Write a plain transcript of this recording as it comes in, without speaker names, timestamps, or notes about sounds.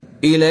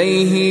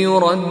إليه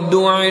يرد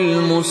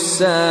علم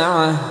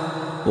الساعة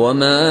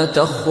وما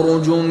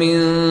تخرج من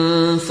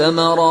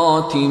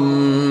ثمرات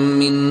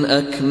من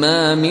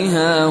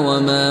أكمامها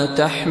وما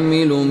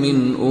تحمل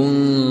من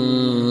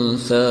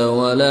أنثى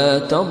ولا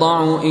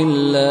تضع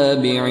إلا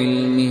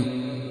بعلمه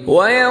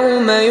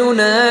ويوم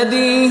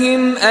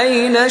يناديهم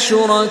أين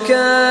شركائي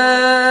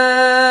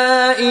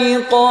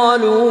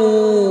قالوا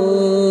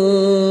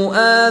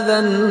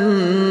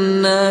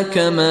آذناك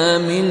ما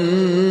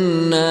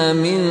منا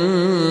من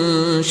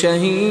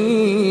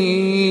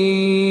شهيد.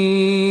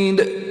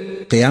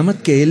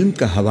 قیامت کے علم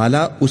کا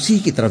حوالہ اسی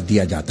کی طرف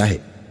دیا جاتا ہے،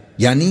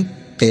 یعنی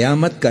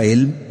قیامت کا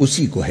علم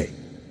اسی کو ہے،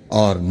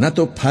 اور نہ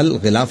تو پھل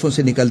غلافوں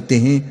سے نکلتے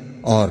ہیں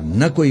اور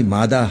نہ کوئی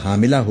مادہ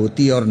حاملہ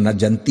ہوتی اور نہ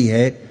جنتی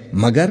ہے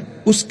مگر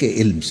اس کے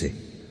علم سے.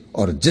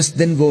 اور جس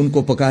دن وہ ان کو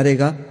پکارے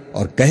گا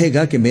اور کہے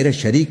گا کہ میرے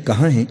شریک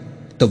کہاں ہیں،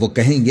 تو وہ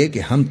کہیں گے کہ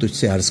ہم تجھ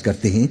سے عرض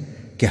کرتے ہیں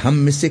کہ ہم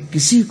میں سے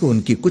کسی کو ان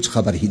کی کچھ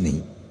خبر ہی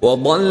نہیں.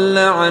 وضل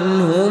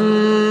عنهم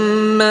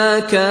ما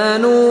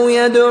كانوا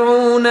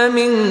يدعون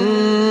من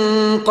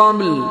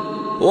قبل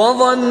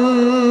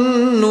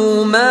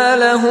وظنوا ما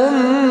لهم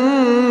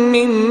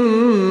من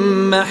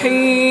محيص.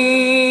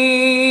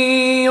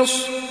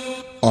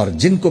 اور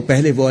جن کو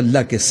پہلے وہ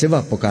اللہ کے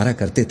سوا پکارا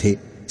کرتے تھے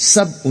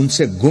سب ان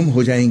سے گم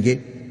ہو جائیں گے،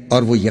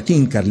 اور وہ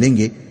یقین کر لیں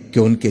گے کہ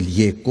ان کے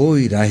لیے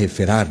کوئی راہ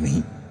فرار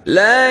نہیں.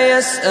 لا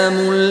يسأم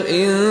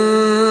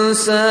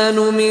الإنسان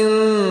من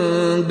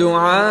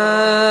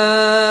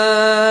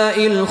دعاء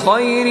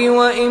الخير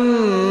وإن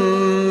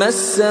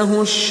مسه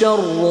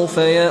الشر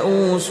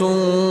فيئوس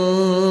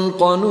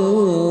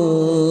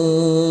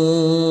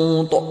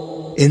قنوط.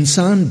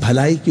 انسان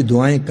بھلائی کی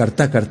دعائیں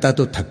کرتا کرتا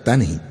تو تھکتا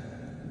نہیں،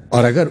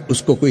 اور اگر اس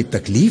کو کوئی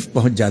تکلیف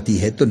پہنچ جاتی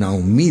ہے تو نا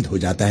امید ہو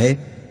جاتا ہے،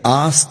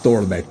 آس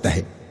توڑ بیٹھتا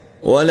ہے.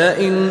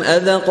 وَلَئِنْ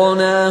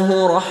أَذَقْنَاهُ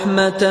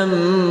رَحْمَةً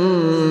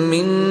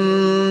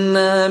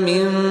مِنَّا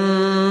مِن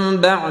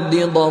بَعْدِ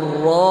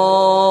ضَرَّاءَ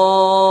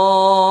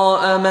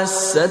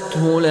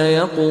مَسَّتْهُ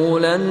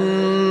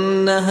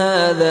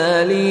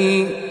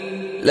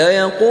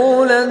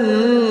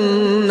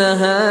لَيَقُولَنَّ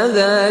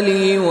هَذَا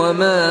لِي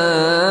وَمَا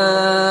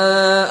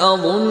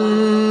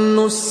أَظُنُّ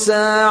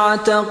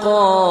السَّاعَةَ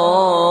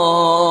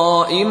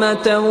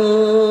قَائِمَةً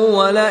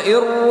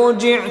وَلَئِن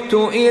رُّجِعْتُ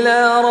إِلَى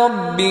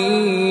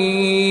رَبِّي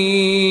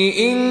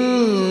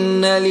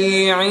إِنَّ لِي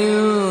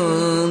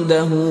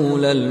عِندَهُ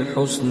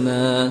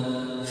لَلْحُسْنَى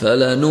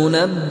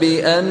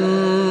فَلَنُنَبِّئَنَّ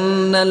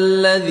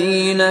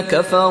الَّذِينَ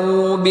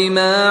كَفَرُوا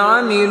بِمَا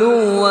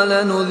عَمِلُوا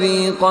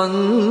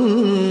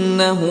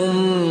وَلَنُذِيقَنَّهُم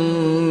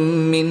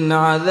مِّنْ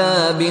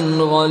عَذَابٍ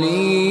غَلِيظٍ.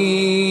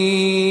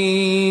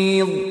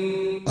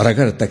 اور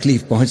اگر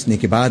تکلیف پہنچنے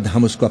کے بعد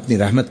ہم اس کو اپنی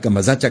رحمت کا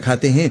مزہ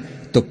چکھاتے ہیں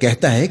تو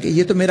کہتا ہے کہ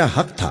یہ تو میرا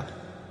حق تھا،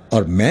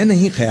 اور میں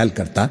نہیں خیال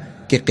کرتا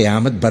کہ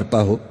قیامت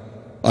برپا ہو.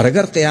 اور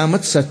اگر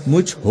قیامت سچ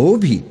مچ ہو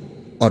بھی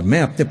اور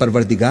میں اپنے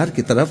پروردگار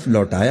کی طرف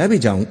لوٹایا بھی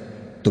جاؤں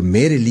تو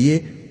میرے لیے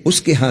اس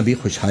کے ہاں بھی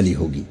خوشحالی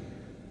ہوگی.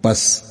 پس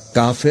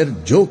کافر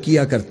جو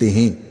کیا کرتے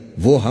ہیں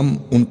وہ ہم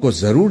ان کو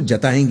ضرور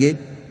جتائیں گے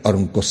اور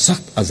ان کو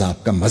سخت عذاب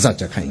کا مزہ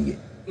چکھائیں گے.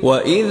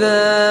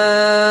 وَإِذَا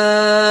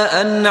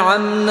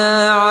أَنْعَمْنَا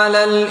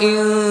عَلَى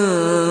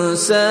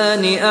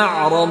الْإِنسَانِ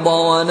أَعْرَضَ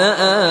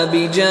وَنَأَى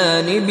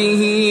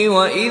بِجَانِبِهِ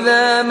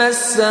وَإِذَا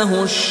مَسَّهُ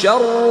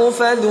الشَّرُّ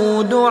فَذُو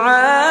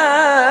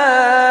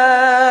دُعَاءٍ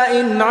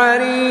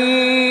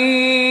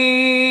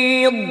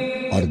عَرِيضٍ.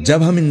 اور جب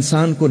ہم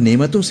انسان کو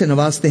نعمتوں سے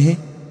نوازتے ہیں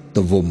تو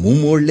وہ منہ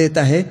موڑ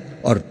لیتا ہے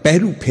اور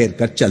پہلو پھیر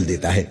کر چل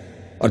دیتا ہے،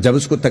 اور جب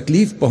اس کو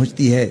تکلیف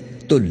پہنچتی ہے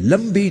تو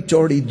لمبی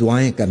چوڑی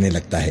دعائیں کرنے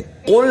لگتا ہے.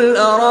 قل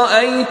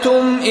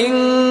ارأيتم ان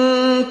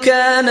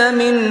كان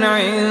من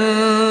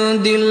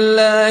عند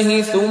الله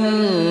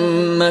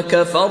ثم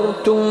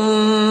كفرتم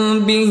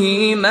به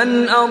من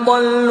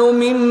اضل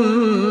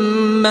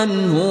ممن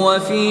هو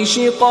في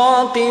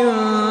شقاق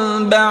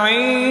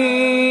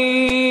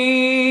بعيد.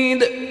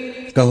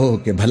 کہو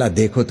کہ بھلا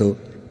دیکھو تو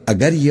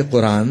اگر یہ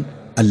قرآن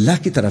اللہ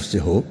کی طرف سے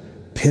ہو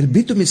پھر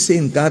بھی تم اس سے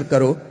انکار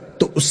کرو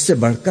تو اس سے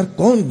بڑھ کر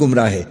کون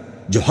گمراہ ہے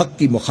جو حق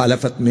کی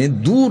مخالفت میں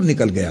دور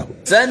نکل گیا ہو.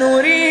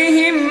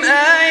 سنريهم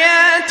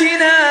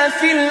آياتنا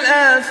في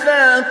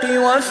الآفاق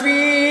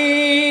وفي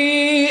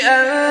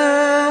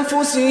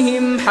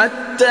أنفسهم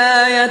حتى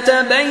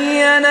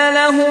يتبين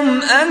لهم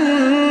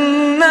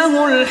أنه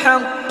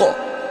الحق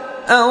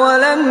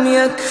أولم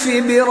يكف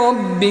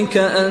بربك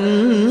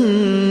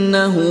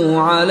أنه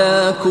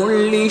على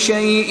كل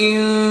شيء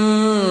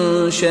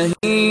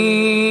شهيد.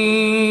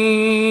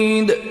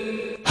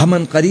 ہم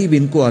ان قریب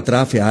ان کو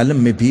اطراف عالم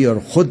میں بھی اور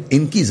خود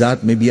ان کی ذات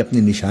میں بھی اپنی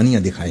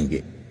نشانیاں دکھائیں گے،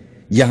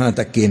 یہاں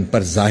تک کہ ان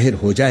پر ظاہر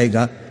ہو جائے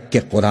گا کہ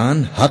قرآن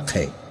حق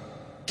ہے.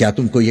 کیا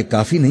تم کو یہ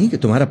کافی نہیں کہ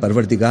تمہارا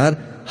پروردگار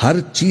ہر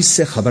چیز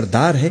سے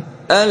خبردار ہے؟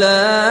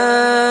 الا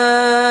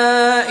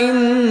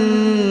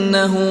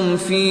انہم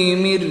فی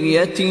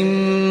مریۃ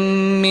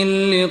من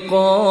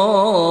لقاء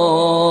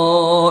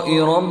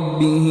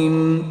ربہم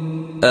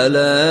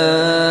الا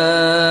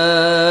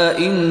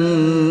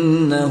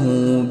انہ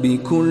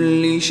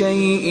بکل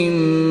شیء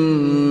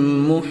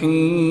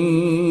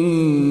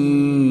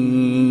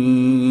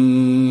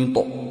محیط.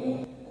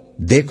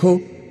 دیکھو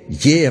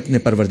یہ اپنے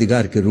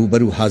پروردگار کے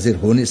روبرو حاضر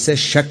ہونے سے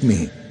شک میں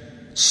ہیں،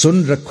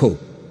 سن رکھو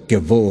کہ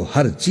وہ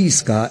ہر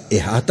چیز کا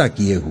احاطہ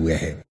کیے ہوئے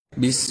ہے۔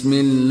 بسم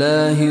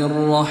اللہ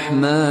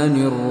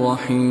الرحمن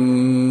الرحیم،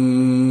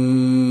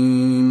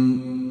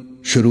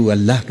 شروع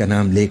اللہ کا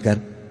نام لے کر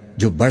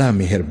جو بڑا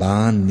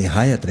مہربان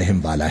نہایت رحم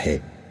والا ہے۔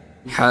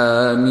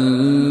 حامیم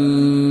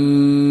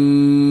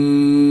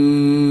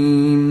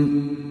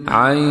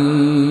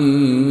عین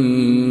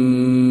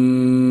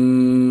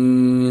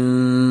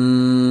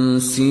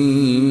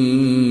سین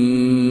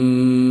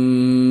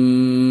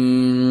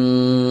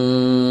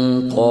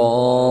قاف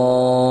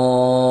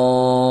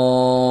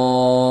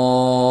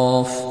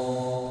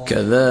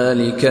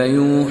كذلك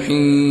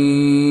يوحي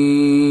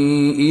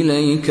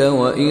إليك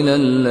وإلى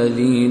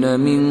الذين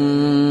من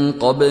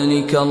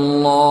قبلك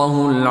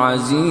الله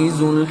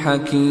العزيز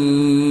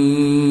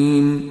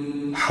الحكيم۔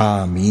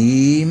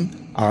 حامیم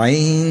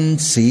عین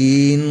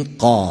سین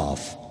قاف،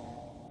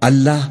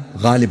 اللہ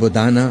غالب و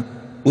دانا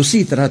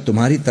اسی طرح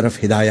تمہاری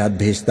طرف ہدایات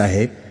بھیجتا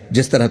ہے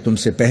جس طرح تم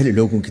سے پہلے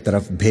لوگوں کی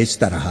طرف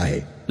بھیجتا رہا ہے۔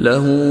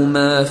 له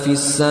ما في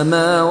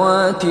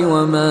السماوات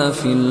وما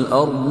في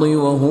الأرض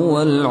وهو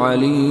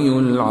العلي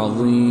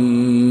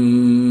العظيم۔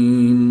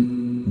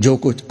 جو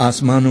کچھ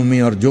آسمانوں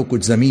میں اور جو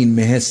کچھ زمین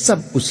میں ہے سب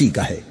اسی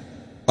کا ہے،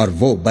 اور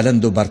وہ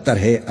بلند و برتر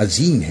ہے،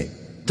 عظیم ہے۔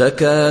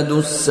 تكاد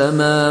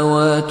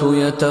السماوات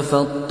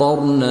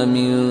يتفطرن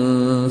من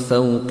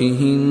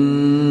فوقهن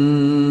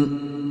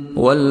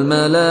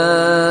والملائكة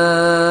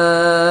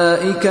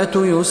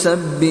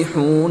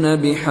يسبحون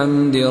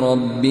بحمد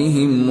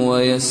ربهم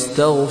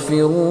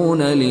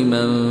ويستغفرون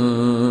لمن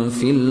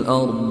في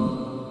الأرض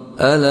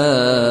ألا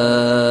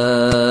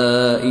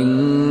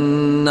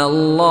إن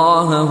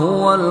الله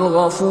هو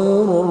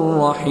الغفور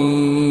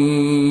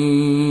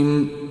الرحيم۔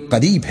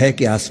 قریب ہے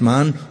کہ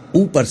آسمان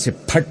اوپر سے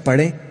پھٹ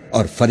پڑے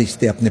اور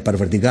فرشتے اپنے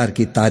پروردگار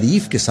کی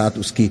تعریف کے ساتھ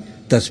اس کی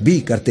تسبیح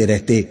کرتے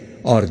رہتے،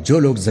 اور جو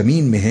لوگ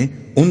زمین میں ہیں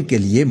ان کے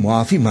لیے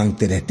معافی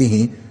مانگتے رہتے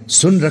ہیں۔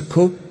 سن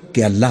رکھو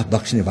کہ اللہ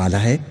بخشنے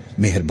والا ہے،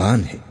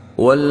 مہربان ہے۔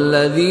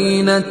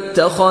 والذین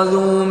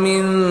اتخذوا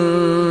من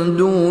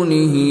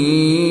دونه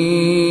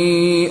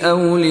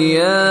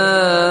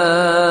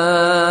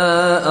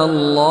اولیاء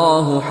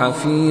اللہ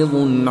حفیظ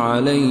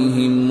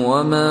علیہم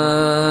وما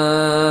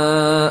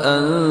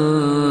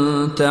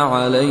انت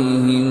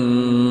علیہم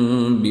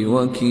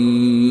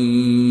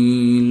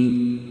بوکیل۔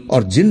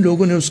 اور جن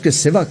لوگوں نے اس کے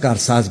سوا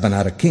کارساز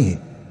بنا رکھے ہیں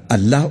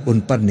اللہ ان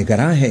پر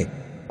نگراں ہے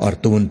اور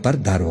تم ان پر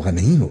داروغہ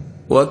نہیں ہو۔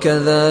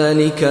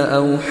 وَكَذَلِكَ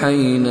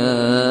أَوْحَيْنَا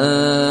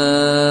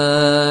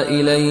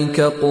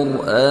إِلَيْكَ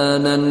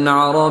قُرْآنًا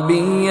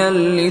عَرَبِيًّا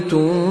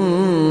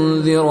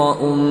لِتُنذِرَ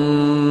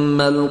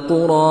أُمَّ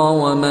الْقُرَى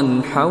وَمَنْ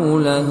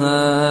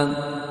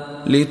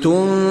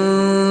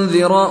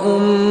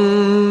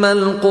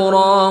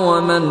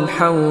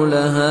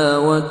حَوْلَهَا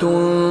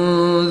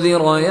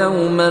وَتُنذِرَ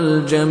يَوْمَ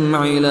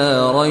الْجَمْعِ لَا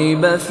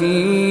رَيْبَ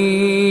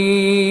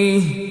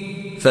فِيهِ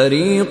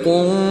فَرِيقٌ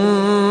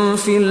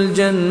فِي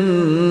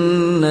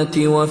الْجَنَّةِ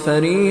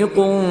وَفَرِيقٌ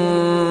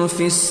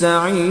فِي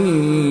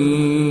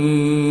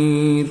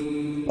السَّعِيرِ۔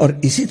 اور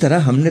اسی طرح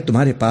ہم نے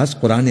تمہارے پاس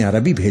قرآن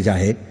عربی بھیجا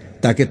ہے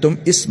تاکہ تم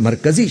اس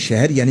مرکزی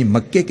شہر یعنی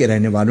مکے کے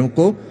رہنے والوں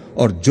کو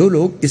اور جو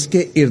لوگ اس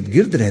کے ارد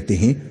گرد رہتے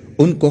ہیں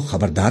ان کو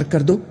خبردار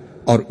کر دو،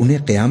 اور انہیں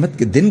قیامت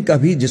کے دن کا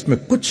بھی جس میں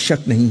کچھ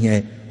شک نہیں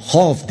ہے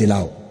خوف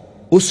دلاؤ۔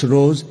 اس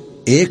روز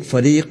ایک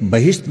فریق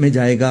بہشت میں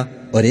جائے گا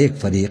اور ایک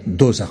فریق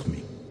دوزخ میں۔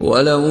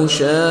 وَلَوْ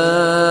شَاءَ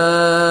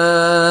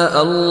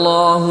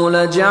اللَّهُ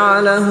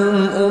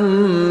لَجَعَلَهُمْ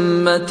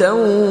أُمَّةً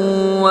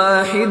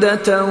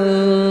وَاحِدَةً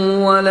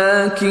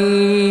وَلَكِنْ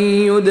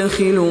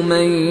يُدْخِلُ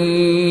مَنْ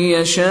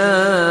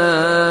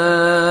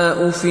يَشَاءُ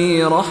فِي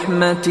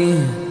رَحْمَتِهِ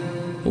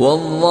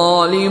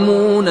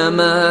وَالظَّالِمُونَ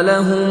مَا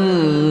لَهُمْ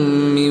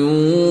مِنْ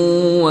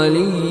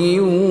وَلِيٍّ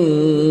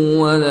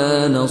وَلَا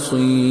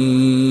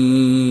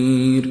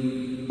نَصِيرٍ۔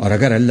 اور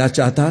اگر اللہ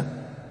چاہتا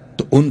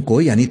تو ان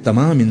کو یعنی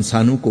تمام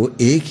انسانوں کو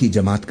ایک ہی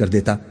جماعت کر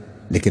دیتا،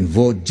 لیکن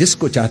وہ جس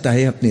کو چاہتا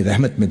ہے اپنی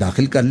رحمت میں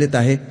داخل کر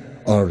لیتا ہے،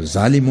 اور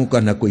ظالموں کا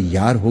نہ کوئی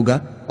یار ہوگا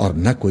اور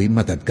نہ کوئی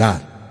مددگار۔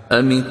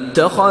 ام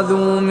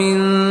اتخذوا من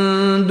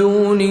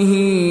دونه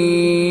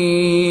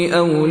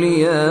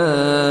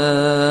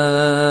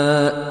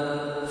اولیاء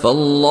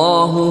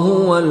فاللہ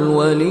هو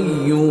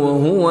الولی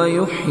وهو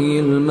يحيي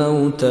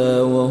الموتى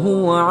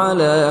وهو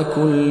على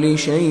كل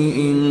شيء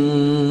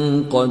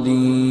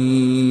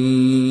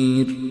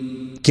قدیر۔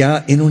 کیا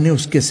انہوں نے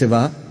اس کے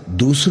سوا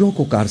دوسروں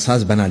کو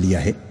کارساز بنا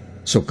لیا ہے؟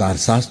 سو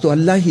کارساز تو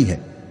اللہ ہی ہے،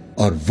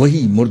 اور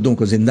وہی مردوں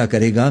کو زندہ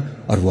کرے گا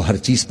اور وہ ہر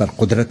چیز پر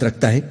قدرت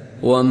رکھتا ہے۔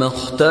 وَمَا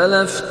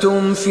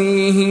اخْتَلَفْتُمْ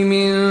فِيهِ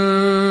مِنْ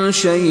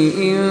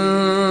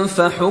شَيْءٍ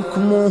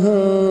فَحُكْمُهُ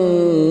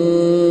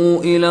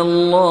إِلَى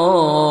اللَّهِ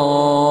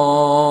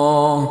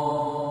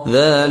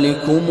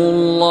ذَلِكُمُ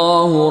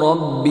اللَّهُ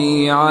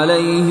رَبِّي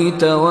عَلَيْهِ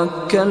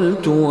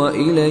تَوَكَّلْتُ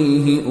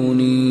وَإِلَيْهِ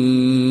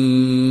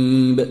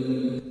أُنِيبُ۔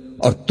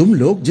 اور تم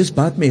لوگ جس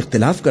بات میں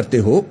اختلاف کرتے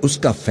ہو اس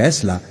کا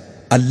فیصلہ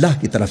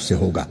اللہ کی طرف سے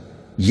ہوگا،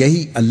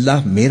 یہی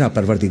اللہ میرا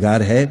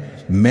پروردگار ہے،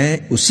 میں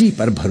اسی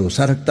پر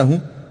بھروسہ رکھتا ہوں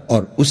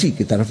اور اسی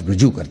کی طرف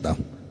رجوع کرتا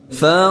ہوں۔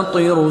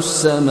 فاطر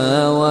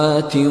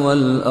السماوات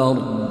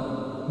والأرض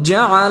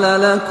جعل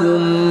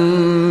لكم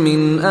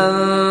من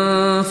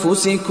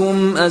أنفسكم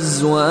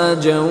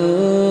أزواجا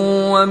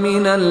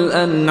ومن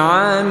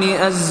الأنعام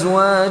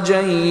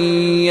أزواجا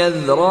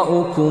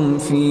يذرأكم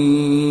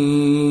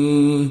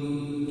فيه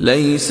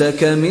ليس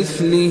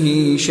كمثله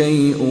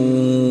شيء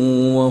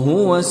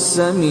وهو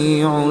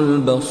السميع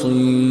البصير۔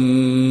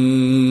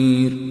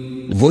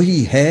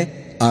 وہی ہے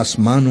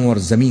آسمانوں اور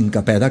زمین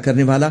کا پیدا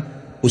کرنے والا،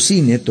 اسی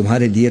نے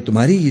تمہارے لیے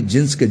تمہاری ہی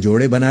جنس کے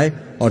جوڑے بنائے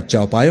اور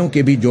چوپایوں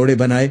کے بھی جوڑے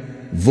بنائے،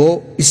 وہ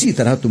اسی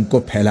طرح تم کو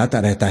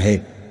پھیلاتا رہتا ہے،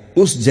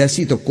 اس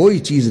جیسی تو کوئی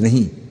چیز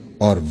نہیں،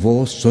 اور وہ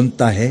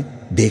سنتا ہے،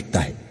 دیکھتا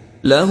ہے۔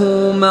 له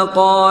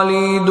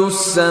مقاليد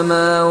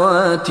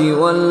السماوات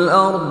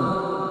والأرض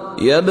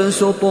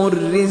يبسط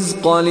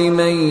الرزق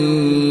لمن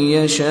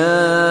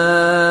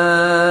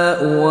يشاء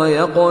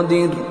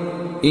ويقدر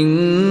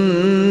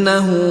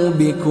انه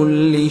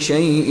بكل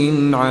شيء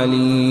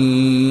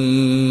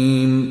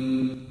عليم۔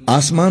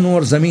 آسمانوں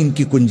اور زمین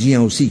کی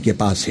کنجیاں اسی کے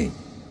پاس ہیں،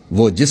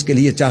 وہ جس کے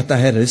لیے چاہتا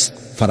ہے رزق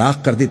فراخ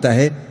کر دیتا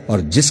ہے اور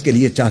جس کے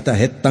لیے چاہتا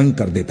ہے تنگ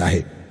کر دیتا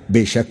ہے،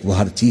 بے شک وہ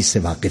ہر چیز سے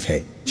واقف ہے۔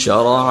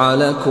 شرع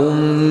لكم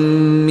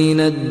من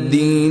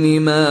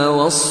الدين ما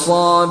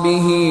وصى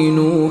به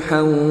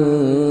نوحا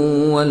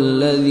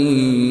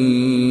والذي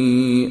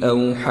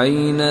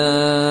أوحينا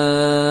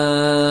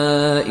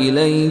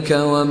إليك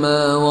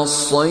وما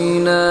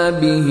وصينا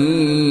به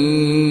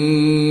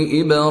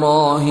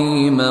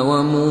إبراهيم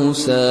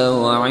وموسى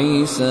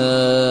وعيسى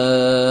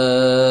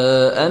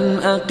أن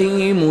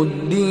أقيموا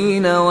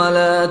الدين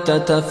ولا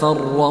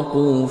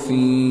تتفرقوا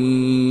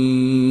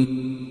فيه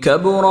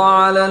كبر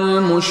على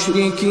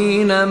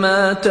المشركين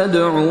ما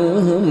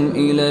تدعوهم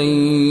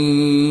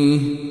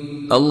إليه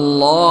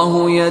الله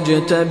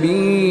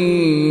يجتبي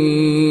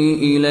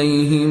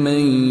إليه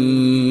من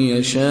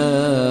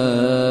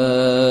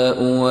يشاء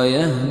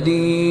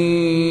ويهدي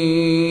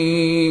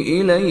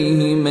إليه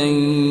من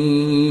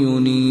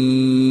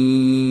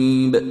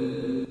ينيب۔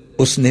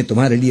 اس نے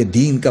تمہارے لیے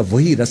دین کا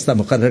وہی رستہ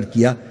مقرر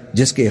کیا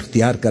جس کے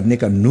اختیار کرنے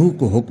کا نوح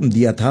کو حکم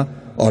دیا تھا،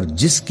 اور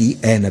جس کی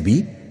اے نبی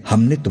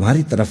ہم نے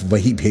تمہاری طرف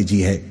وہی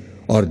بھیجی ہے،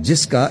 اور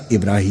جس کا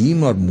ابراہیم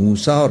اور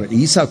موسیٰ اور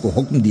عیسیٰ کو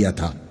حکم دیا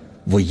تھا،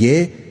 وہ یہ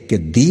کہ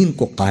دین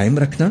کو قائم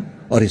رکھنا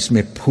اور اس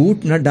میں پھوٹ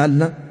نہ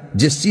ڈالنا۔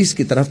 جس چیز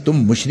کی طرف تم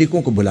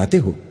مشرکوں کو بلاتے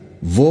ہو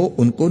وہ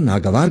ان کو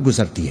ناگوار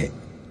گزرتی ہے۔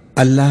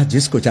 اللہ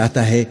جس کو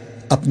چاہتا ہے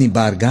اپنی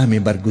بارگاہ میں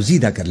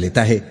برگزیدہ کر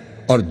لیتا ہے،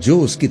 اور جو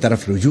اس کی طرف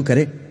رجوع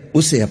کرے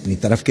اسے اپنی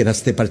طرف کے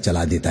رستے پر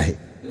چلا دیتا ہے۔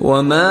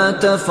 وما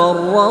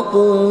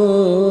تفرقوا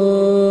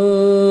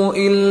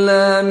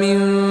إلا من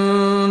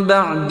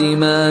بعد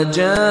ما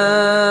جاءهم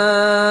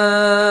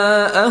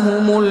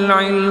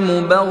العلم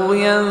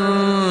بغيا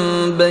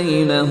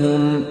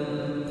بينهم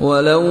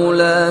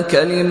ولولا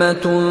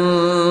كلمة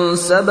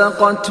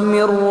سبقت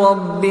من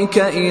ربك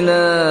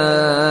إلى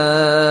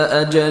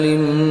أجل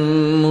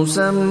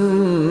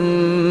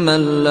مسمى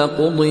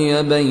لقضي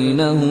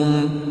بينهم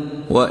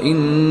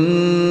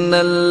وَإِنَّ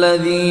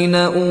الَّذِينَ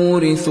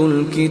أُورِثُوا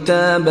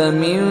الْكِتَابَ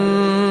مِنْ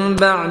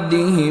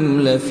بَعْدِهِمْ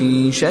لَفِي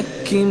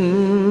شَكٍّ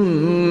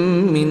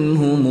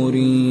مِّنْهُ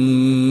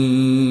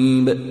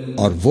مُرِيبٍ۔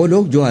 اور وہ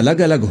لوگ جو الگ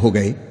الگ ہو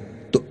گئے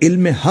تو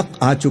علم حق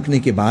آ چکنے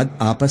کے بعد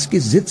آپس کی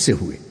ضد سے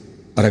ہوئے،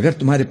 اور اگر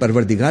تمہارے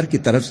پروردگار کی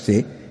طرف سے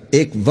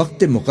ایک وقت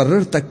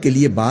مقرر تک کے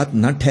لیے بات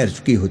نہ ٹھہر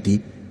چکی ہوتی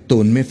تو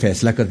ان میں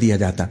فیصلہ کر دیا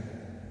جاتا،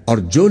 اور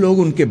جو لوگ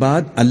ان کے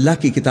بعد اللہ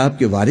کی کتاب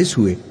کے وارث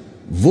ہوئے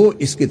وہ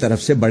اس کی طرف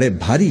سے بڑے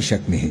بھاری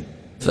شک میں ہیں۔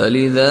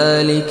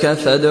 فَلِذَلِكَ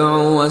فَادْعُ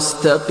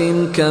وَاسْتَقِمْ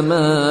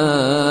كَمَا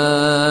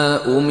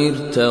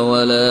أُمِرْتَ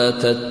وَلَا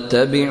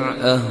تَتَّبِعْ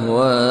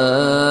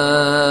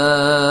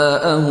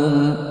أَهْوَاءَهُمْ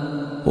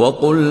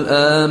وَقُلْ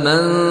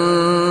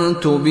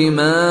آمَنْتُ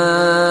بِمَا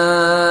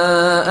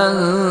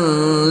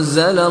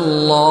أَنزَلَ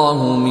اللَّهُ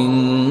مِنْ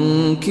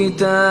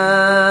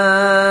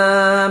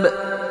كِتَابٍ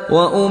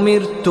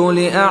وَأُمِرْتُ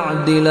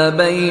لِأَعْدِلَ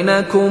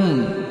بَيْنَكُمْ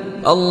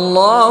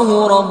اللہ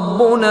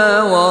ربنا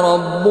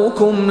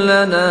وربکم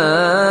لنا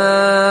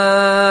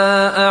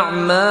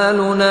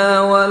اعمالنا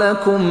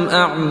ولکم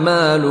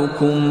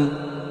اعمالکم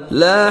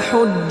لا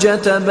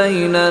حجة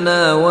بیننا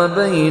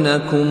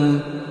وبینکم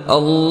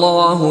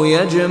اللہ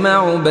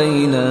یجمع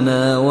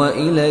بیننا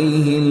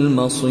والیہ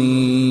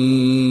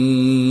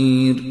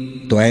المصیر۔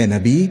 تو اے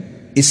نبی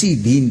اسی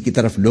دین کی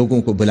طرف لوگوں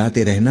کو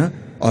بلاتے رہنا،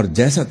 اور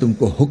جیسا تم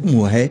کو حکم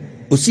ہوا ہے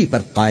اسی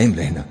پر قائم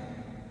رہنا،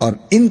 اور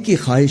ان کی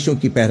خواہشوں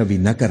کی پیروی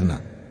نہ کرنا،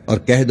 اور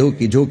کہہ دو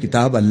کہ جو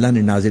کتاب اللہ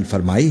نے نازل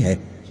فرمائی ہے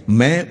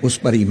میں اس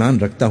پر ایمان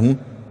رکھتا ہوں،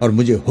 اور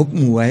مجھے حکم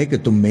ہوا ہے کہ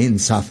تم میں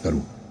انصاف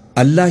کروں۔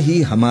 اللہ ہی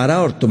ہمارا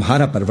اور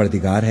تمہارا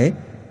پروردگار ہے،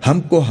 ہم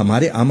کو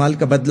ہمارے اعمال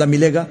کا بدلہ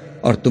ملے گا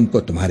اور تم کو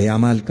تمہارے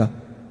اعمال کا،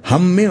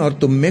 ہم میں اور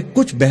تم میں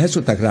کچھ بحث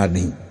و تکرار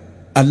نہیں۔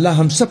 اللہ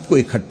ہم سب کو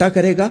اکٹھا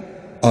کرے گا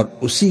اور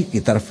اسی کی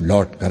طرف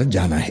لوٹ کر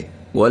جانا ہے۔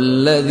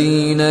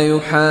 والذین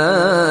يحاجون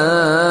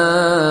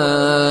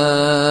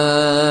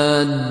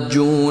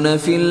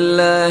فی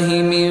اللہ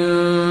من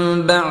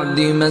بعد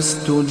ما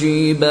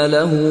استجیب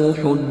له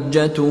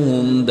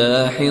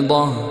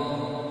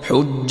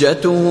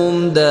حجتهم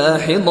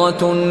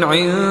داحضة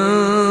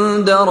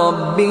عند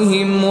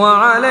ربهم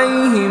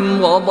وعليهم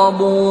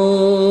غضب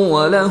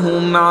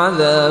ولهم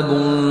عذاب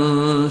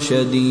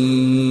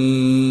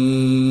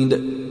شدید.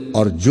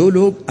 اور جو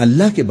لوگ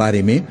اللہ کے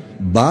بارے میں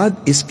بعد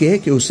اس کے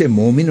کہ اسے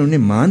مومنوں نے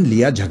مان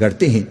لیا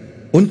جھگڑتے ہیں،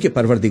 ان کے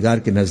پروردگار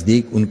کے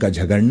نزدیک ان کا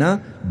جھگڑنا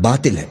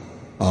باطل ہے،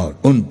 اور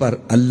ان پر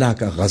اللہ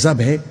کا غضب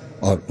ہے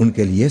اور ان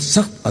کے لیے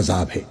سخت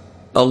عذاب ہے.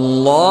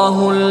 اللہ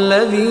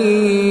الذی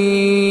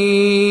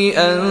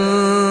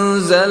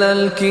انزل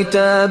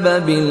الكتاب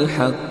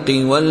بالحق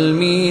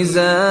والمیزان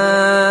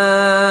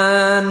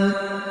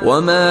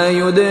وما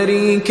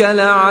يدريك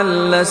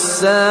لعل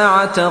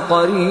الساعة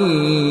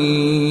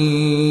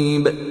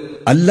قریب.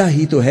 اللہ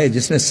ہی تو ہے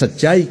جس نے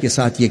سچائی کے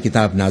ساتھ یہ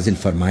کتاب نازل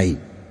فرمائی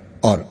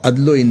اور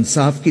عدل و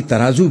انصاف کی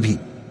ترازو بھی،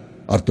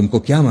 اور تم کو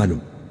کیا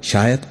معلوم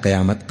شاید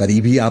قیامت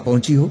قریب ہی آ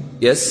پہنچی ہو.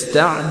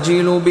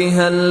 يستعجل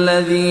بها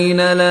الذين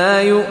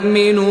لا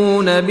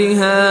يؤمنون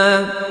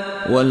بها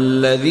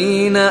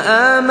والذين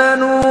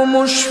آمنوا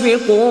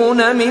مشفقون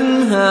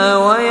منها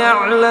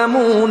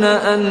ويعلمون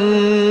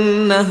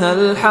أنها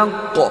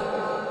الحق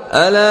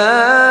ألا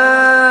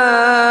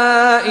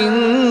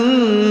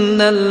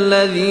إن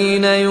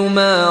الذين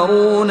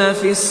يمارون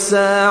في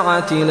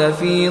الساعة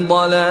لفي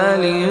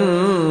ضلال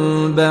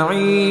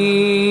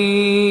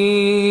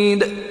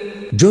بعيد.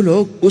 جو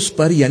لوگ اس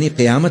پر یعنی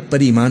قیامت پر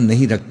ایمان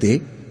نہیں رکھتے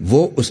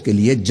وہ اس کے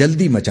لیے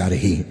جلدی مچا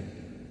رہے ہیں،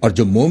 اور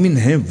جو مومن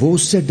ہیں وہ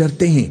اس سے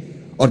ڈرتے ہیں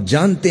اور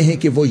جانتے ہیں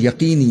کہ وہ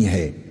یقینی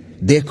ہے.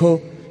 دیکھو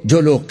جو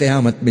لوگ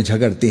قیامت میں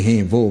جھگڑتے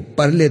ہیں وہ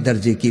پرلے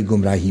درجے کی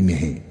گمراہی میں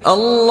ہیں.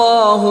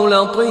 اللہ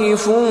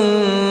لطیف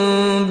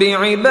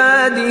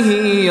بعباده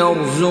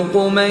يرزق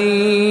من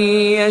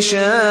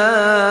يشاء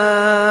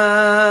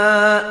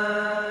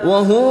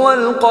وهو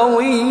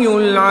القوی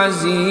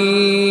العزیز.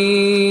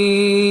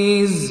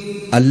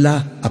 اللہ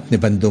اپنے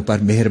بندوں پر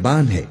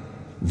مہربان ہے،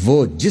 وہ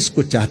جس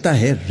کو چاہتا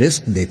ہے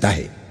رزق دیتا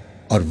ہے،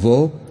 اور وہ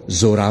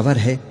زوراور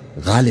ہے،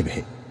 غالب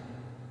ہے.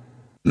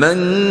 من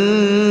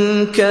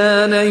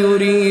كان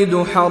يريد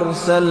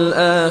حرث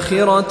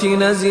الآخرة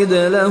نزد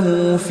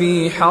له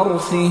في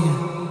حرثه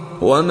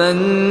ومن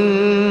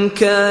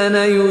كان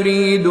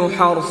يريد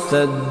حرث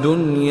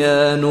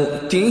الدنيا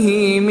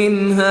نؤته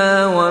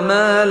منها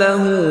وما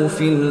له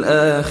في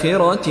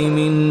الآخرة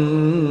من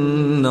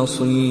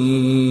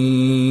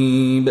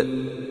نصيب.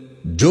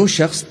 جو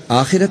شخص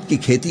آخرت کی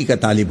کھیتی کا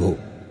طالب ہو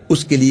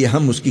اس کے لیے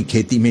ہم اس کی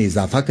کھیتی میں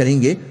اضافہ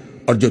کریں گے،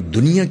 اور جو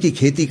دنیا کی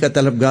کھیتی کا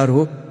طلبگار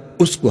ہو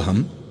اس کو ہم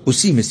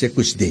اسی میں سے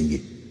کچھ دیں گے،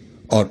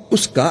 اور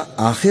اس کا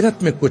آخرت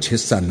میں کچھ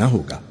حصہ نہ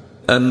ہوگا.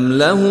 ام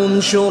لهم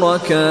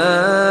شركاء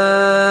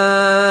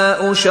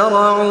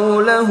شرعوا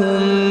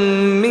لهم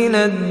من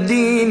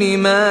الدين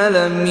ما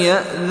لم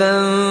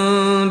يأذن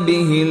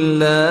به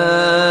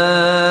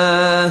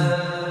الله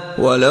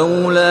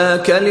ولولا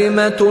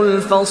كلمة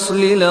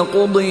الفصل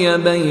لقضي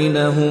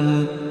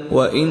بينهم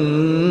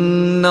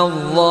وإن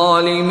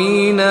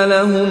الظالمين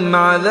لهم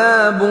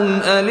عذاب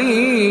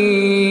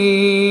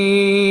أليم.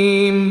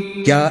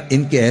 کیا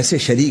ان کے ایسے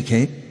شریک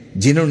ہیں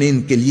جنہوں نے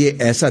ان کے لیے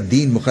ایسا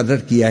دین مقرر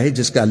کیا ہے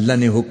جس کا اللہ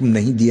نے حکم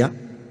نہیں دیا؟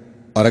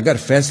 اور اگر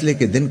فیصلے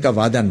کے دن کا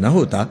وعدہ نہ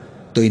ہوتا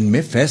تو ان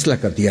میں فیصلہ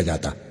کر دیا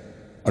جاتا،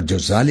 اور جو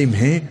ظالم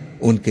ہیں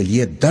ان کے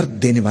لیے درد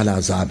دینے والا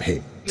عذاب ہے.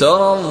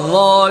 ترى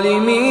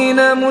الظالمين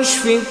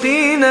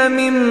مشفقين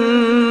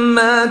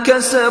مما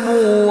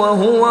كسبوا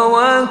وهو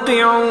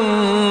واقع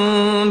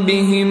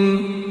بهم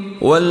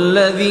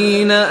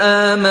والذين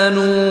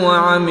آمنوا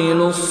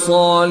وعملوا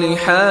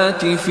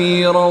الصالحات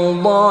في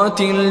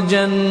روضات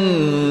الجنات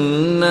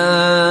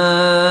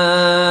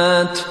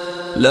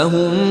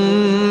لهم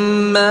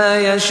ما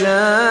يشاءون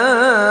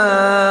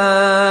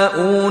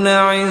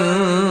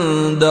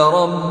عند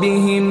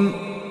ربهم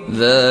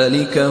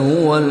ذلك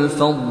هو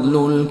الفضل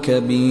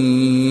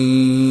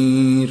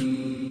الكبير.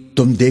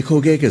 تم دیکھو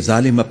گے کہ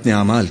ظالم اپنے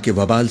اعمال کے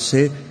وبال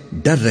سے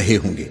ڈر رہے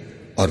ہوں گے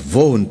اور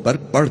وہ ان پر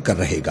پڑھ کر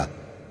رہے گا،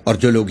 اور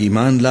جو لوگ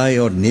ایمان لائے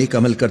اور نیک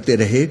عمل کرتے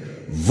رہے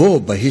وہ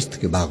بہشت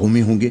کے باغوں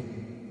میں ہوں گے.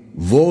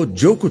 وہ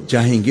جو کچھ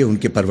چاہیں گے ان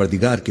کے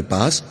پروردگار کے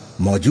پاس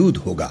موجود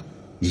ہوگا،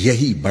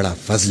 یہی بڑا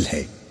فضل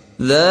ہے.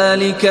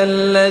 ذلك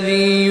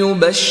الذي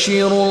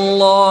يبشر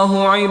الله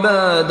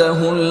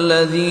عباده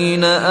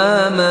الذين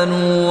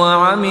آمنوا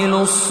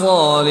وعملوا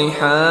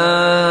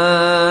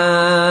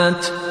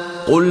الصالحات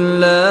قل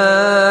لا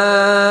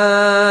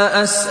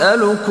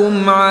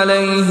أسألكم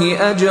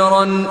عليه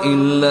أجرا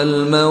إلا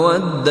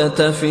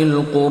المودة في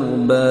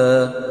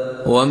القربى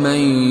ومن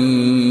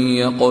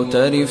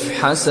يقترف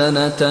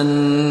حسنة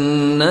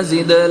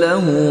نزد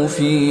له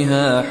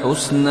فيها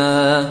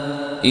حسنا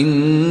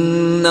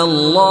ان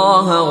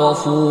اللہ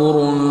غفور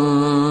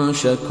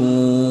شکور.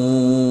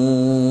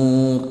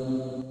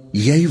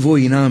 یہی وہ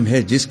انعام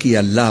ہے جس کی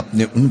اللہ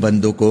اپنے ان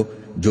بندوں کو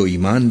جو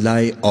ایمان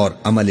لائے اور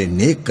عمل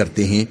نیک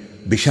کرتے ہیں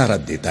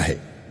بشارت دیتا ہے.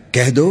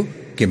 کہہ دو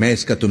کہ میں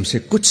اس کا تم سے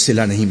کچھ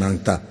صلہ نہیں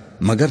مانگتا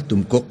مگر تم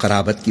کو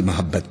قرابت کی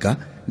محبت کا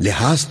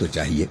لحاظ تو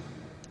چاہیے،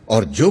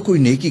 اور جو کوئی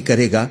نیکی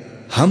کرے گا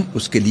ہم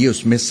اس کے لیے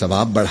اس میں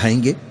ثواب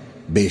بڑھائیں گے.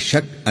 بے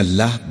شک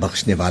اللہ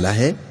بخشنے والا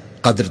ہے،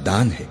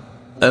 قدردان ہے.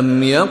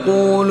 أم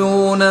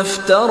يقولون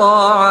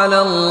افترى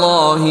على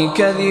الله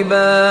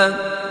كذبا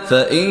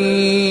فإن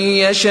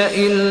يشأ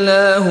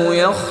الله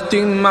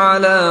يختم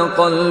على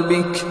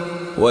قلبك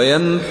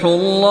ويمحو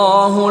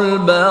الله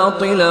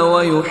الباطل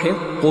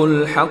ويحق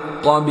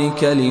الحق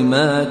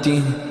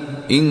بكلماته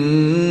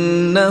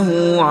إنه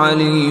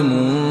عليم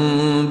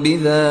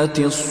بذات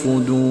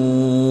الصدور.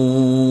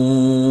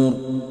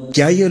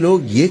 کیا یہ لوگ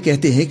یہ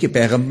کہتے ہیں کہ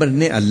پیغمبر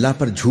نے اللہ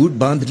پر جھوٹ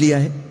باندھ لیا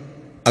ہے؟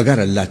 اگر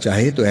اللہ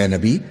چاہے تو اے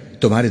نبی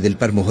تمہارے دل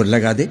پر مہر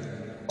لگا دے،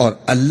 اور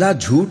اللہ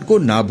جھوٹ کو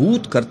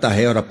نابود کرتا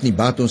ہے اور اپنی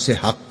باتوں سے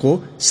حق کو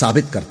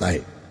ثابت کرتا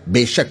ہے،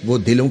 بے شک وہ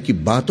دلوں کی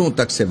باتوں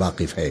تک سے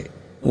واقف ہے.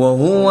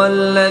 وَهُوَ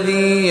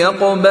الَّذِي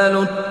يَقْبَلُ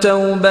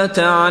التَّوْبَةَ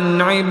عَنْ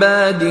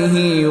عِبَادِهِ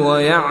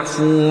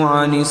وَيَعْفُو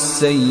عَنِ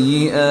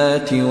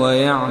السَّيِّئَاتِ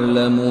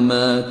وَيَعْلَمُ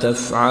مَا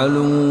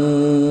تَفْعَلُونَ.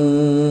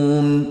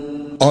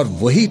 اور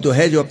وہی تو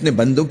ہے جو اپنے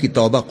بندوں کی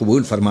توبہ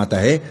قبول فرماتا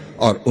ہے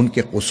اور ان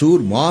کے قصور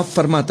معاف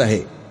فرماتا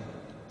ہے،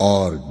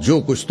 اور جو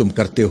کچھ تم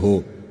کرتے ہو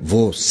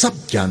وہ سب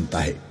جانتا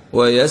ہے.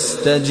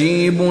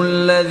 وَيَسْتَجِيبُ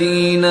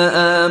الَّذِينَ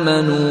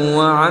آمَنُوا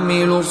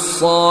وَعَمِلُوا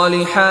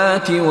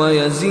الصَّالِحَاتِ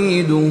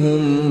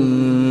وَيَزِيدُهُم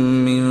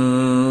مِّن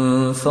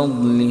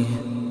فَضْلِهِ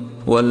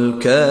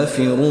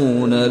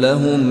وَالْكَافِرُونَ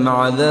لَهُمْ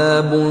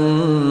عَذَابٌ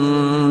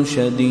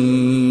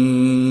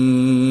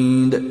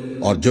شَدِيدٌ.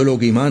 اور جو لوگ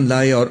ایمان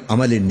لائے اور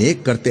عمل نیک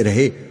کرتے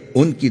رہے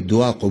ان کی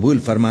دعا قبول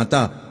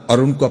فرماتا اور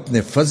ان کو اپنے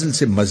فضل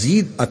سے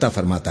مزید عطا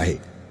فرماتا ہے،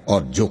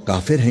 اور جو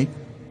کافر ہیں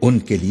ان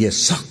کے لیے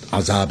سخت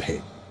عذاب ہے.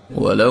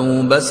 وَلَوْ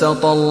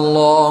بَسَطَ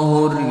اللَّهُ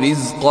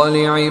الرِّزْقَ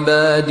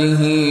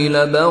لِعِبَادِهِ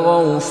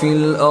لَبَغَوْا فِي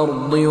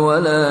الْأَرْضِ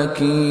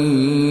وَلَكِنْ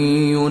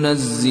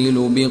يُنَزِّلُ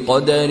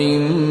بِقَدَرٍ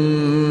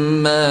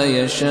مَا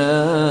يَشَاءُ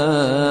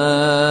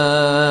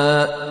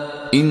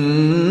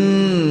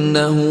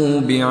إِنَّهُ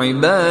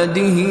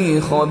بِعِبَادِهِ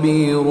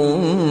خَبِيرٌ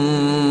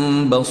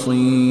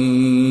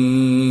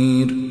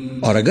بَصِيرٌ.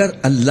 اور اگر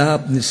اللہ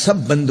اپنے سب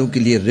بندوں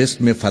کے لیے رزق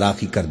میں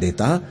فراخی کر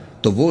دیتا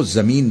تو وہ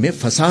زمین میں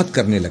فساد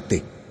کرنے لگتے،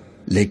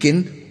 لیکن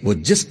وہ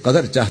جس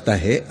قدر چاہتا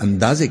ہے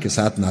اندازے کے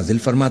ساتھ نازل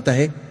فرماتا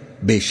ہے،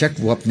 بے شک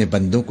وہ اپنے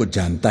بندوں کو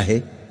جانتا ہے،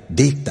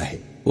 دیکھتا ہے.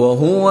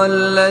 وَهُوَ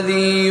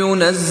الَّذِي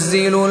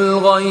يُنَزِّلُ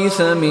الْغَيْثَ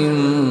مِن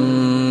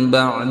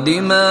بَعْدِ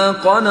مَا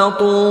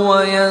قَنَطُوا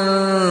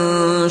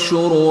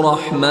وَيَنشُرُ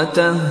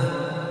رَحْمَتَهُ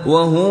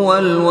وَهُوَ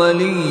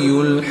الْوَلِيُّ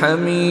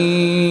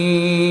الْحَمِيدُ.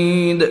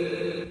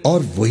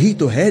 اور وہی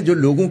تو ہے جو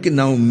لوگوں کے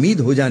نا امید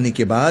ہو جانے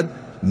کے بعد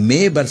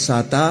میں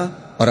برساتا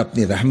اور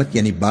اپنی رحمت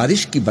یعنی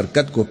بارش کی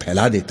برکت کو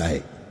پھیلا دیتا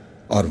ہے،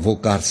 اور وہ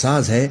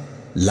کارساز ہے،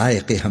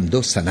 لائق حمد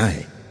و ثنا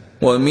ہے.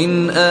 وَمِنْ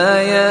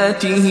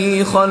آيَاتِهِ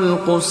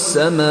خَلْقُ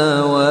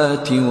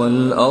السَّمَاوَاتِ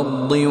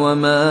وَالْأَرْضِ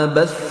وَمَا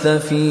بَثَّ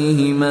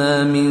فِيهِمَا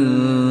مِن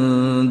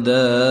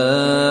دَابَّةٍ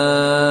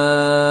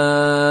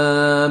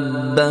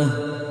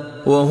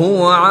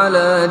وَهُوَ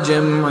عَلَى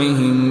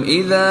جَمْعِهِمْ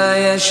إِذَا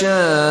يَشَاءُ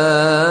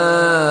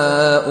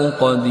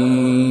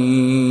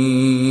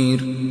قَدِيرٌ.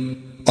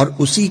 اور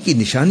اسی کی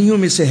نشانیوں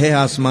میں سے ہے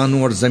آسمانوں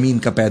اور زمین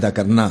کا پیدا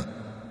کرنا،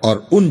 اور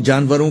ان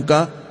جانوروں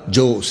کا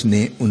جو اس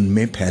نے ان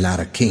میں پھیلا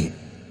رکھے ہیں،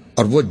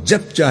 اور وہ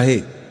جب چاہے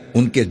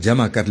ان کے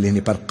جمع کر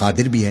لینے پر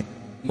قادر بھی ہے.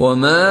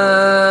 وَمَا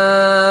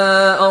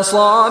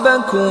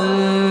أَصَابَكُم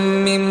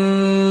مِّن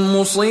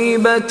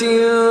مُّصِيبَةٍ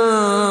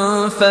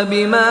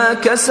فَبِمَا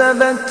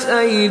كَسَبَتْ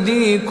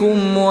أَيْدِيكُمْ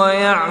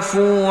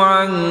وَيَعْفُو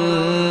عَن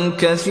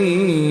كَثِيرٍ.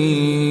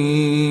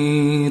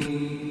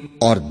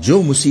 اور جو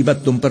مصیبت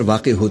تم پر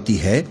واقع ہوتی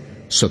ہے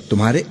سو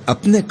تمہارے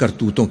اپنے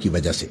کرتوتوں کی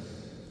وجہ سے،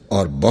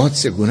 اور بہت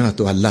سے گناہ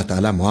تو اللہ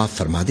تعالیٰ معاف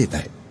فرما دیتا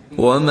ہے.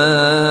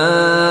 وَمَا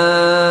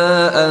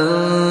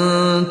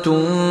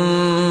أَنتُم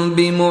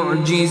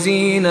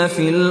بِمُعْجِزِينَ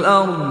فِي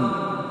الْأَرْضِ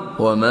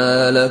وَمَا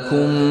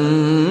لَكُم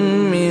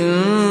مِّن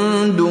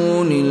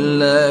دُونِ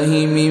اللَّهِ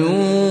مِن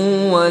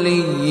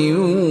وَلِيٍّ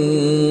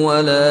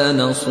وَلَا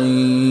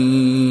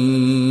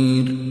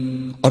نَصِيرٍ.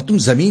 اور تم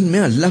زمین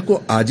میں اللہ کو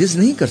عاجز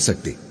نہیں کر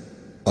سکتے،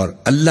 اور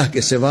اللہ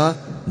کے سوا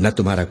نہ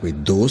تمہارا کوئی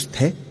دوست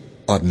ہے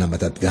اور نہ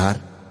مددگار.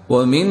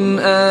 وَمِنْ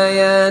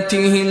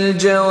آيَاتِهِ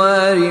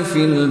الْجَوَارِ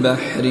فِي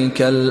الْبَحْرِ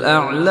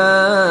كَالْأَعْلَامِ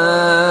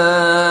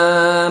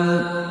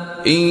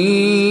إِنْ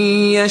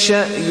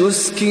يَشَأْ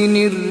يُسْكِنِ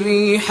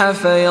الرِّيحَ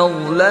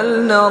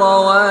فَيَظْلَلْنَ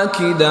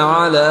رَوَاكِدَ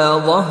عَلَى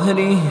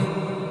ظَهْرِهِ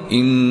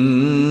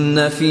إِنَّ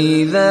فِي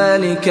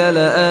ذَلِكَ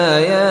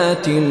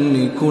لَآيَاتٍ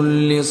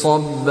لِكُلِّ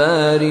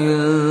صَبَّارٍ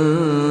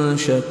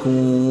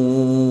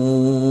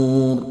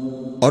شَكُورٍ.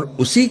 اور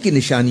اسی کی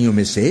نشانیوں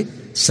میں سے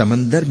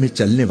سمندر میں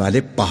چلنے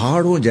والے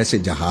پہاڑوں جیسے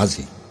جہاز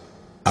ہیں.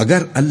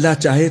 اگر اللہ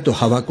چاہے تو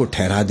ہوا کو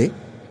ٹھہرا دے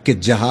کہ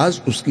جہاز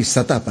اس کی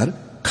سطح پر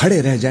کھڑے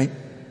رہ جائیں.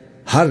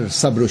 ہر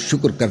صبر و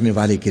شکر کرنے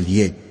والے کے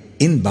لیے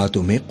ان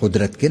باتوں میں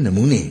قدرت کے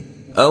نمونے ہیں.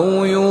 او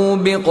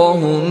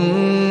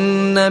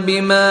یوبقہن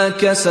بما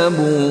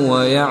کسبوا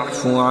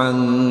ویعفو عن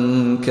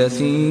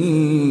کثیر.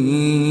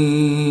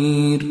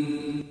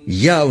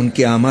 یا ان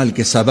کے اعمال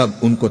کے سبب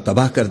ان کو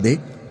تباہ کر دے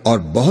اور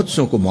بہت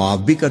سوں کو معاف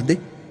بھی کر دے.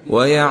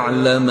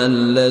 وَيَعْلَمَ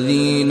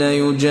الَّذِينَ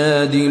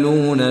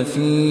يُجَادِلُونَ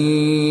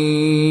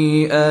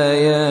فِي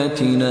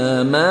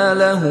آيَاتِنَا مَا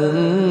لَهُم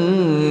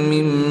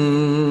مِّن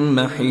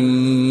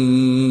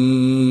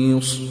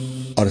مَّحِيصٍ۔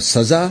 اور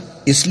سزا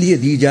اس لیے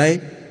دی جائے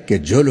کہ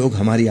جو لوگ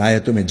ہماری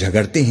آیتوں میں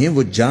جھگڑتے ہیں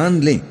وہ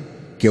جان لیں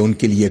کہ ان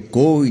کے لیے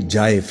کوئی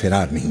جائے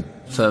فرار نہیں۔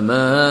 فَمَا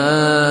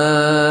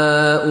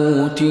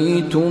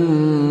أُوتِيتُم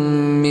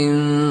مِّن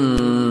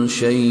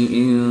شَيْءٍ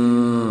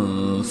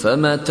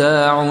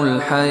فَمَتَاعُ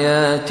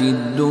الْحَيَاةِ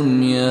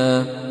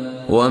الدُّنْيَا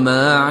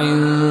وَمَا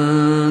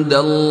عِندَ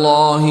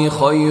اللَّهِ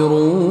خَيْرٌ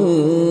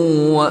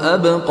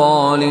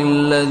وَأَبْقَىٰ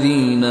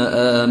لِلَّذِينَ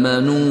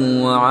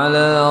آمَنُوا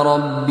وَعَلَىٰ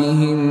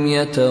رَبِّهِمْ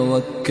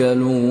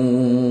يَتَوَكَّلُونَ۔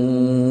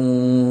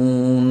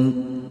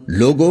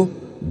 لوگو،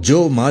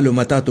 جو مال و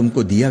متاع تم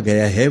کو دیا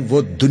گیا ہے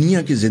وہ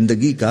دنیا کی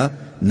زندگی کا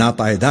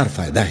ناپائیدار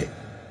فائدہ ہے،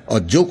 اور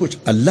جو کچھ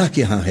اللہ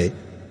کے ہاں ہے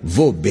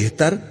وہ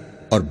بہتر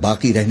اور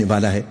باقی رہنے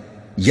والا ہے،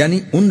 یعنی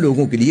ان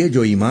لوگوں کے لیے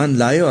جو ایمان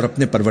لائے اور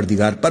اپنے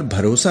پروردگار پر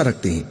بھروسہ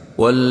رکھتے ہیں۔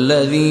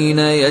 والذین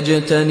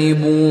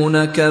یجتنبون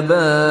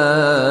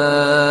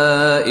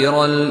کبائر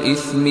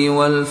الإثم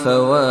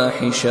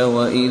والفواحش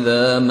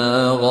وإذا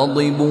ما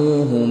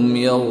غضبوا هم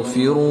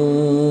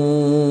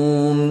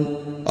یغفرون۔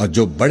 اور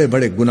جو بڑے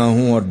بڑے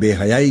گناہوں اور بے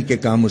حیائی کے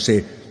کاموں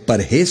سے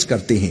پرہیز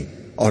کرتے ہیں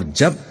اور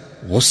جب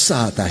غصہ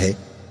آتا ہے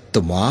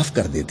تو معاف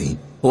کر دیتے ہیں۔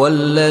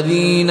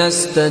 والذین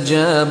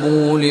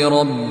استجابوا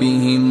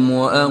لربهم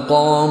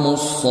وأقاموا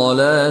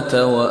الصلاة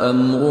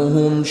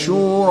وأمرهم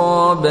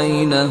شورى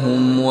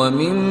بينهم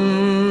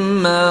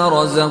ومما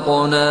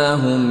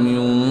رزقناهم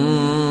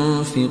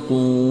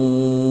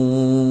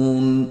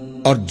ينفقون۔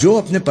 اور جو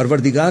اپنے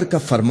پروردگار کا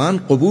فرمان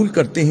قبول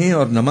کرتے ہیں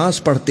اور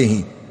نماز پڑھتے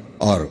ہیں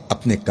اور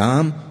اپنے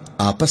کام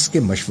آپس کے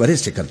مشورے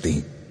سے کرتے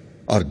ہیں،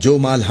 اور جو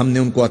مال ہم نے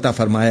ان کو عطا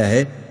فرمایا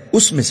ہے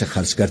اس میں سے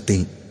خرچ کرتے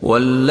ہیں۔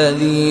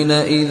 والذین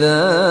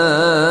اذا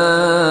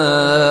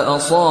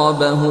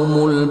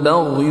اصابهم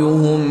البغی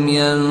هم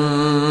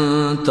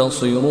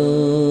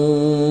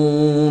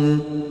ينتصرون۔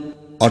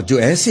 اور جو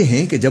ایسے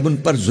ہیں کہ جب ان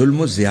پر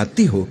ظلم و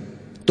زیادتی ہو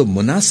تو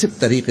مناسب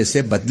طریقے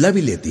سے بدلہ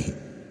بھی لیتے ہیں۔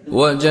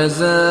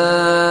 وجزاء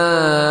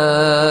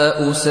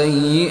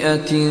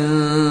سیئة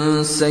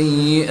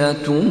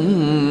سیئة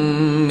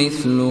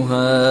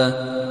مثلها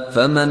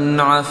فمن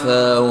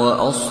عفا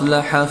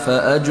وأصلح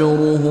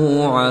فأجره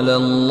على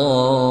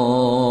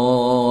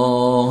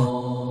الله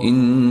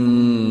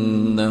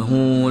إنه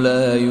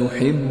لا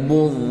يحب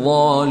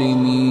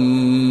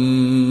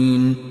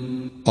الظالمين۔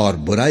 اور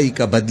برائی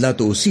کا بدلہ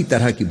تو اسی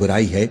طرح کی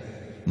برائی ہے،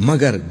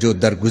 مگر جو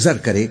درگزر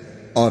کرے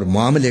اور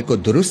معاملے کو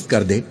درست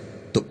کر دے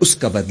تو اس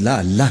کا بدلہ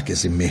اللہ کے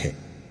ذمے ہے،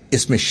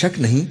 اس میں شک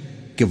نہیں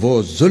کہ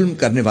وہ ظلم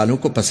کرنے والوں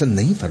کو پسند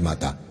نہیں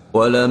فرماتا۔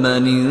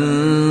 وَلَمَنِ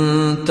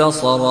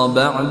انتصر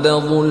بعد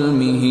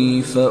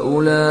ظلمه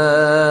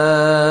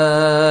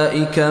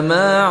فأولئك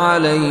ما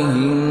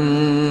عليهم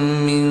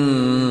من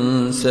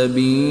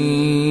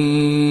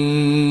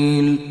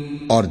سبيل۔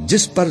 اور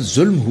جس پر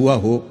ظلم ہوا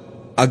ہو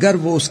اگر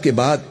وہ اس کے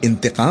بعد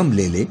انتقام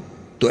لے لے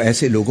تو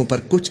ایسے لوگوں پر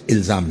کچھ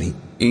الزام نہیں۔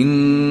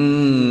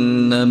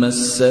 انما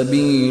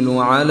السبيل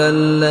على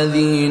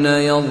الذين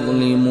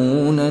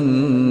يظلمون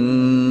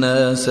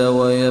الناس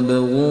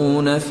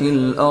ويبغون في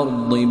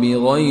الارض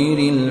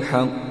بغير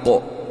الحق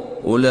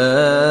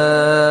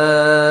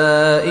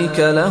اولئك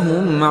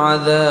لهم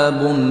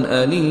عذاب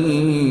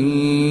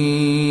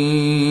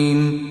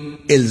الیم۔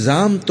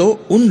 الزام تو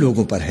ان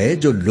لوگوں پر ہے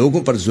جو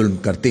لوگوں پر ظلم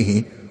کرتے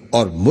ہیں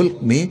اور ملک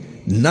میں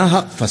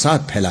ناحق فساد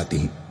پھیلاتے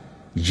ہیں،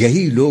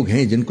 یہی لوگ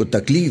ہیں جن کو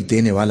تکلیف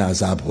دینے والا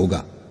عذاب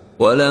ہوگا۔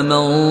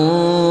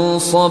 وَلَمَن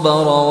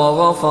صَبَرَ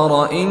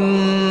وَغَفَرَ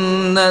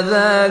إِنَّ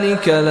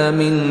ذَلِكَ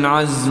لَمِنْ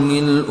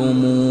عَزْمِ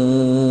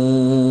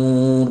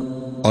الْأُمُورِ۔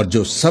 اور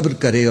جو صبر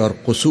کرے اور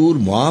قصور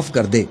معاف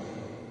کر دے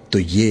تو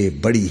یہ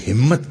بڑی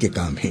ہمت کے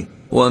کام ہیں۔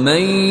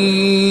 وَمَن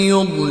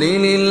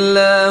يُضْلِلِ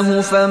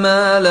اللَّهُ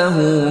فَمَا لَهُ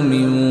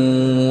مِن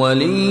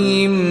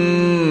وَلِيٍّ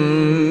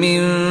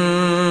مِّن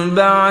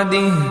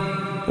بَعْدِهِ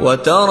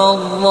وَتَرَى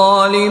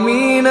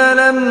الظَّالِمِينَ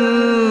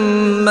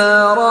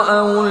لَمَّا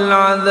رَأَوُا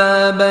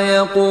الْعَذَابَ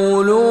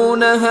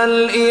يَقُولُونَ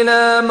هَلْ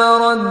إِلَى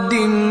مَرَدٍّ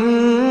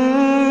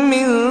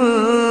مِّن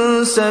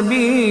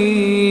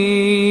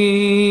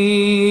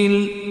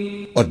سَبِيلٍ۔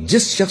 اور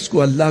جس شخص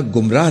کو اللہ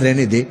گمراہ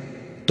رہنے دے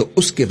تو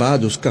اس کے بعد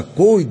اس کا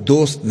کوئی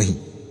دوست نہیں،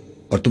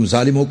 اور تم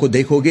ظالموں کو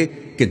دیکھو گے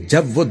کہ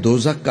جب وہ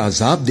دوزخ کا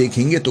عذاب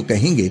دیکھیں گے تو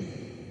کہیں گے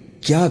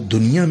کیا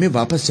دنیا میں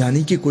واپس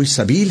جانے کی کوئی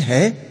سبیل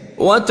ہے؟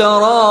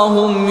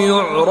 وَتَرَاهُمْ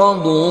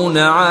يُعْرَضُونَ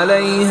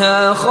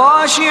عَلَيْهَا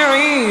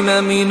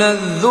خَاشِعِينَ مِنَ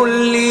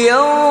الذُّلِّ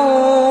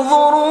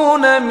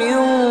يَنظُرُونَ مِن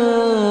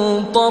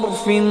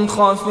طَرْفٍ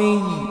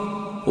خَفِيٍّ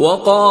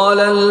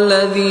وَقَالَ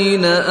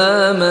الَّذِينَ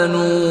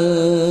آمَنُوا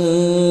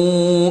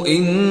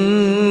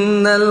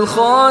إِنَّ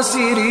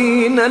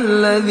الْخَاسِرِينَ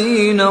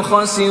الَّذِينَ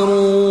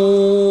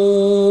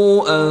خَسِرُوا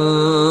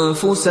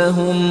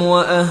أَنفُسَهُمْ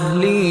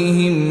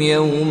وَأَهْلِيهِمْ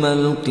يَوْمَ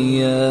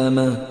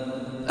الْقِيَامَةِ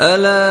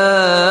أَلَا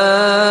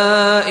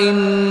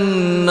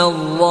إِنَّ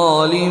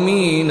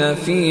الظَّالِمِينَ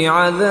فِي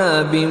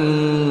عَذَابٍ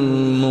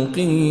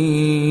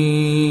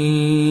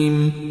مُقِيمٍ۔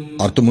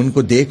 اور تم ان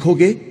کو دیکھو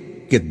گے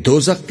کہ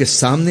دوزخ کے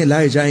سامنے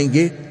لائے جائیں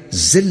گے،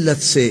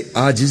 ذلت سے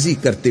عاجزی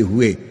کرتے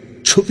ہوئے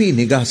چھپی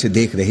نگاہ سے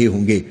دیکھ رہے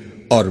ہوں گے،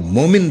 اور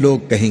مومن لوگ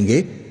کہیں گے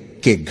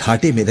کہ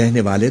گھاٹے میں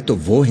رہنے والے تو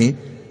وہ ہیں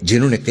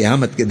جنہوں نے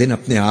قیامت کے دن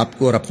اپنے آپ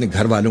کو اور اپنے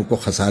گھر والوں کو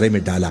خسارے میں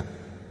ڈالا۔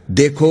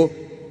 دیکھو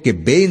کہ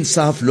بے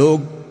انصاف لوگ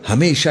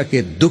ہمیشہ کے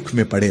دکھ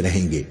میں پڑے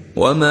رہیں گے۔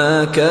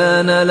 وما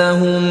كان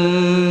لهم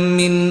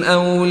من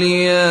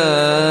أولياء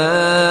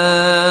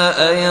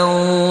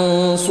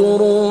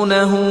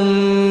ينصرونهم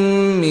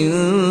من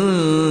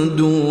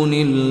دون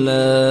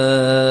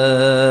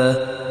الله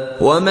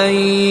ومن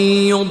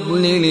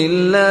يضلل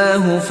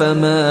الله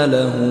فما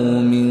له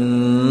من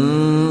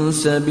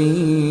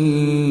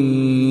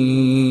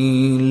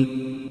سبيل۔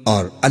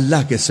 اور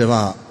اللہ کے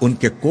سوا ان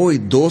کے کوئی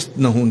دوست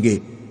نہ ہوں گے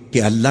کہ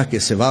اللہ کے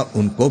سوا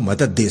ان کو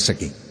مدد دے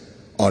سکیں،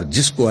 اور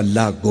جس کو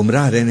اللہ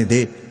گمراہ رہنے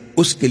دے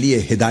اس کے لیے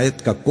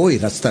ہدایت کا کوئی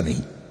رستہ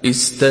نہیں۔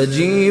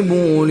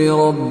 استجیبوا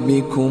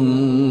لربکم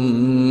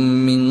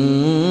من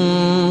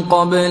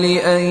قبل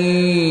ان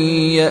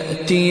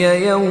یأتی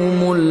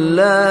یوم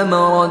لا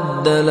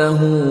مرد له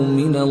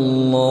من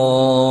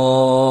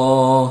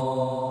اللہ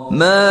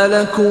ما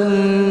لکم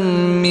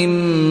من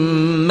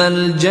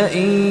ملجأ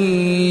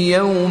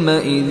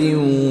یومئذ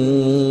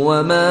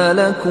وما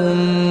لکم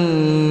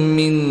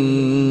من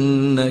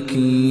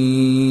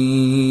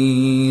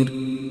نکیر۔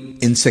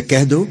 ان سے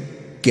کہہ دو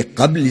کہ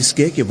قبل اس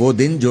کے کہ وہ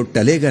دن جو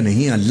ٹلے گا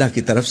نہیں اللہ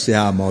کی طرف سے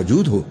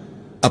موجود ہو،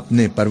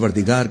 اپنے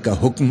پروردگار کا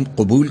حکم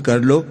قبول کر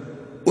لو،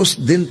 اس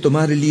دن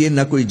تمہارے لیے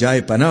نہ کوئی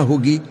جائے پناہ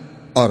ہوگی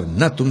اور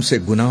نہ تم سے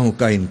گناہوں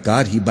کا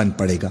انکار ہی بن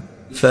پڑے گا۔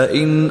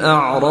 فَإِنْ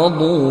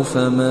أَعْرَضُوا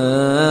فَمَا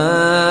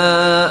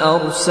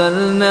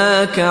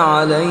أَرْسَلْنَاكَ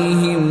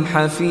عَلَيْهِمْ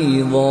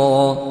حَفِيظًا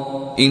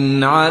إِنْ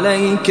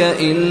عَلَيْكَ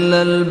إِلَّا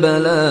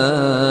الْبَلَاغُ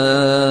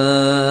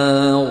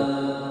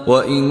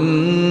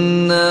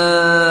وَإِنَّا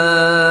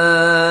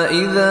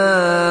إِذَا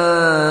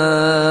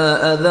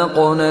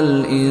أَذَقْنَا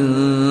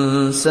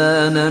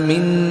الْإِنسَانَ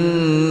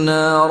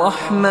مِنَّا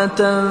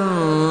رَحْمَةً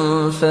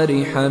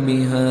فَرِحَ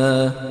بِهَا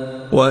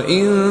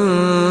وَإِن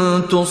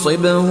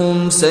تُصِبْهُمْ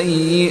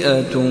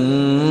سَيِّئَةٌ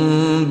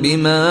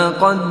بِمَا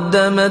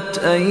قَدَّمَتْ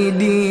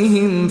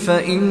أَيْدِيهِمْ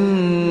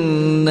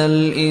فَإِنَّ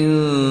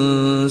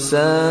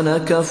الْإِنسَانَ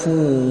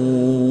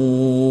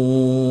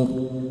كَفُورٌ۔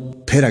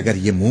 پھر اگر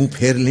یہ منہ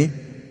پھیر لیں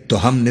تو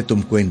ہم نے تم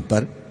کو ان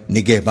پر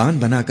نگہبان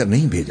بنا کر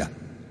نہیں بھیجا،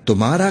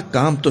 تمہارا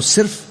کام تو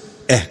صرف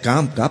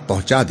احکام کا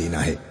پہنچا دینا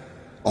ہے،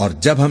 اور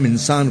جب ہم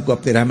انسان کو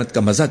اپنی رحمت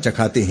کا مزہ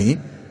چکھاتے ہیں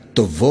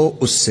تو وہ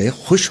اس سے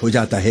خوش ہو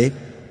جاتا ہے،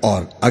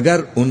 اور اگر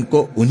ان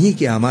کو انہی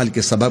کے اعمال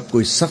کے سبب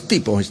کوئی سختی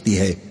پہنچتی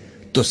ہے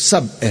تو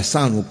سب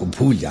احسانوں کو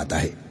بھول جاتا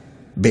ہے۔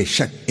 بے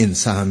شک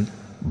انسان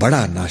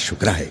بڑا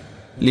ناشکرا ہے۔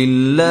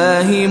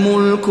 للہ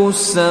ملک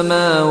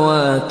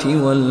السماوات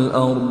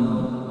والارض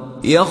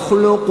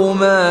يخلق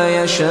ما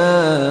يشاء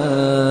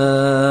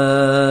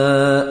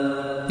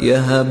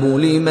يهب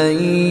لمن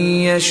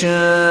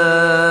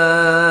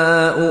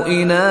يشاء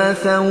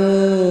إناثا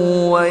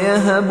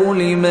ويهب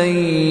لمن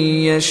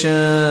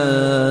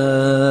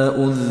يشاء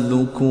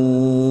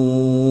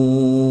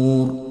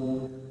الذكور۔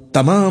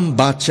 تمام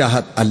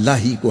بادشاہت اللہ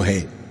ہی کو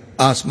ہے،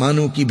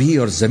 آسمانوں کی بھی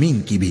اور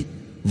زمین کی بھی۔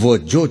 وہ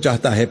جو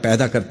چاہتا ہے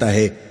پیدا کرتا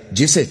ہے،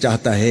 جسے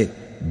چاہتا ہے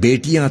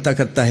بیٹیاں عطا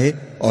کرتا ہے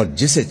اور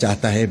جسے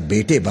چاہتا ہے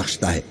بیٹے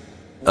بخشتا ہے۔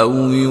 او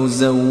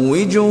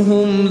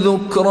يزوجهم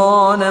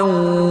ذكرانا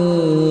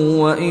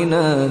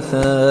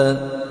واناثا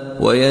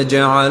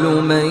ويجعل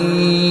من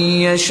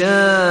يشاء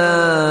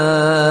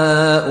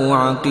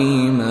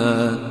عقيما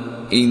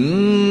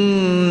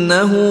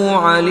انه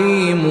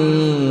عليم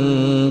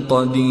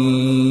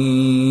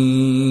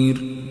قدير۔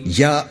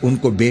 یا ان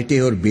کو بیٹے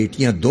اور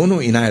بیٹیاں دونوں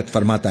عنایت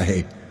فرماتا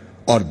ہے،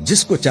 اور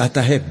جس کو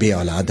چاہتا ہے بے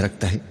اولاد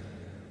رکھتا ہے،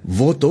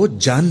 وہ تو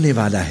جاننے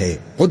والا ہے،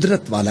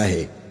 قدرت والا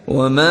ہے۔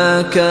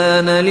 وما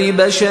كان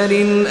لبشر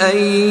ان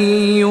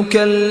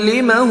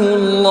يكلمه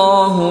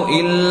الله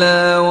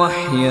الا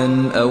وحيا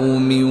او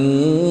من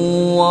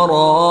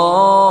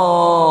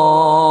وراء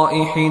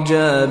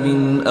حجاب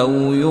او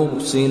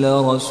يرسل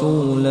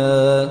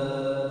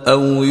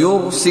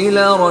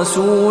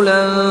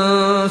رسولا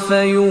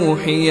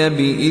فيوحي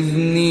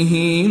باذنه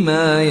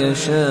ما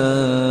يشاء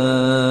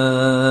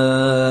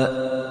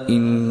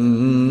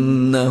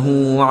انه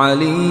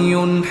علي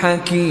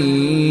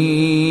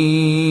حكيم۔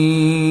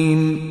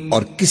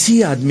 اور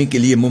کسی آدمی کے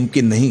لیے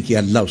ممکن نہیں کہ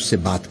اللہ اس سے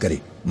بات کرے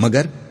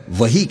مگر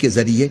وحی کے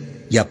ذریعے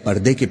یا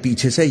پردے کے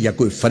پیچھے سے یا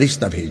کوئی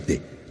فرشتہ بھیج دے،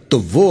 تو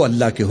وہ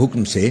اللہ کے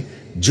حکم سے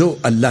جو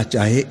اللہ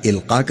چاہے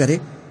القا کرے،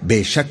 بے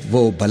شک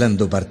وہ بلند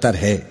و برتر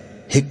ہے،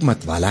 حکمت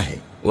والا ہے۔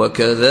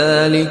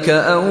 وَكَذَلِكَ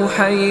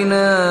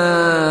أَوْحَيْنَا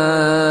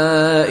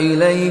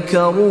إِلَيْكَ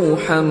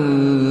رُوحًا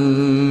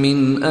مِّنْ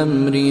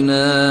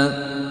أَمْرِنَا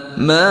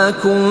مَا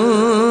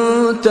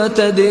كُنْتَ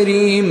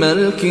تَدْرِي مَا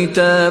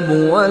الْكِتَابُ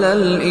وَلَا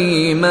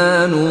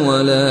الْإِيمَانُ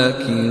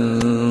وَلَكِنْ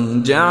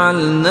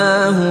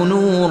جَعَلْنَاهُ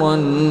نُورًا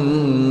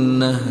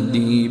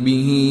نَهْدِي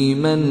بِهِ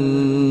مَن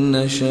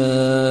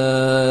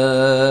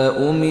نَّشَاءُ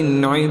مِنْ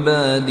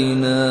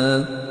عِبَادِنَا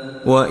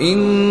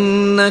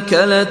وَإِنَّكَ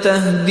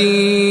لَتَهْدِي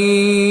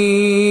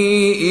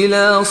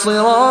إِلَى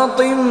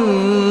صِرَاطٍ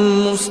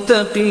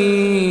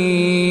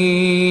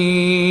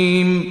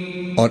مُسْتَقِيمٍ۔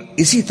 اور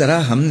اسی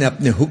طرح ہم نے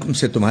اپنے حکم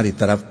سے تمہاری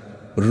طرف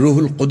روح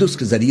القدس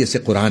کے ذریعے سے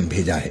قرآن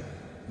بھیجا ہے۔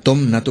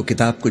 تم نہ تو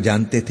کتاب کو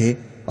جانتے تھے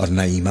اور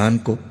نہ ایمان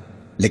کو،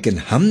 لیکن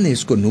ہم نے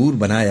اس کو نور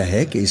بنایا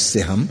ہے کہ اس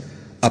سے ہم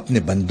اپنے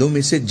بندوں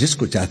میں سے جس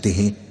کو چاہتے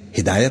ہیں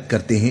ہدایت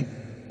کرتے ہیں،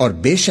 اور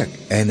بے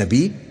شک اے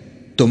نبی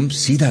تم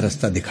سیدھا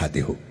رستہ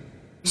دکھاتے ہو۔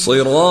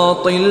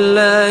 صراط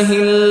اللہ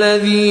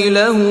الذی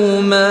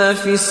له ما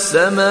فی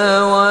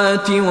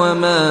السماوات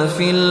وما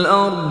فی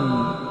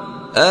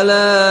الارض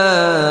الا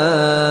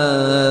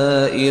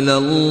الی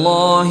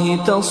اللہ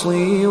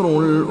تصیر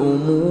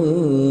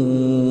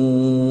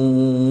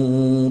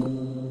الامور،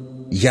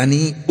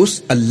 یعنی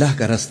اس اللہ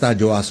کا رستہ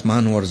جو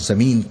آسمانوں اور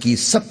زمین کی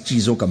سب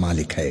چیزوں کا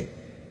مالک ہے۔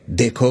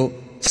 دیکھو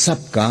سب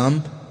کام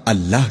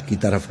اللہ کی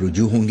طرف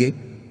رجوع ہوں گے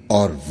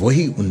اور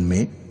وہی ان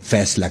میں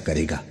فیصلہ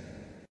کرے گا۔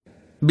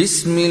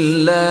 بسم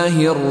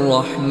اللہ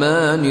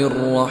الرحمن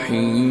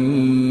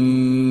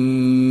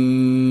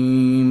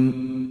الرحیم،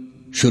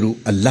 شروع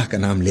اللہ کا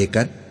نام لے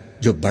کر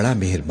جو بڑا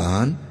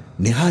مہربان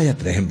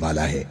نہایت رحم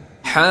والا ہے۔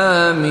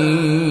 حامیم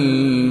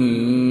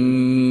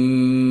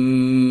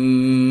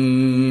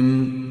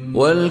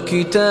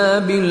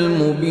والکتاب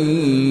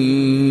المبین،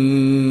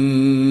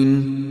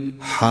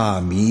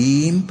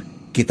 حامیم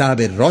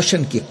کتاب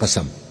روشن کی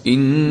قسم۔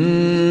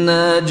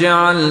 انا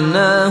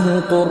جعلناه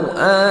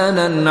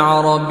قرآنا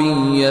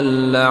عربیا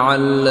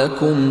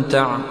لعلکم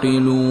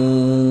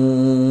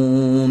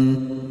تعقلون،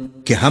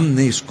 کہ ہم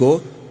نے اس کو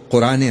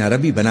قرآن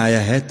عربی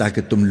بنایا ہے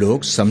تاکہ تم لوگ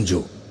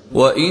سمجھو۔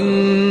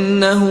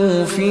 وَإِنَّهُ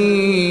فِي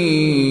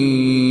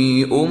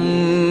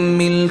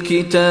أُمِّ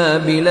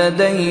الْكِتَابِ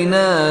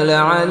لَدَيْنَا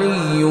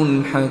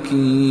لَعَلِيٌّ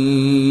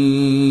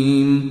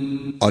حَكِيمٌ،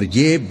 اور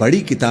یہ بڑی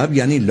کتاب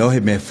یعنی لوح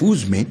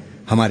محفوظ میں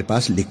ہمارے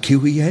پاس لکھی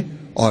ہوئی ہے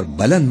اور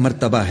بلند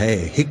مرتبہ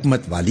ہے،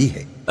 حکمت والی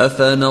ہے۔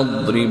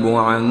 أَفَنَضْرِبُ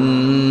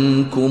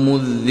عَنْكُمُ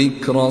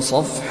الذِّكْرَ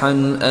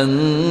صَفْحًا أَن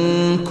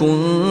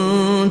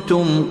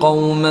كُنتُمْ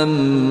قَوْمًا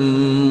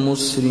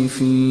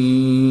مُسْرِفِينَ،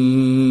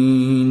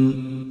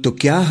 تو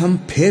کیا ہم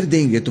پھیر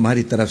دیں گے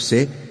تمہاری طرف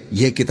سے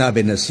یہ کتاب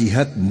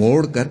نصیحت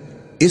موڑ کر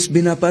اس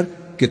بنا پر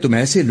کہ تم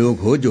ایسے لوگ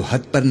ہو جو حد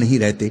پر نہیں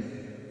رہتے۔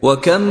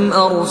 وَكَمْ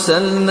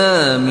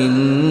أَرْسَلْنَا مِن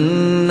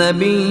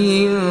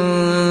نَّبِيٍّ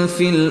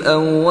فِي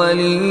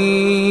الْأَوَّلِينَ،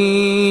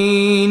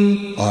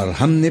 اور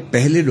ہم نے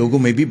پہلے لوگوں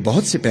میں بھی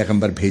بہت سے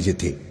پیغمبر بھیجے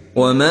تھے۔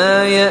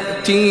 وَمَا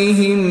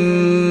يَأْتِيهِم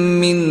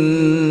مِّن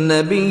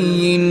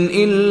نَّبِيٍّ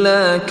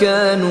إِلَّا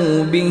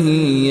كَانُوا بِهِ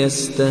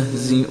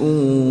يَسْتَهْزِئُونَ،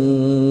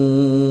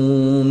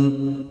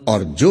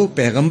 اور جو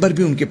پیغمبر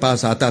بھی ان کے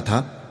پاس آتا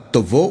تھا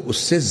تو وہ اس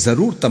سے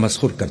ضرور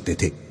تمسخر کرتے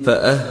تھے۔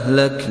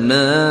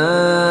 فَأَهْلَكْنَا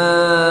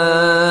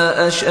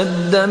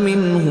أَشَدَّ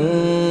مِنْهُمْ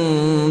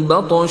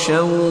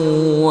بَطْشًا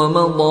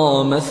وَمَضَى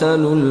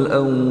مَثَلُ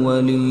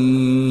الْأَوَّلِينَ،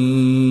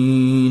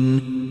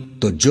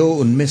 تو جو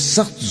ان میں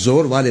سخت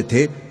زور والے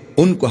تھے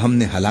ان کو ہم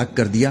نے ہلاک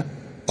کر دیا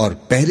اور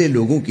پہلے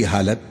لوگوں کی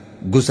حالت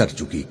گزر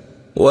چکی۔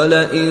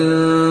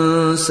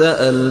 وَلَئِن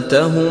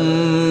سَأَلْتَهُم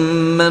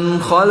مَّنْ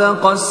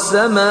خَلَقَ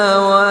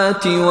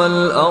السَّمَاوَاتِ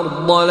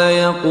وَالْأَرْضَ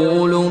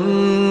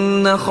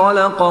لَيَقُولُنَّ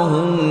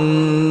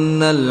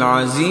خَلَقَهُنَّ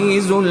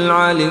الْعَزِيزُ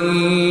الْعَلِيمُ،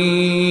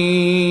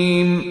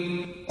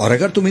 اور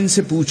اگر تم ان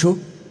سے پوچھو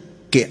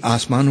کہ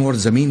آسمانوں اور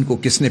زمین کو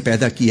کس نے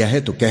پیدا کیا ہے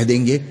تو کہہ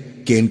دیں گے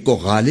کہ ان کو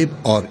غالب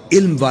اور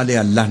علم والے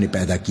اللہ نے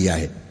پیدا کیا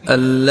ہے۔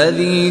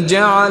 الذي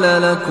جعل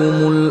لكم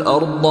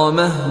الأرض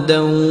مهدا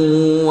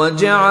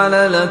وجعل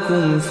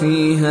لكم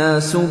فيها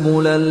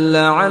سبلا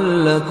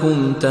لعلكم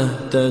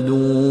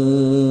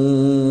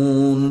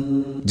تهتدون،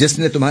 جس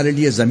نے تمہارے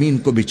لیے زمین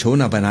کو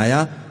بچھونا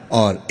بنایا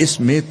اور اس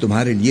میں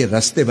تمہارے لیے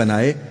راستے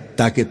بنائے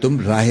تاکہ تم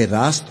راہ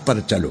راست پر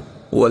چلو۔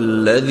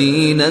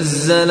 والذي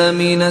نزل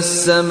من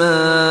السماء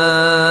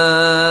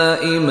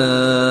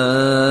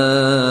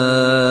ماء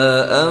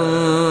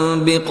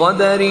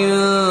بقدر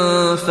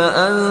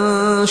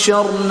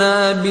فأنشرنا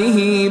به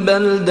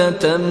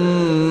بلدة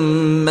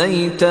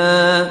ميتا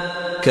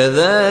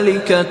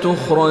كذلك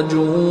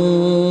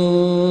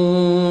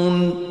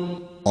تخرجون،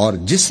 اور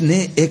جس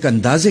نے ایک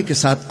اندازے کے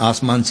ساتھ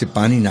آسمان سے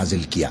پانی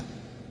نازل کیا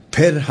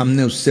پھر ہم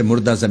نے اس سے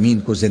مردہ زمین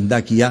کو زندہ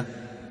کیا،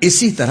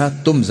 اسی طرح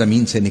تم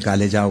زمین سے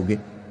نکالے جاؤ گے۔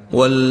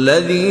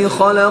 والذي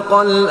خلق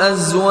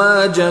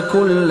الأزواج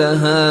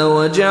كلها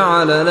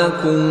وجعل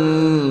لكم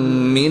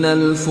من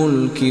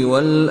الفلك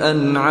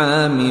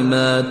والأنعام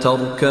ما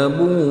تركبون،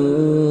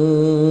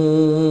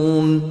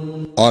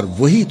 اور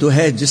وہی تو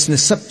ہے جس نے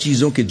سب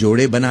چیزوں کے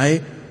جوڑے بنائے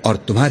اور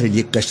تمہارے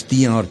لیے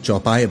کشتیاں اور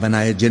چوپائے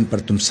بنائے جن پر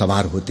تم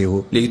سوار ہوتے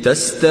ہو،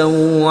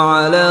 لتستووا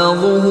على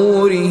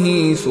ظهوره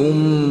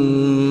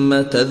ثم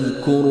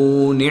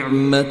تذكروا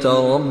نعمة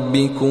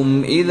ربكم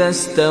إذا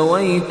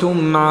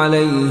استويتم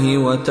عليه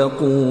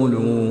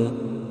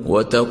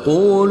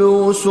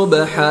وتقولوا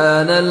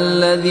سبحان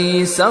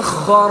الذي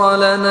سخر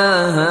لنا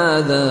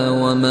هذا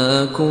وما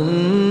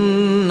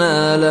كنا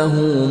له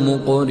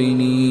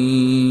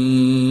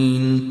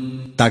مقرنين،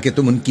 تاکہ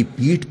تم ان کی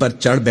پیٹھ پر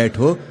چڑھ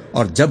بیٹھو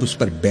اور جب اس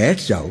پر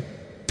بیٹھ جاؤ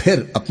پھر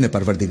اپنے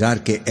پروردگار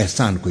کے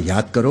احسان کو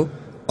یاد کرو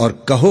اور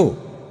کہو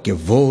کہ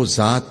وہ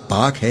ذات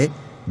پاک ہے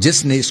جس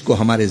نے اس کو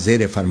ہمارے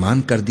زیر فرمان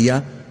کر دیا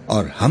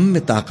اور ہم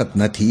میں طاقت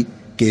نہ تھی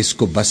کہ اس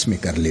کو بس میں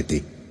کر لیتے.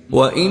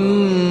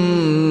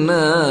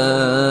 وَإِنَّا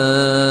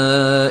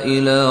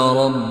إِلَى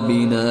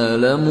رَبِّنَا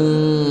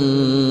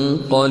لَمُنقَلِبُونَ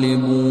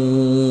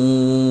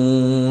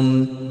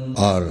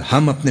اور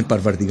ہم اپنے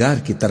پروردگار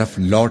کی طرف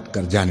لوٹ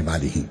کر جانے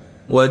والے ہیں.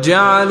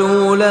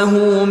 وَجَعَلُوا لَهُ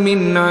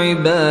مِنْ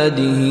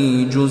عِبَادِهِ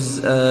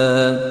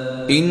جُزْءًا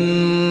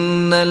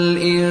إِنَّ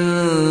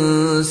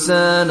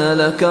الْإِنسَانَ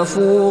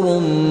لَكَفُورٌ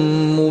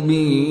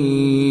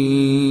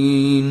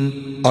مُبِينٌ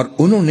اور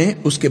انہوں نے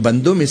اس کے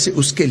بندوں میں سے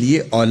اس کے لیے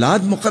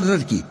اولاد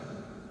مقرر کی،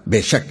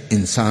 بے شک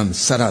انسان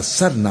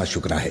سراسر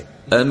ناشکرا ہے.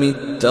 أَمِ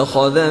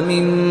اتَّخَذَ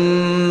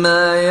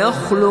مِمَّا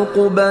يَخْلُقُ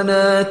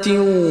بَنَاتٍ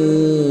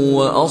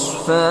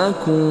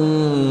وَأَصْفَاكُمْ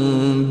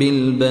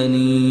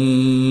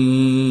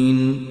بِالْبَنِينَ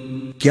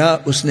کیا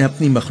اس نے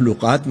اپنی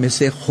مخلوقات میں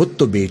سے خود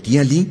تو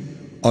بیٹیاں لیں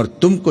اور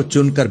تم کو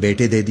چن کر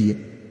بیٹے دے دیے.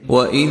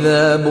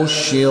 وَإِذَا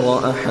بُشِّرَ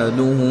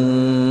أَحَدُهُم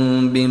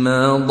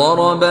بِمَا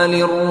ضَرَبَ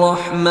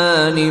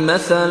لِلرَّحْمَنِ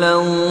مَثَلًا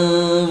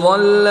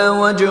ظَلَّ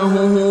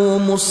وَجْهُهُ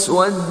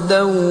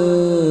مُسْوَدًّا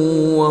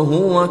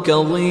وَهُوَ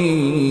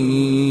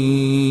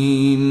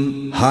كَظِيمٌ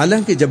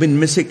حالانکہ جب ان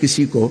میں سے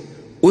کسی کو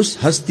اس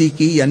ہستی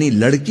کی یعنی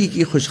لڑکی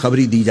کی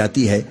خوشخبری دی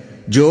جاتی ہے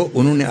جو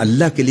انہوں نے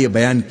اللہ کے لیے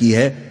بیان کی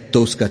ہے تو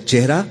اس کا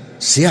چہرہ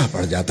سیاہ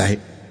پڑ جاتا ہے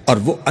اور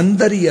وہ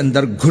اندر ہی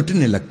اندر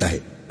گھٹنے لگتا ہے.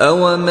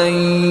 أَوَمَن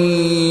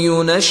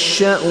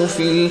يُنَشَّأُ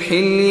فِي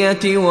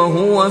الْحِلْيَةِ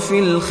وَهُوَ فِي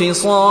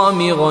الْخِصَامِ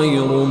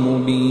غَيْرُ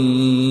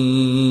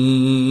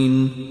مُبِينٍ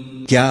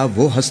کیا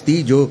وہ ہستی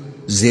جو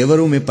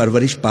زیوروں میں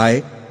پرورش پائے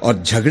اور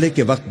جھگڑے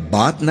کے وقت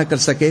بات نہ کر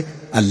سکے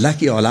اللہ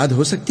کی اولاد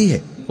ہو سکتی ہے؟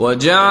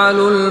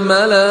 وَجَعَلُوا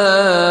الْمَلَائِكَةَ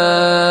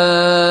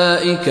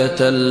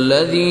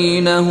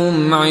الَّذِينَ هُمْ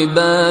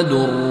عِبَادُ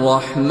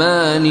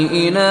الرَّحْمَنِ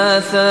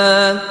إِنَاثًا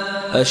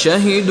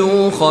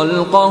أَشَهِدُوا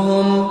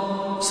خَلْقَهُمْ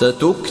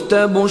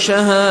سَتُكْتَبُ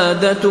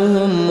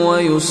شَهَادَتُهُمْ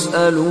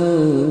وَيُسْأَلُونَ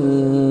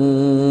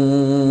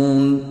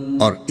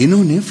اور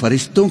انہوں نے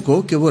فرشتوں کو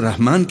کہ وہ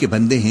رحمان کے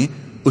بندے ہیں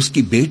اس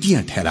کی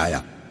بیٹیاں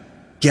ٹھہرایا.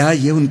 کیا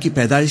یہ ان کی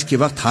پیدائش کے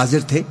وقت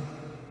حاضر تھے؟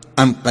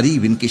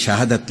 قریب ان کی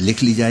شہادت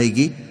لکھ لی جائے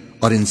گی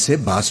اور ان سے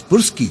باز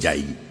پرس کی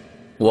جائے گی.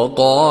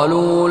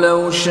 وَقَالُوا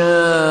لَوْ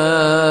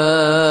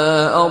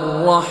شَاءَ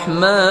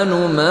الرَّحْمَنُ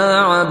مَا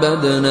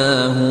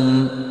عَبَدْنَاهُمْ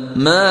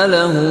مَا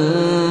لَهُم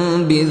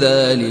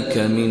بِذَلِكَ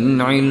مِنْ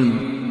عِلْمٍ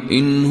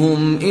إِنْ هُمْ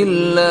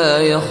إِلَّا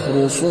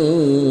يَخْرُصُونَ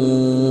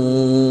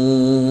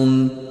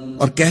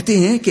اور کہتے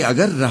ہیں کہ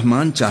اگر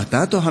رحمان چاہتا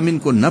تو ہم ان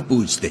کو نہ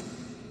پوچھتے،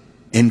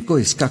 ان کو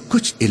اس کا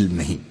کچھ علم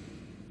نہیں،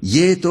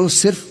 یہ تو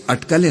صرف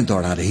اٹکلیں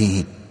دوڑا رہے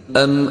ہیں.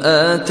 أَمْ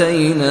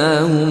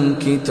آتَيْنَاهُمْ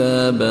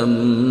كِتَابًا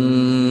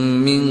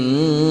مِّن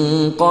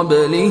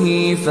قَبْلِهِ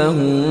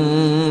فَهُمْ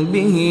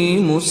بِهِ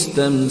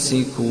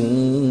مُسْتَمْسِكُونَ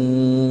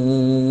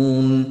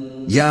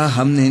یا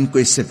ہم نے ان کو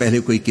اس سے پہلے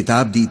کوئی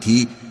کتاب دی تھی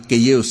کہ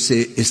یہ اس سے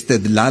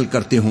استدلال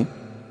کرتے ہوں؟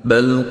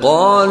 بل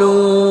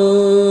قالوا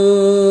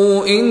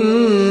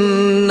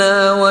إِنَّا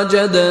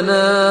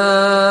وَجَدْنَا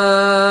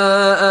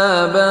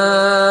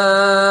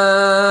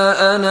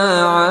آبَاءَنَا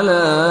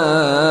عَلَىٰ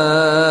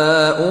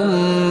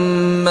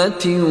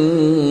أُمَّةٍ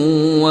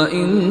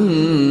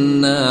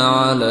وَإِنَّا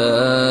عَلَىٰ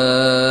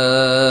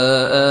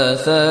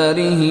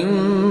آثَارِهِم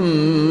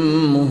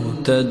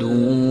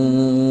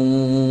مُهْتَدُونَ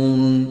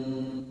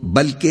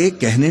بلکہ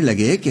کہنے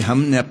لگے کہ ہم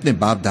نے اپنے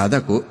باپ دادا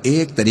کو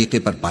ایک طریقے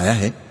پر پایا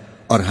ہے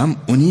اور ہم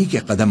انہی کے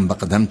قدم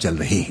بقدم چل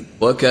رہے ہیں.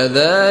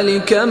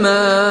 وَكَذَلِكَ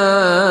مَا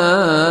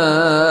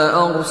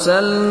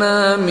أَرْسَلْنَا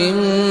مِن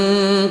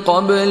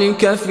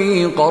قَبْلِكَ فِي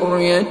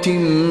قَرْيَةٍ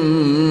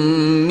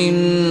مِّن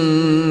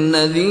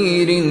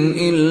نَّذِيرٍ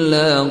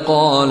إِلَّا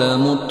قَالَ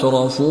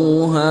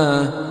مُتْرَفُوهَا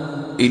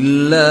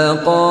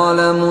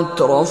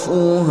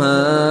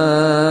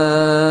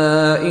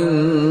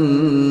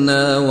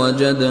إِنَّا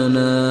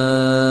وَجَدْنَا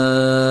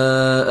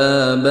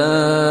آبَاءَنَا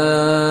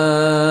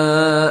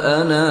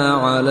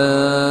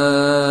عَلَىٰ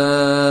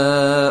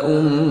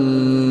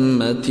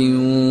أُمَّةٍ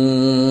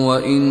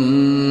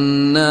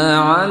وَإِنَّا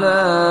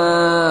عَلَىٰ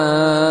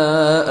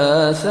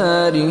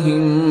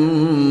آثَارِهِم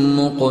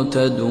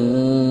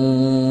مُقْتَدُونَ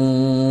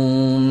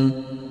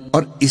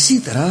اور اسی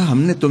طرح ہم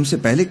نے تم سے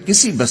پہلے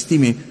کسی بستی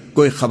میں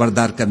کوئی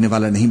خبردار کرنے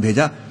والا نہیں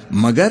بھیجا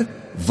مگر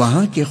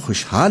وہاں کے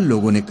خوشحال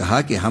لوگوں نے کہا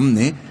کہ ہم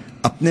نے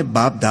اپنے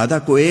باپ دادا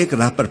کو ایک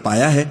راہ پر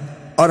پایا ہے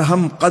اور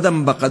ہم قدم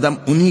بقدم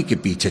انہی کے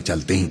پیچھے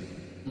چلتے ہیں.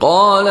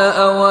 قال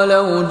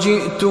اولو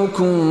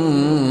جئتكم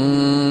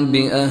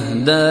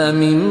بأهدى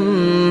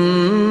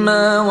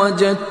مما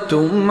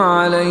وجدتم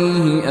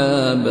عليه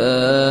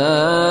آباءكم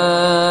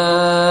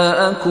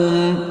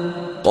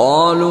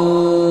قالوا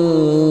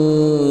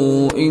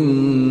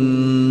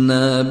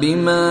إنا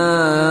بما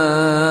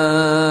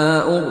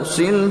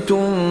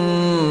أرسلتم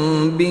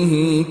به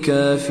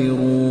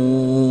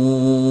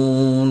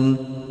كافرون.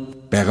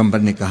 پیغمبر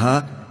نے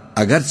کہا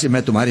اگرچہ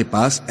میں تمہارے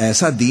پاس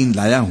ایسا دین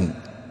لایا ہوں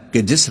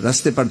کہ جس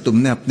رستے پر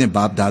تم نے اپنے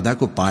باپ دادا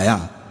کو پایا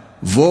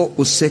وہ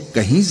اس سے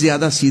کہیں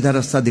زیادہ سیدھا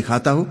رستہ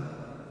دکھاتا ہو؟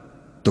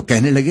 تو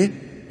کہنے لگے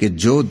کہ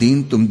جو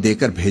دین تم دے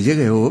کر بھیجے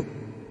گئے ہو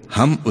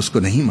ہم اس کو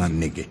نہیں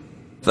ماننے گے۔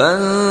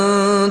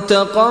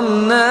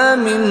 فانتقمنا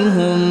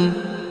منهم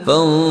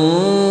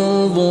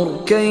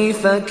فانظر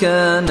كيف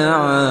كان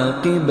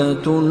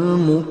عاقبة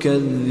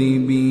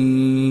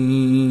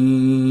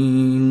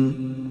المكذبين۔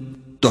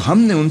 تو ہم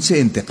نے ان سے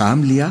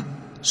انتقام لیا،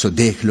 سو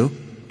دیکھ لو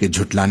کہ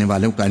جھٹلانے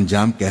والوں کا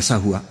انجام کیسا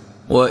ہوا۔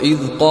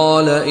 وَإِذْ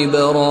قَالَ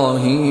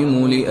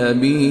إِبْرَاهِيمُ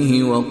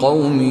لِأَبِيهِ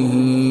وَقَوْمِهِ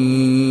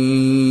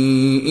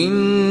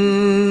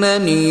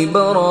إِنَّنِي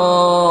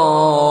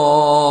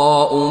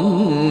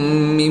بَرَاءٌ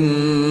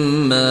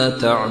مِّمَّا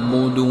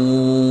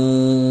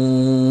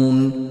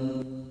تَعْبُدُونَ۔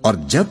 اور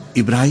جب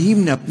ابراہیم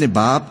نے اپنے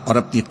باپ اور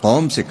اپنی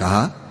قوم سے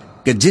کہا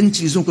کہ جن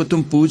چیزوں کو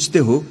تم پوجتے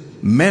ہو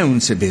میں ان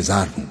سے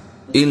بیزار ہوں،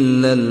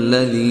 إِلَّا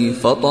الَّذِي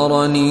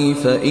فَطَرَنِي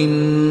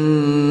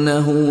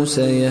فَإِنَّهُ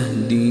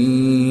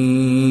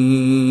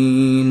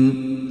سَيَهْدِينِ۔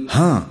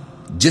 ہاں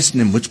جس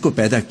نے مجھ کو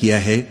پیدا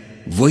کیا ہے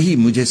وہی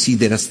مجھے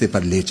سیدھے رستے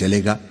پر لے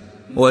چلے گا۔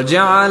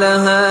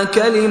 وَجَعَلَهَا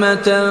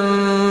كَلِمَةً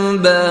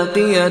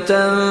بَاقِيَةً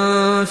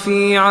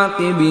فِي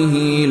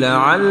عَقِبِهِ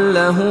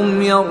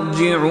لَعَلَّهُمْ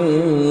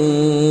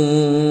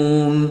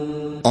يَرْجِعُونَ۔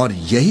 اور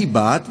یہی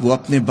بات وہ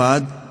اپنے بعد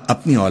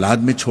اپنی اولاد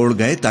میں چھوڑ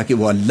گئے تاکہ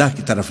وہ اللہ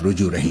کی طرف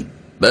رجوع رہیں۔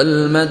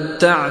 بل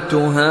متعت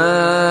هؤلاء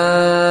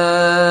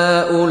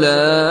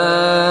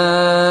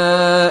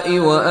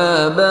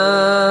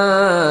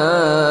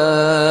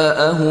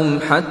وآباءهم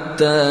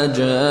حتى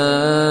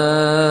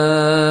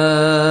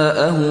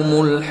جاءهم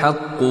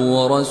الحق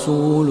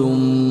ورسول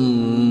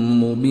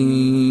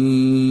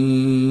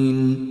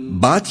مبين۔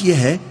 بات یہ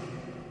ہے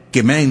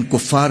کہ میں ان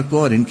کفار کو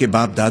اور ان کے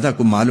باپ دادا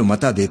کو مال و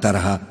متاع دیتا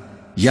رہا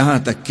یہاں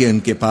تک کہ ان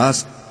کے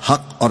پاس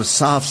حق اور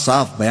صاف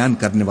صاف بیان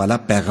کرنے والا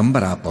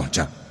پیغمبر آ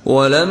پہنچا۔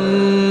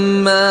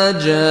 وَلَمَّا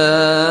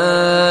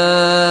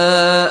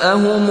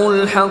جَاءَهُمُ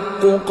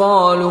الْحَقُّ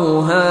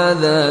قَالُوا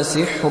هَذَا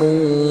سِحْرٌ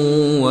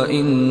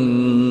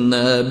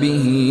وَإِنَّا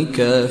بِهِ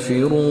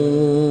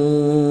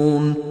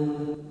كَافِرُونَ۔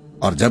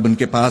 اور جب ان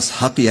کے پاس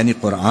حق یعنی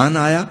قرآن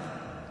آیا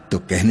تو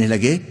کہنے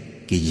لگے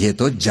کہ یہ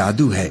تو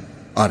جادو ہے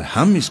اور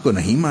ہم اس کو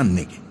نہیں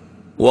ماننے گے۔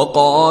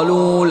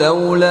 وَقَالُوا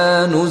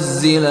لَوْلَا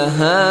نُزِّلَ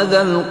هَذَا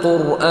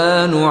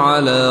الْقُرْآنُ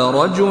عَلَى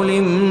رَجُلٍ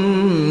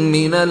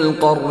مِّنَ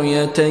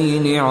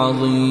الْقَرْيَتَيْنِ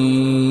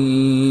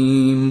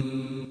عَظِيمٍ۔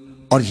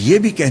 اور یہ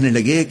بھی کہنے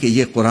لگے کہ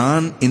یہ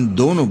قرآن ان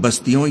دونوں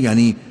بستیوں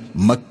یعنی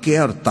مکے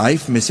اور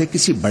طائف میں سے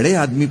کسی بڑے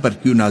آدمی پر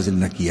کیوں نازل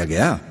نہ کیا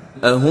گیا؟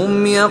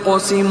 اَهُمْ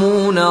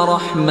يَقْسِمُونَ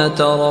رَحْمَةَ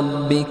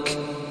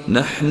رَبِّكَ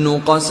نحن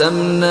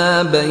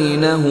قسمنا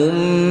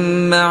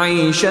بينهم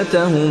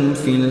معيشتهم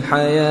في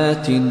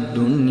الحياة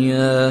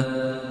الدنيا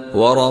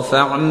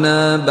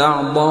ورفعنا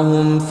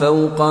بعضهم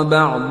فوق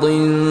بعض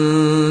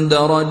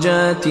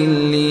درجات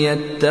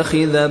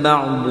ليتخذ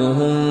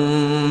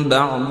بعضهم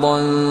بعضا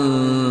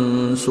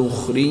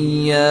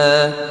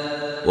سخريا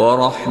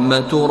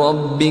ورحمة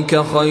ربك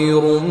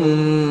خير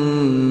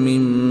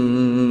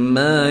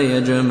مما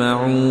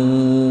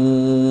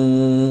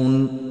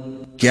يجمعون۔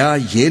 کیا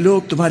یہ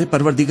لوگ تمہارے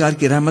پروردگار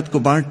کی رحمت کو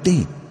بانٹتے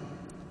ہیں؟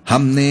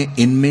 ہم نے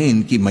ان میں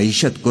ان کی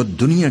معیشت کو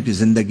دنیا کی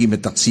زندگی میں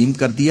تقسیم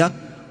کر دیا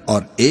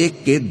اور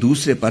ایک کے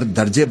دوسرے پر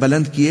درجے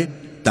بلند کیے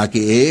تاکہ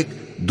ایک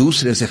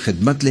دوسرے سے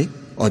خدمت لے،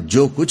 اور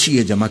جو کچھ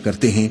یہ جمع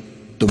کرتے ہیں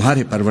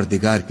تمہارے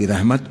پروردگار کی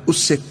رحمت اس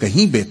سے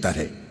کہیں بہتر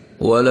ہے۔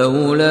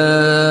 وَلَوْلَا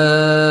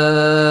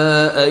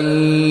أَن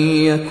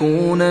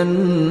يَكُونَ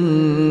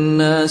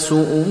النَّاسُ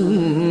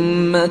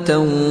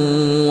أُمَّةً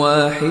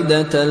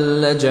وَاحِدَةً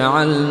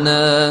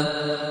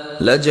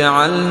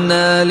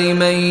لَجَعَلْنَا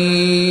لِمَن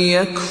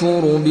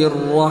يَكْفُرُ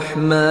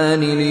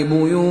بِالرَّحْمَنِ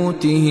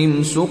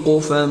لِبُيُوتِهِمْ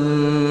سُقُفًا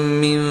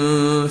مِّن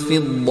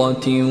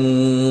فِضَّةٍ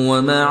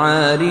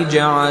وَمَعَارِجَ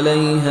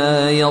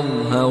عَلَيْهَا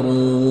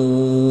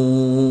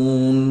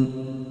يَظْهَرُونَ۔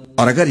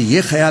 اور اگر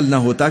یہ خیال نہ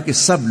ہوتا کہ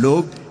سب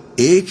لوگ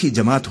ایک ہی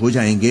جماعت ہو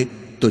جائیں گے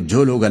تو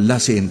جو لوگ اللہ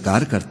سے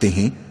انکار کرتے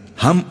ہیں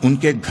ہم ان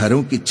کے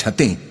گھروں کی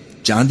چھتیں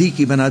چاندی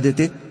کی بنا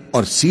دیتے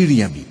اور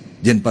سیڑھیاں بھی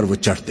جن پر وہ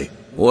چڑھتے۔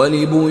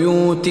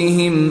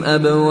 وَلِبُيُوتِهِمْ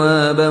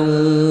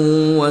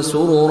أَبْوَابًا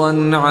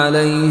وَسُرُرًا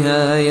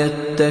عَلَيْهَا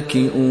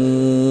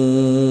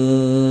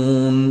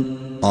يَتَّكِئُونَ۔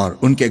 اور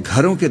ان کے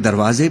گھروں کے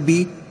دروازے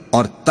بھی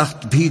اور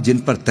تخت بھی جن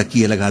پر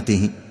تکیے لگاتے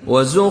ہیں۔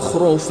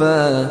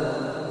 وَزُخْرُفًا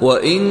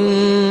وَإِن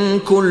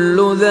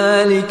كُلُّ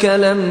ذَلِكَ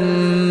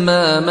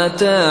لَمَّا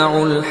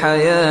مَتَاعُ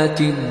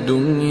الْحَيَاةِ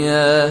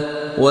الدُّنْيَا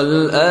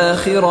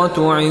وَالْآخِرَةُ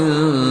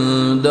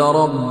عِندَ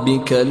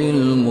رَبِّكَ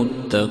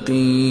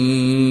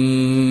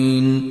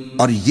لِلْمُتَّقِينَ۔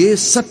 اور یہ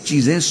سب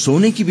چیزیں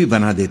سونے کی بھی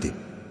بنا دیتے،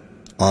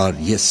 اور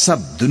یہ سب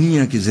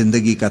دنیا کی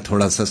زندگی کا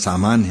تھوڑا سا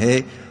سامان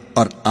ہے،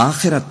 اور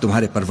آخرت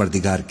تمہارے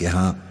پروردگار کے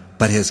ہاں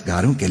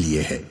پرہیزگاروں کے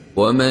لیے ہے۔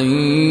 وَمَن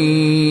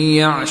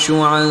يَعْشُ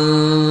عَن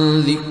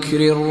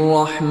ذِكْرِ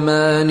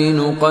الرَّحْمَنِ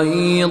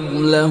نُقَيِّضْ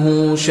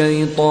لَهُ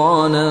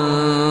شَيْطَانًا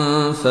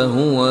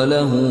فَهُوَ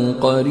لَهُ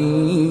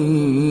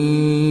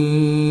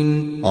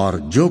قَرِينٌ۔ اور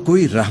جو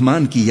کوئی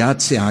رحمان کی یاد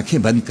سے آنکھیں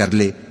بند کر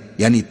لے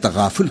یعنی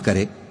تغافل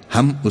کرے،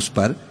 ہم اس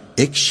پر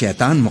ایک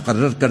شیطان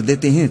مقرر کر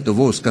دیتے ہیں تو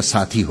وہ اس کا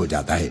ساتھی ہو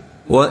جاتا ہے۔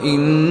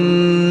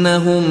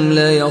 وَإِنَّهُمْ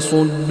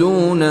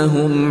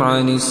لَيَصُدُّونَهُمْ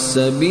عَنِ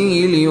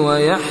السَّبِيلِ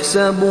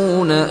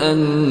وَيَحْسَبُونَ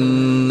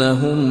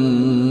أَنَّهُمْ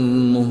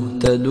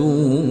مُهْتَدُونَ،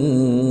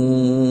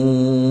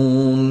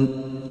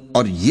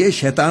 اور یہ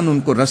شیطان ان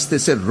کو رستے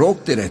سے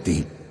روکتے رہتے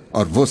ہیں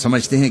اور وہ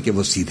سمجھتے ہیں کہ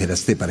وہ سیدھے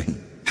رستے پر ہیں۔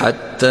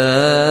 حَتَّى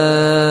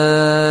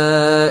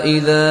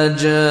إِذَا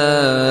جَاءَنَا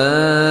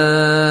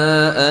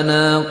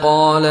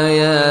قَالَ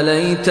يَا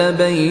لَيْتَ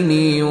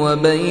بَيْنِي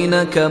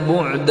وَبَيْنَكَ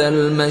بُعْدَ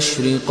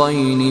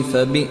الْمَشْرِقَيْنِ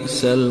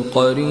فَبِئْسَ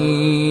الْقَرِينُ،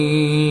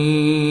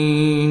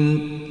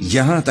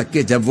 یہاں تک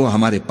کہ جب وہ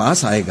ہمارے پاس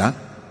آئے گا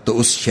تو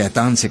اس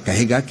شیطان سے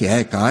کہے گا کہ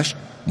اے کاش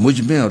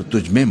مجھ میں اور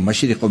تجھ میں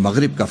مشرق و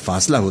مغرب کا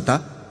فاصلہ ہوتا،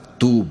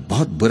 تو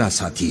بہت برا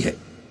ساتھی ہے۔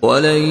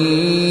 وَلَن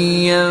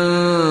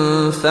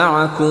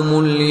يَنفَعَكُمُ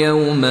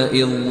الْيَوْمَ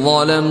إِذ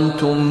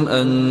ظَّلَمْتُمْ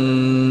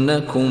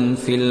أَنَّكُمْ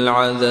فِي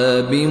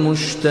الْعَذَابِ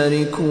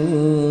مُشْتَرِكُونَ،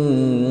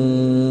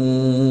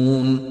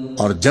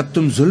 اور جب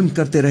تم ظلم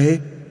کرتے رہے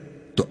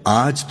تو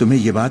آج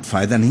تمہیں یہ بات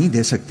فائدہ نہیں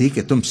دے سکتی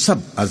کہ تم سب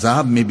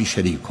عذاب میں بھی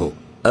شریک ہو۔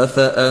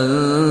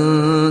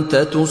 أَفَأَنْتَ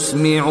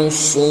تُسْمِعُ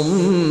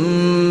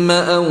الصُّمَّ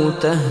أَوْ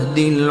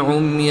تَهْدِي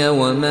الْعُمْيَ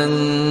وَمَنْ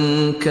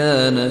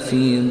كَانَ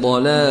فِي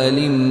ضَلَالٍ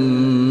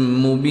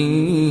مُبِينٍ،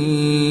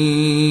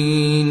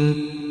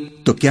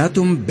 تو کیا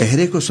تم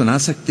بہرے کو سنا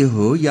سکتے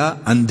ہو یا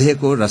اندھے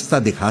کو رستہ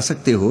دکھا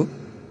سکتے ہو،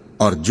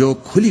 اور جو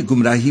کھلی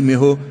گمراہی میں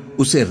ہو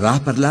اسے راہ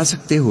پر لا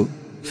سکتے ہو؟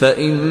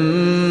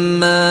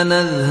 فَإِمَّا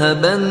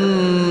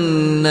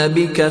نَذْهَبَنَّ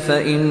بِكَ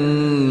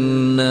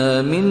فَإِنَّا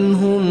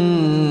مِنْهُمْ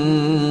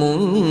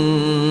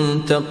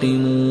مُنْتَقِمُونَ،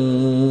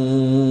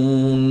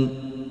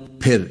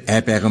 پھر اے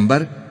پیغمبر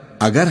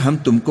اگر ہم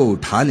تم کو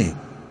اٹھا لیں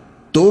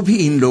تو بھی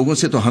ان لوگوں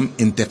سے تو ہم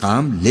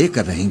انتقام لے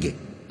کر رہیں گے۔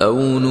 أَوْ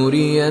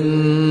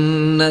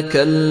نُرِيَنَّكَ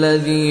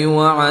الَّذِي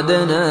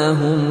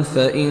وَعَدْنَاهُمْ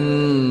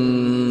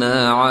فَإِنَّا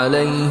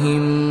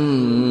عَلَيْهِمْ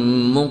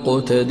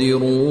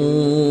مُقْتَدِرُونَ،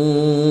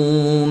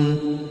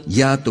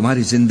 یا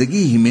تمہاری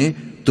زندگی ہی میں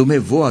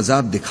تمہیں وہ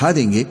عذاب دکھا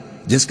دیں گے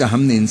جس کا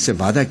ہم نے ان سے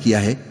وعدہ کیا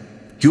ہے،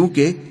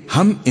 کیونکہ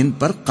ہم ان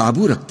پر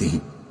قابو رکھتے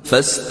ہیں۔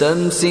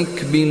 فَاسْتَمْسِكْ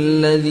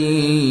بِالَّذِي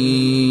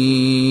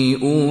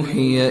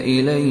أُوحِيَ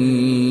إِلَيْكَ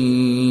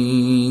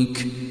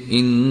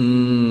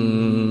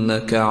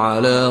إِنَّكَ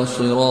عَلَى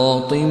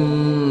صِرَاطٍ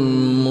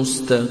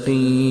مُسْتَقِيمٍ،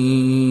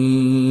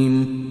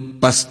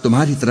 پس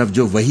تمہاری طرف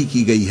جو وحی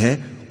کی گئی ہے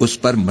اس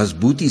پر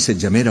مضبوطی سے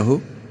جمے رہو،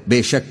 بے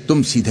شک تم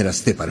سیدھے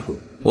رستے پر ہو۔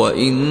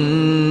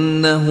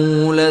 وَإِنَّهُ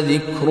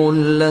لَذِكْرٌ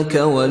لَكَ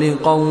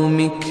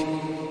وَلِقَوْمِكَ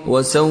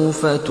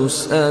وَسَوْفَ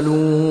تُسْأَلُونَ،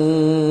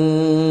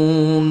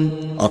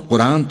 اور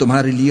قرآن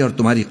تمہارے لیے اور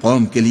تمہاری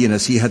قوم کے لیے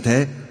نصیحت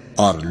ہے،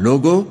 اور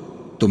لوگوں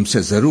تم سے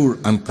ضرور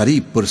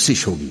عنقریب پرسش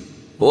ہوگی۔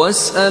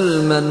 وَاسْأَلْ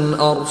مَنْ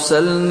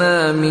أَرْسَلْنَا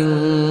مِنْ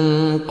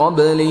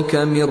قَبْلِكَ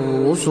مِنْ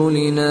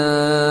رُسُلِنَا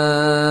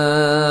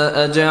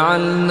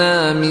أَجَعَلْنَا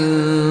مِنْ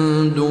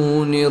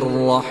دُونِ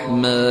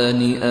الرَّحْمَنِ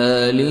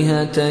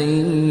آلِهَةً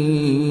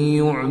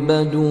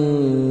يُعْبَدُونَ،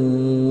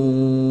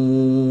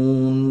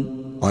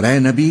 اور اے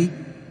نبی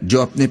جو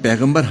اپنے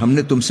پیغمبر ہم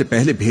نے تم سے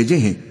پہلے بھیجے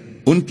ہیں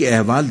ان کے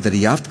احوال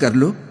دریافت کر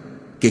لو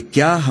کہ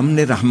کیا ہم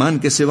نے رحمان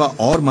کے سوا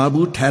اور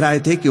معبود ٹھہرائے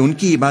تھے کہ ان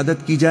کی عبادت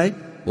کی جائے؟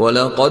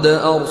 وَلَقَدْ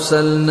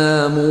أَرْسَلْنَا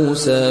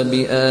مُوسَى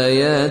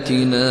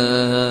بِآيَاتِنَا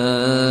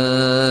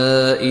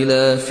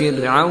إِلَى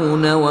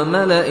فِرْعَوْنَ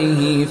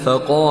وَمَلَئِهِ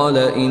فَقَالَ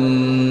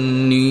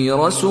إِنِّي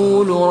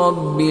رَسُولُ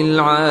رَبِّ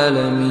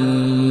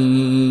الْعَالَمِينَ،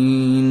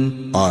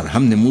 اور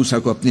ہم نے موسیٰ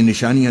کو اپنی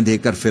نشانیاں دے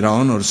کر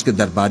فرعون اور اس کے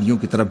درباریوں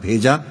کی طرف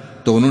بھیجا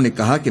تو انہوں نے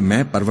کہا کہ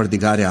میں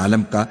پروردگار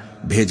عالم کا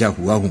بھیجا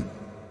ہوا ہوں۔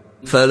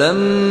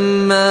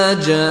 فَلَمَّا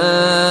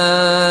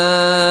جَاءَهُم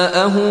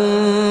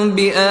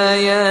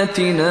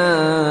بِآيَاتِنَا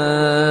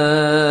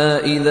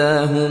إِذَا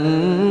هُم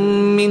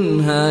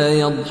مِّنْهَا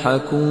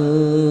يَضْحَكُونَ،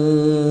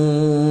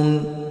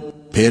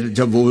 پھر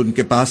جب وہ ان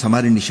کے پاس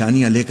ہماری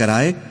نشانیاں لے کر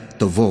آئے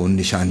تو وہ ان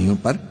نشانیوں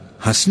پر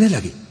ہنسنے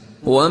لگے۔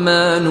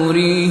 وَمَا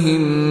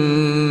نُرِيهِم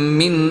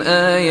مِّنْ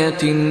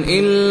آيَةٍ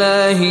إِلَّا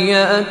هِيَ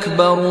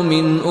أَكْبَرُ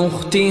مِنْ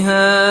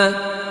أُخْتِهَا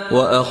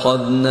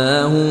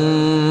وَأَخَذْنَاهُمْ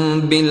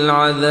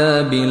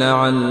بِالْعَذَابِ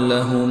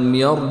لَعَلَّهُمْ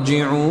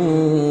يَرْجِعُونَ،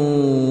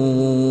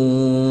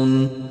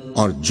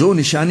 اور جو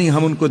نشانی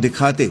ہم ان کو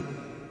دکھاتے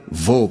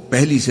وہ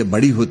پہلی سے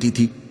بڑی ہوتی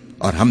تھی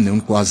اور ہم نے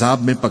ان کو عذاب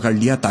میں پکڑ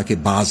لیا تاکہ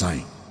باز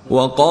آئیں۔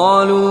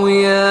 وَقَالُوا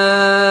يَا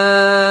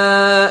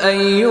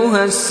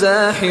أَيُّهَا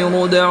السَّاحِرُ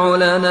ادْعُ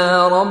لَنَا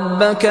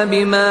رَبَّكَ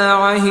بِمَا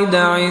عَهِدَ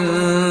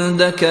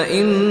عِندَكَ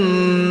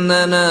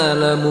إِنَّنَا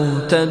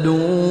لَمُهْتَدُونَ،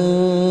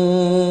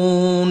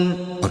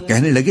 اور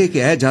کہنے لگے کہ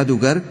اے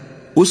جادوگر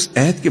اس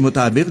عہد کے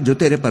مطابق جو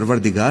تیرے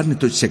پروردگار نے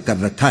تجھ سے کر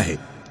رکھا ہے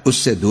اس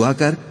سے دعا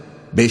کر،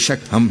 بے شک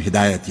ہم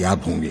ہدایت یاب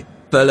ہوں گے۔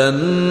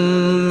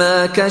 فَلَمَّا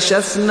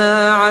كَشَفْنَا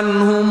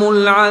عَنْهُمُ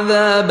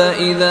الْعَذَابَ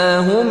إِذَا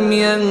هُمْ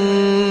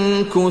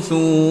يَنْكُثُونَ،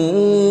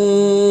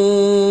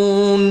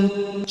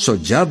 سو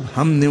جب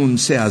ہم نے ان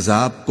سے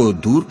عذاب کو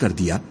دور کر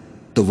دیا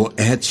تو وہ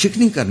عہد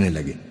شکنی کرنے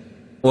لگے۔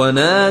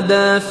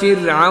 ونادى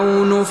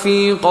فرعون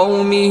في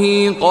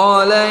قومه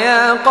قال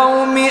يا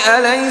قوم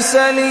أليس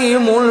لي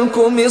ملك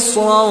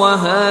مصر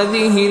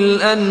وهذه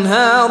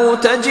الأنهار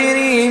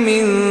تجري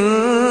من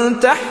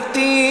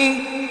تحتي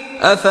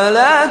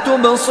أفلا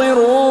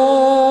تبصرون.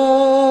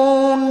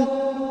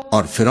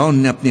 اور فرعون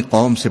نے اپنی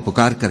قوم سے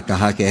پکار کر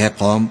کہا کہ اے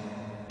قوم،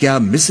 کیا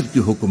مصر کی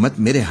حکومت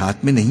میرے ہاتھ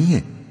میں نہیں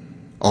ہے؟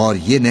 اور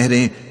یہ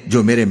نہریں جو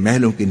میرے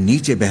محلوں کے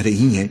نیچے بہ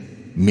رہی ہیں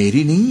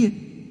میری نہیں ہے؟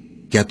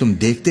 کیا تم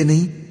دیکھتے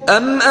نہیں؟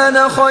 ام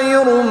انا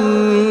خیر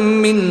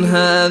من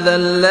هذا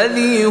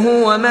الذي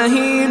هو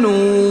مهين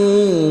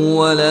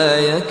ولا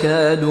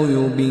يكاد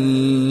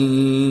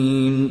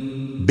يبين.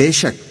 بے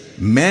شک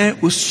میں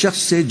اس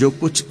شخص سے جو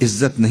کچھ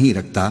عزت نہیں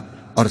رکھتا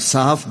اور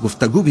صاف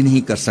گفتگو بھی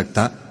نہیں کر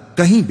سکتا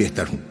کہیں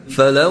بہتر ہوں.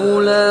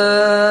 فلولا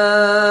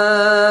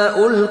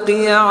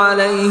القي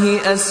عليه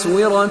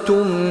اسورة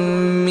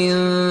من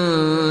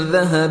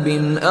ذهب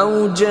او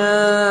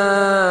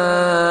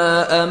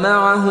جاء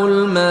معه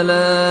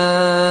الملائكة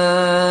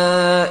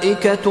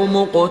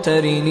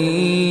مقترنين.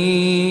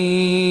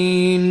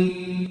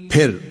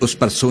 پھر اس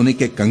پر سونے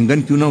کے کنگن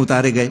کیوں نہ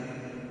اتارے گئے،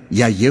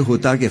 یا یہ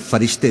ہوتا کہ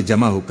فرشتے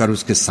جمع ہو کر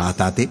اس کے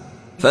ساتھ آتے.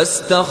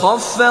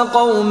 فاستخف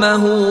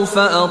قومه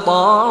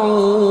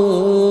فأطاعوه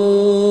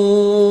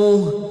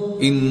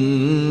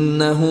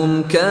إنهم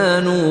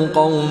كانوا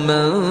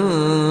قوما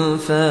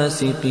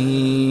فاسقين.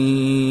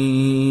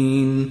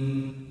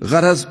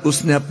 غرض اس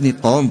نے اپنی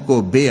قوم کو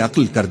بے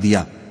عقل کر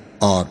دیا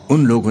اور ان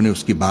لوگوں نے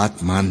اس کی بات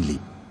مان لی،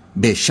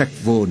 بے شک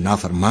وہ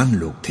نافرمان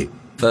لوگ تھے.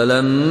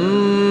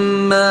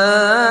 فلما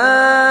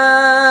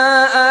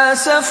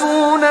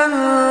آسفونا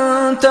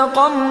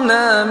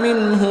انتقمنا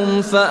منهم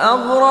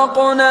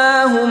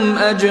فأغرقناهم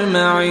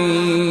أجمعين.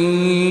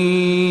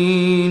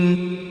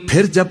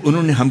 پھر جب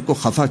انہوں نے ہم کو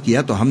خفا کیا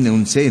تو ہم نے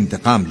ان سے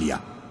انتقام لیا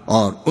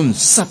اور ان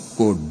سب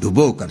کو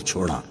ڈبو کر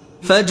چھوڑا.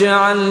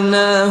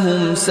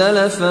 فجعلناهم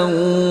سلفا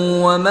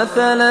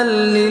ومثلا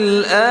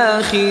للآخرين.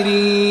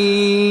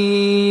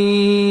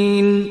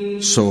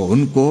 سو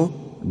ان کو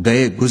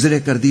گئے گزرے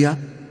کر دیا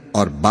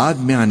اور بعد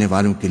میں آنے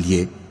والوں کے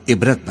لیے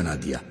عبرت بنا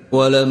دیا.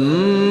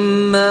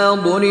 وَلَمَّا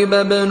ضُرِبَ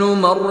ابْنُ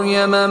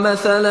مَرْيَمَ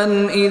مَثَلًا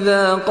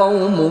إِذَا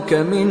قَوْمُكَ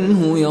مِنْهُ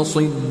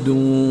يَصِدُّونَ.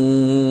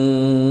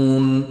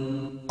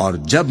 اور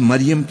جب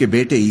مریم کے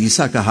بیٹے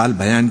عیسیٰ کا حال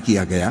بیان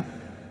کیا گیا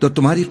تو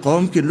تمہاری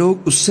قوم کے لوگ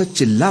اس سے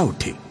چلا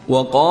اٹھے.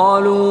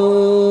 وَقَالُوا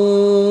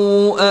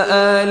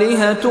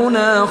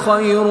أَآلِهَتُنَا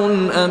خَيْرٌ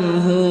أَمْ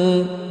هُوَ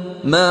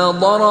مَا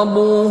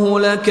ضَرَبُوهُ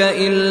لَكَ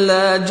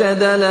إِلَّا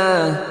جَدَلًا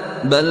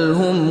بل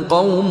ہم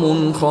قوم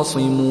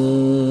خصمون.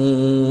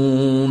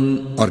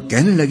 اور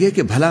کہنے لگے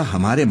کہ بھلا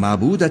ہمارے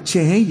معبود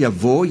اچھے ہیں یا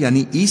وہ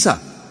یعنی عیسیٰ؟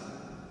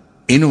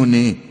 انہوں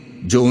نے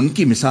جو ان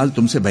کی مثال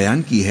تم سے بیان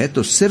کی ہے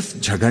تو صرف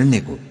جھگڑنے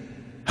کو.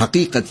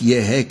 حقیقت یہ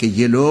ہے کہ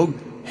یہ لوگ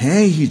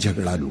ہیں ہی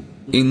جھگڑالو.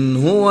 ان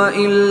هو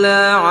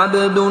الا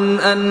عبد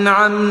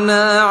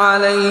انعمنا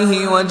عليه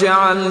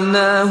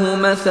وجعلناه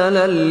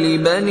مثلا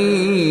لبني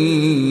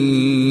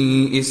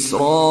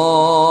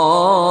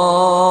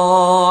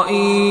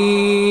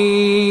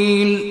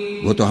اسرائيل.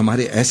 وہ تو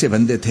ہمارے ایسے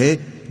بندے تھے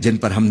جن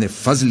پر ہم نے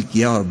فضل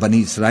کیا اور بنی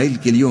اسرائیل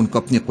کے لیے ان کو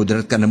اپنی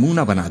قدرت کا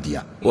نمونہ بنا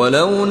دیا.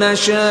 وَلَوْ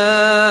نَشَاءُ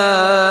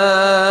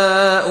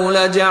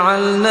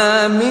لَجَعَلْنَا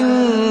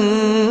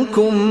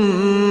مِنْكُمْ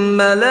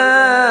مَلَائِكَةً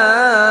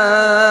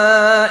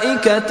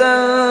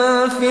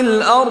فِي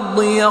الْأَرْضِ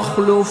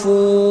يَخْلُفُونَ.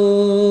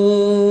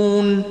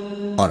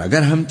 اور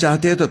اگر ہم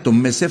چاہتے تو تم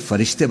میں سے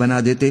فرشتے بنا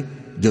دیتے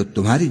جو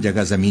تمہاری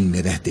جگہ زمین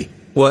میں رہتے.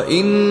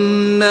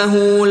 وَإِنَّهُ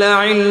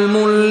لَعِلْمٌ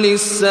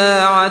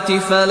لِلسَّاعَةِ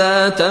فَلَا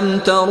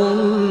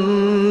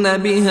تَمْتَرُنَّ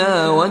بِهَا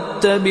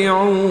وَاتَّبِعُونَ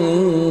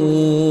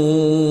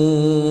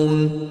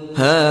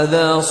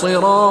هَذَا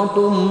صِرَاطٌ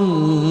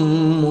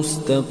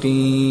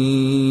مُسْتَقِيمٌ.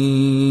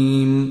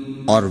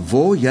 اور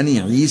وہ یعنی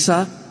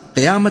عیسیٰ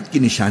قیامت کی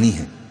نشانی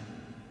ہے،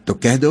 تو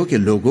کہہ دو کہ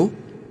لوگو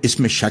اس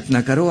میں شک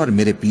نہ کرو اور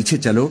میرے پیچھے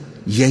چلو،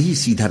 یہی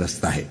سیدھا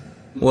رستہ ہے.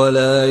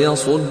 وَلَا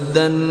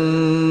يَصُدَّنَّكُمُ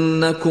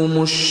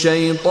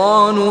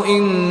الشَّيْطَانُ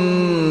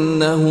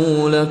إِنَّهُ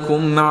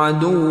لَكُمْ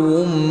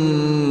عَدُوٌّ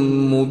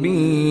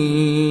مُبِينٌ.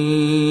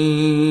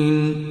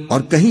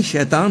 اور کہیں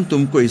شیطان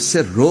تم کو اس سے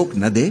روک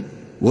نہ دے،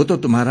 وہ تو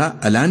تمہارا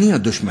علانیہ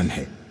دشمن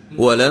ہے.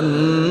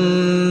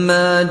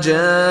 وَلَمَّا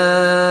جَاءَ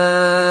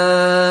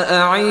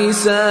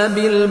عِيسَى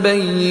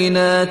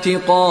بِالْبَيِّنَاتِ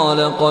قَالَ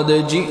قَدْ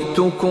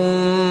جِئْتُكُمْ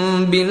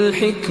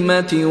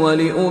بِالْحِكْمَةِ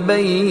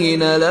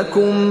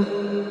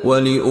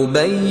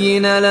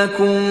وَلِأُبَيِّنَ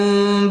لَكُمْ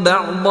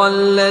بَعْضَ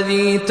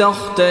الَّذِي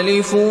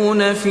تَخْتَلِفُونَ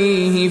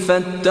فِيهِ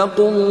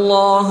فَاتَّقُوا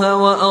اللَّهَ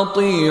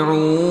وَأَطِيعُونَ.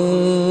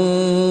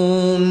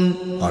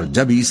 اور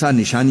جب عیسیٰ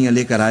نشانیاں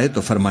لے کر آئے تو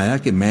فرمایا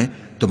کہ میں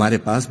تمہارے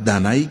پاس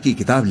دانائی کی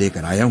کتاب لے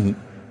کر آیا ہوں،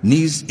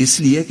 نیز اس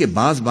لیے کہ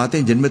بعض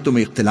باتیں جن میں تم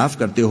اختلاف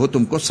کرتے ہو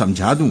تم کو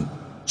سمجھا دوں.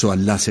 سو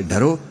اللہ سے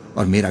ڈرو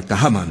اور میرا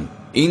کہا مانو.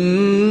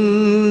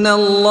 ان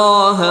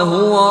اللہ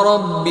هو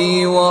ربی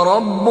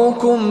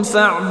وربکم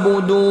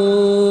فاعبدوه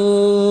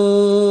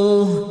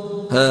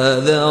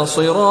هذا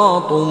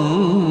صراط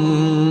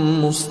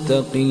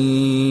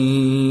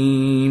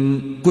مستقیم.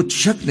 کچھ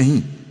شک نہیں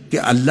کہ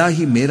اللہ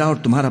ہی میرا اور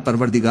تمہارا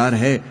پروردگار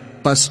ہے،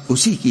 پس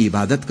اسی کی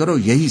عبادت کرو،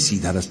 یہی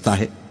سیدھا رستہ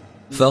ہے۔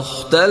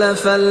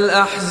 فاختلف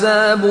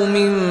الأحزاب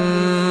من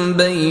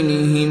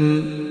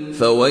بينهم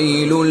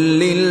فويل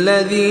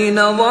للذين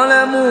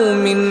ظلموا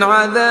من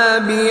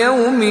عذاب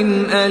يوم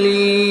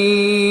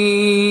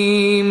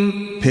أليم۔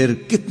 پھر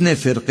کتنے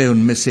فرقے ان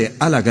میں سے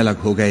الگ الگ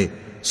ہو گئے،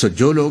 سو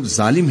جو لوگ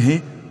ظالم ہیں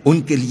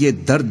ان کے لیے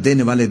درد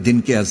دینے والے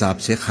دن کے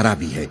عذاب سے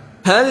خرابی ہے۔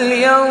 هل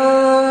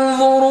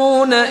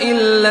ينظرون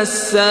إلا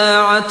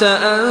الساعة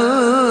أن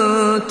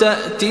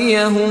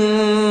تأتيهم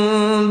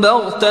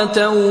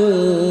بغتة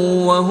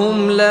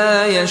وهم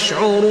لا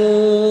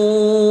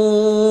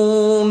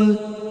يشعرون؟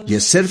 یہ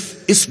صرف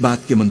اس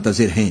بات کے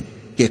منتظر ہیں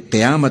کہ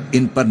قیامت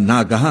ان پر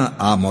ناگہاں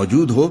آ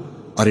موجود ہو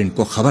اور ان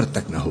کو خبر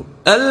تک نہ ہو۔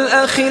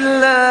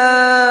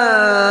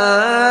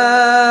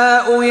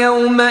 الأخلاء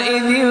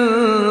يومئذ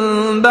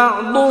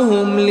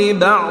بعضهم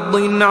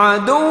لبعض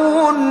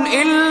عدو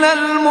إلا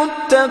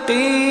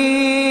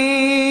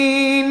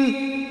المتقين۔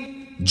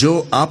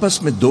 جو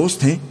آپس میں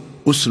دوست ہیں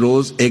اس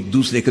روز ایک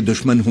دوسرے کے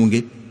دشمن ہوں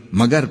گے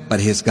مگر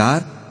پرہیزگار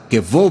کہ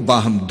وہ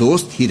باہم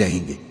دوست ہی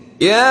رہیں گے۔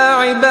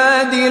 يا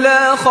عباد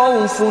لا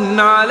خوف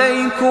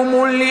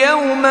عليكم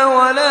اليوم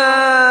ولا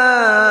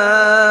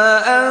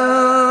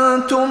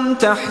أنتم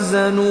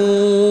تحزنون۔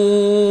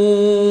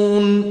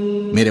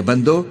 میرے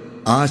بندو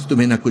آج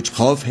تمہیں نہ کچھ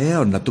خوف ہے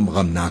اور نہ تم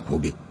غمناک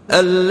ہوگے۔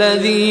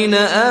 الذين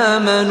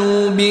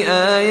آمنوا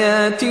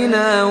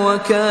بآياتنا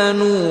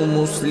وكانوا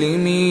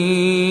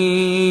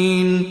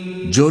مسلمين۔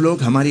 جو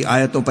لوگ ہماری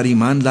آیتوں پر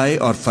ایمان لائے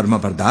اور فرما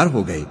بردار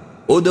ہو گئے۔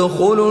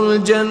 ادخلوا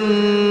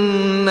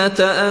الجنة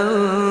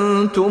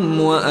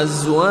أنتم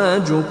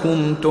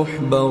وأزواجكم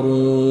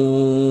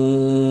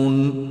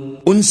تحبرون۔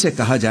 ان سے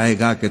کہا جائے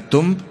گا کہ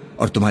تم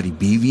اور تمہاری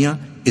بیویاں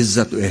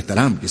عزت و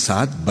احترام کے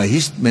ساتھ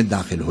بہشت میں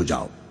داخل ہو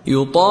جاؤ۔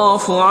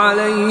 يطاف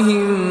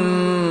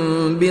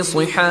عليهم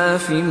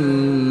بصحاف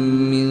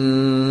من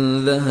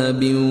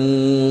ذهب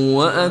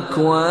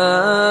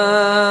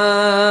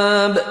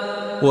وأكواب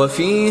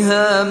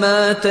وفيها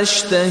ما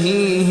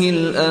تشتهيه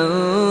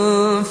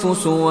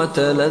الأنفس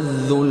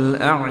وتلذ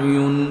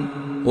الأعين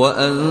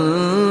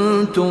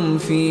وأنتم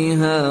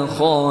فيها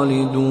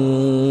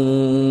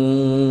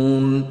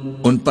خالدون۔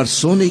 ان پر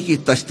سونے کی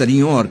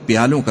تشتریوں اور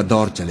پیالوں کا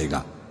دور چلے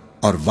گا،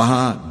 اور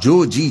وہاں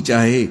جو جی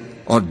چاہے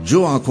اور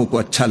جو آنکھوں کو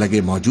اچھا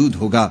لگے موجود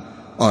ہوگا،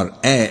 اور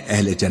اے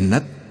اہل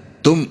جنت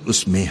تم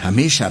اس میں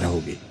ہمیشہ رہو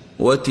گے۔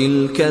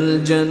 وَتِلْكَ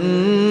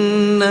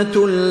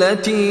الْجَنَّةُ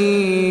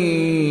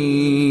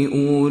الَّتِي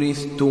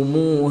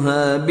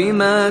أُورِثْتُمُوهَا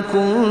بِمَا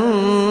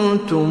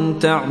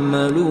كُنْتُمْ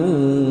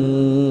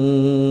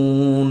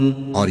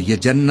تَعْمَلُونَ۔ اور یہ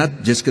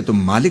جنت جس کے تم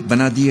مالک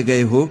بنا دیے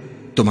گئے ہو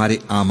تمہارے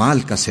اعمال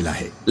کا صلہ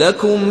ہے۔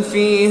 لَكُمْ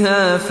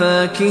فِيهَا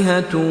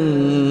فَاكِهَةٌ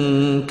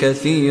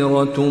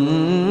كَثِيرَةٌ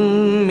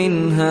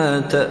مِّنْهَا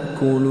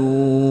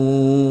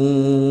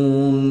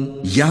تَأْكُلُونَ۔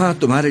 یہاں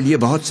تمہارے لیے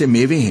بہت سے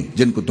میوے ہیں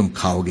جن کو تم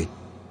کھاؤ گے۔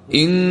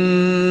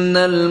 ان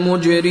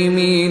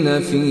المجرمین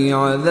فی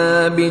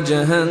عذاب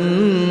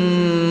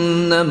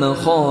جہنم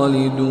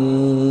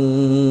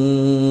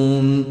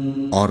خالدون۔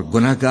 اور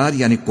گناہگار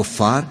یعنی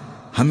کفار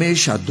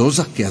ہمیشہ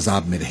دوزخ کے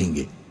عذاب میں رہیں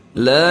گے۔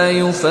 لا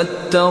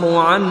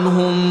يفتر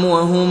عنهم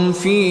وهم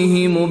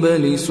فيه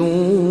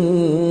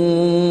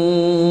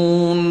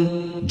مبلسون۔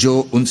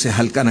 جو ان سے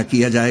ہلکا نہ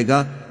کیا جائے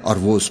گا اور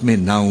وہ اس میں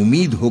نا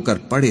امید ہو کر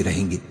پڑے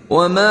رہیں گے۔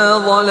 وما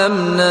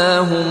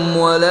ظلمناهم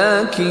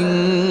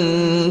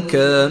ولكن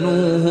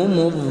كانوا هم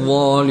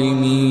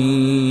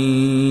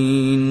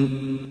الظالمين۔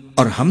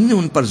 اور ہم نے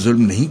ان پر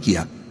ظلم نہیں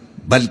کیا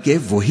بلکہ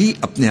وہی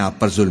اپنے آپ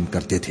پر ظلم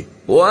کرتے تھے۔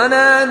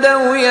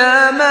 ونادوا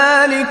يا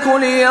مالك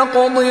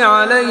ليقض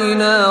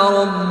علينا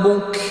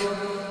ربك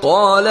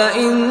قال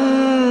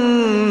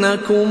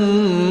إنكم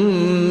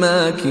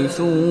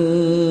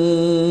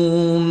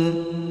ماكثون۔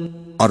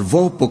 اور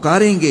وہ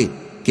پکاریں گے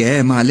کہ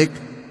اے مالک،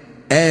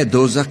 اے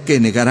دوزخ کے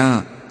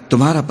نگراں،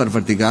 تمہارا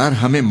پروردگار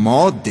ہمیں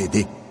موت دے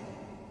دے،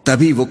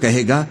 تبھی وہ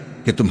کہے گا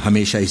کہ تم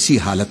ہمیشہ اسی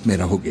حالت میں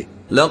رہو گے۔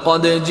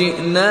 لقد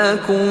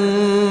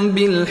جئناكم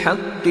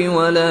بالحق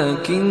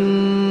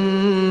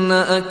ولكن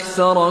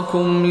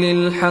أكثركم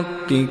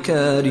للحق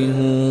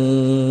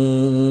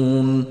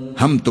كارهون۔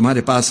 ہم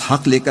تمہارے پاس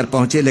حق لے کر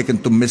پہنچے لیکن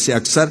تم میں سے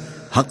اکثر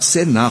حق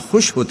سے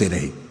ناخوش ہوتے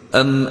رہے۔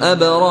 ام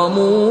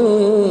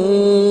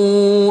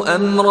ابرموا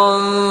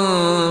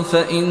امرا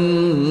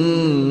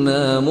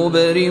فإنا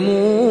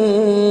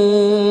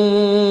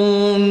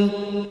مبرمون۔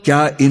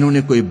 کیا انہوں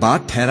نے کوئی بات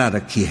ٹھہرا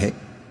رکھی ہے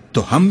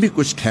تو ہم بھی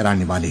کچھ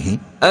ٹھہرانے والے ہیں۔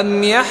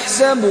 ام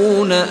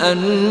يحسبون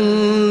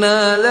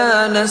أنا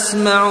لا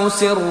نسمع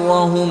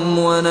سرهم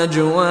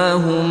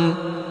ونجواهم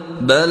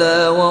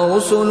بلى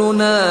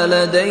ورسلنا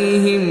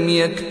لديهم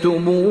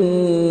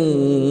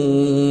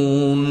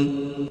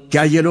يكتبون۔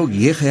 کیا یہ لوگ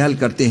یہ خیال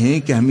کرتے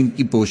ہیں کہ ہم ان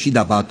کی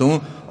پوشیدہ باتوں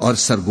اور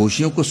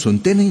سرگوشیوں کو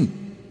سنتے نہیں؟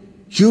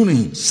 کیوں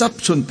نہیں، سب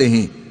سنتے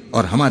ہیں،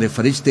 اور ہمارے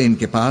فرشتے ان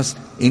کے پاس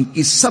ان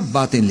کی سب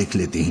باتیں لکھ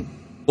لیتے ہیں۔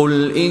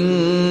 قل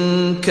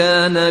إن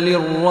كان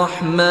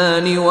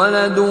للرحمن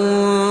ولد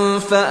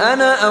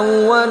فأنا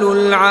أول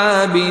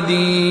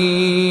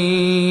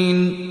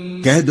العابدين۔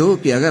 کہہ دو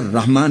کہ اگر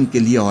رحمان کے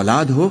لیے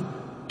اولاد ہو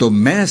تو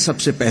میں سب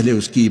سے پہلے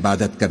اس کی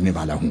عبادت کرنے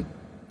والا ہوں.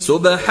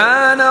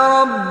 سبحان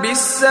رب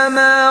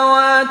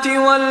السماوات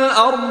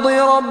والأرض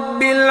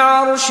رب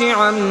العرش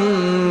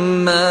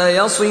عما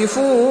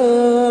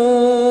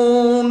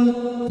يصفون.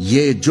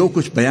 یہ جو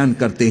کچھ بیان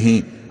کرتے ہیں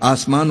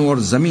آسمانوں اور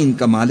زمین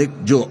کا مالک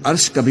جو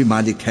عرش کا بھی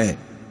مالک ہے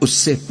اس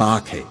سے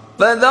پاک ہے.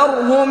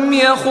 فذرهم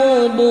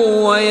يخوضوا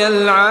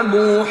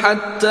ويلعبوا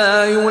حتى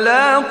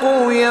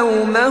يلاقوا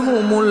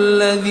يومهم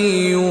الذي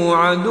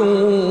يوعدون.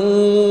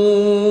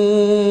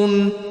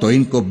 تو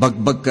ان کو بک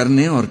بک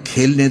کرنے اور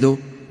کھیلنے دو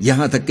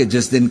یہاں تک کہ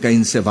جس دن کا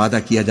ان سے وعدہ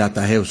کیا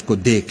جاتا ہے اس کو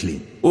دیکھ لیں.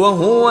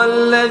 وهو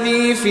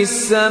الذي في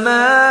السماء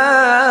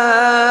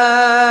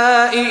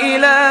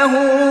إله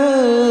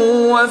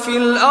وفي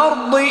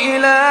الأرض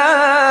إله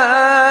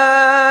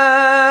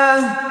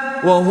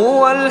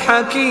وهو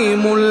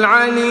الحكيم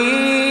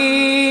العليم.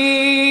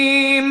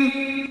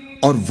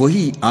 اور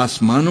وہی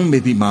آسمانوں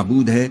میں بھی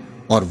معبود ہے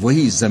اور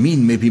وہی زمین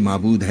میں بھی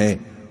معبود ہے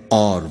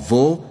اور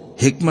وہ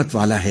حکمت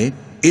والا ہے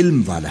علم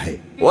والا ہے.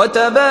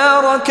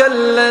 وتبارك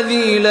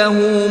الذي له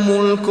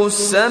ملك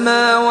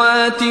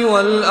السماوات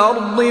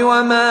والأرض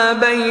وما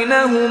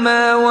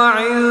بينهما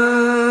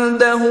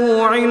وعنده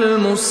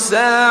علم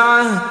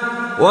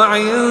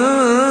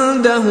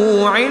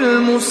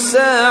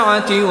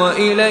الساعة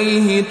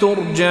وإليه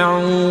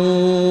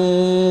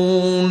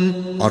ترجعون.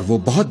 اور وہ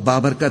بہت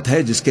بابرکت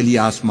ہے جس کے لیے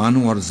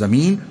آسمانوں اور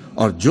زمین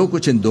اور جو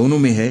کچھ ان دونوں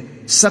میں ہے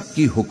سب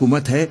کی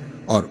حکومت ہے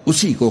اور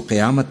اسی کو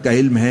قیامت کا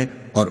علم ہے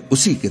اور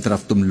اسی کی طرف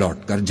تم لوٹ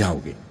کر جاؤ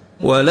گے.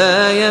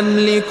 ولا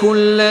يملك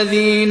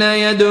الذين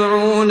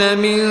يدعون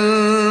من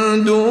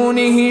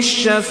دونه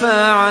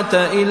الشفاعة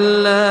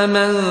إلا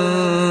من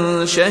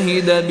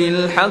شهد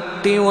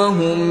بالحق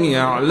وهم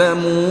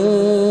يعلمون.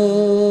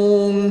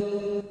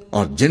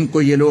 اور جن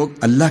کو یہ لوگ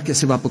اللہ کے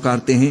سوا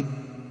پکارتے ہیں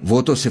وہ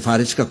تو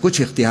سفارش کا کچھ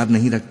اختیار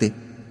نہیں رکھتے.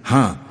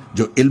 ہاں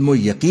جو علم و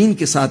یقین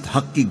کے ساتھ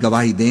حق کی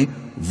گواہی دیں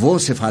وہ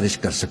سفارش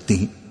کر سکتی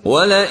ہیں.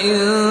 وَلَئِن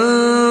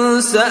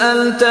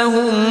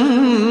سَأَلْتَهُم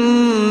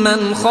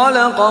مَّنْ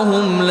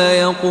خَلَقَهُمْ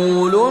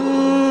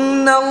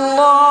لَيَقُولُنَّ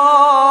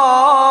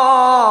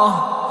اللَّهُ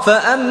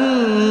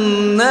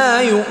فَأَنَّىٰ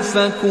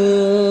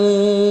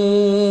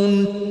يُؤْفَكُونَ.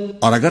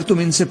 اور اگر تم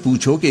ان سے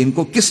پوچھو کہ ان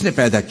کو کس نے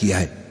پیدا کیا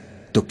ہے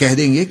تو کہہ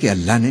دیں گے کہ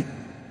اللہ نے.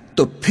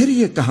 تو پھر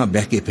یہ کہاں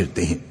بہکے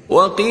پھرتے ہیں.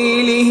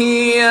 وَقِيلِهِ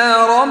يَا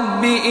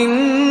رَبِّ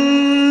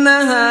إِنَّ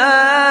هَٰؤُلَاءِ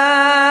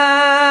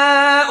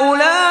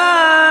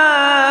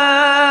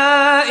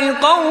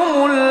قَوْمٌ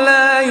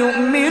لَا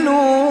يُؤْمِنُونَ.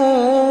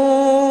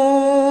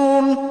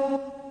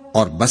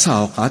 اور بسا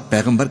اوقات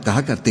پیغمبر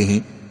کہا کرتے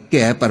ہیں کہ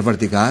اے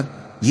پروردگار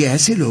یہ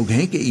ایسے لوگ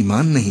ہیں کہ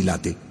ایمان نہیں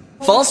لاتے.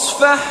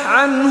 فاصفح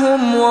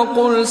عنهم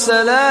وقل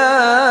سلام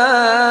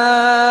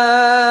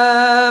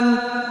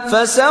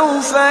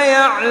فسوف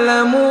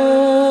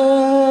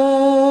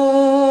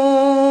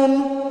يعلمون.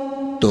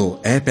 تو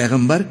اے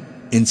پیغمبر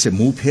ان سے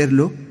منہ پھیر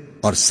لو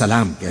اور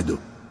سلام کہہ دو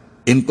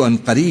ان کو ان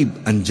قریب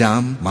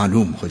انجام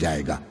معلوم ہو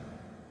جائے گا.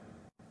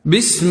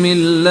 بسم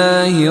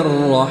اللہ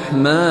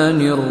الرحمن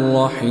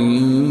الرحیم.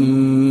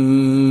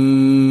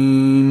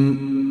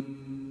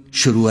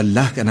 شروع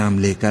اللہ کا نام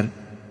لے کر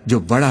جو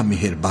بڑا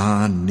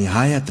مہربان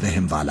نہایت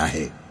رحم والا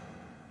ہے.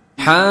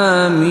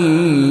 حامیم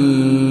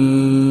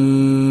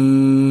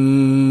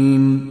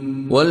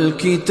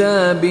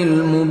والکتاب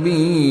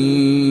المبین.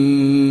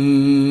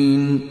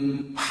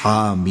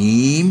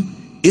 حامیم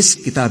اس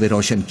کتاب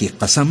روشن کی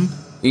قسم.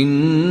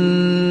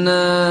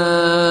 انا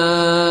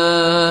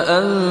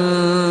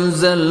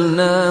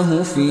انزلناه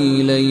فی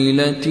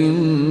لیلۃ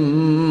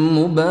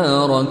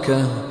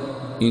مبارکہ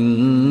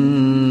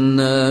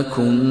انا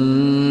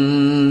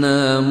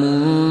كنا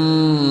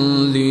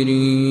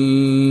منذرین.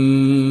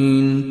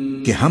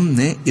 کہ ہم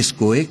نے اس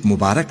کو ایک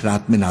مبارک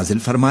رات میں نازل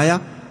فرمایا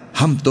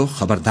ہم تو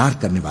خبردار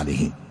کرنے والے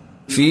ہیں.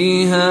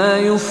 فیہا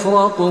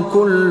یفرق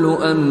کل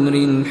امر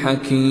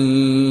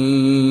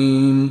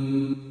حکیم.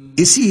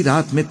 اسی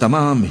رات میں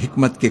تمام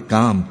حکمت کے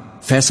کام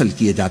فیصل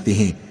کیے جاتے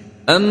ہیں.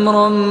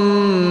 امرا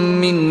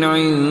من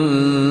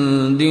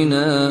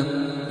عندنا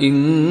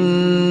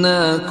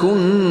انا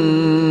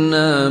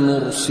كنا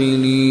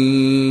مرسلین.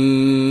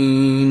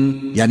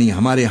 یعنی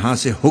ہمارے ہاں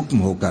سے حکم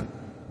ہو کر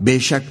بے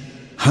شک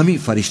ہم ہی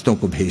فرشتوں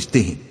کو بھیجتے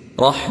ہیں.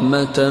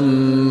 رحمتا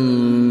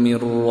من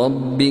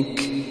ربک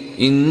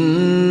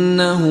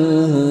انه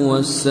هو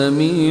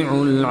السمیع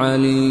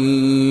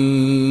العلیم.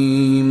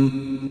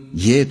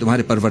 یہ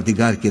تمہارے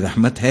پروردگار کی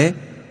رحمت ہے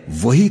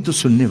وہی تو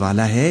سننے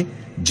والا ہے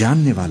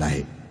جاننے والا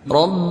ہے.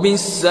 رب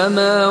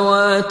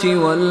السماوات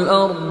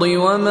والارض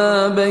وما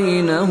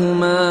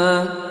بينهما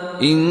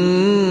ان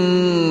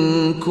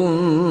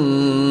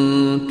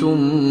كنتم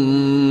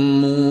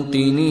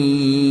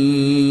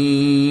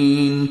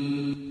موقنين.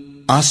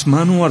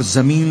 آسمانوں اور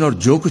زمین اور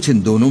جو کچھ ان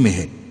دونوں میں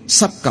ہے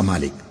سب کا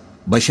مالک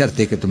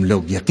بشرطے کہ تم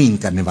لوگ یقین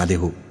کرنے والے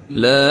ہو.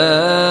 لا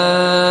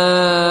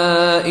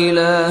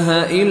الہ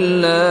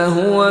الا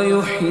هو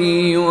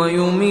يحيي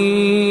ويميت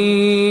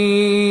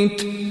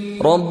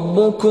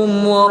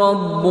ربكم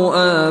ورب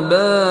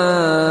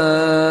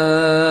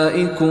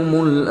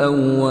آبائكم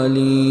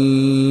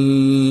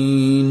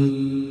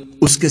الأولين.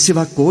 اس کے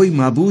سوا کوئی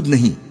معبود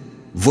نہیں،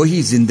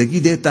 وہی زندگی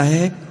دیتا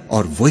ہے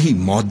اور وہی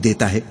موت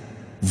دیتا ہے،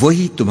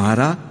 وہی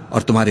تمہارا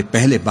اور تمہارے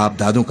پہلے باپ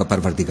دادوں کا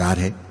پروردگار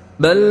ہے.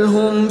 بل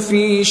هم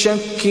في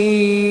شك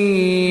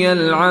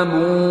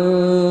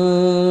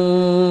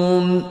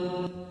يلعبون.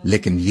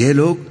 لیکن یہ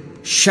لوگ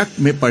شک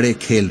میں پڑے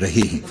کھیل رہے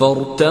ہیں.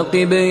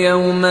 فارتقب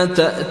يوم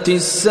تأتي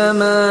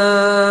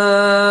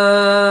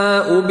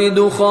السماء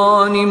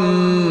بدخان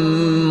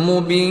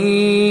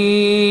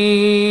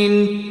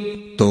مبين.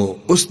 تو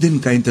اس دن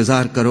کا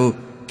انتظار کرو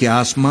کہ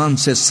آسمان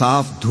سے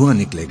صاف دھواں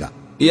نکلے گا.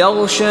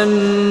 يغشى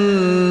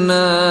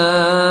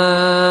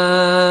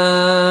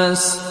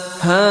الناس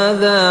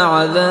هذا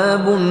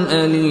عذاب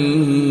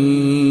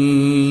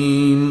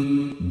أليم.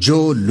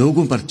 جو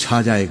لوگوں پر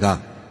چھا جائے گا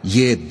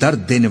یہ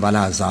درد دینے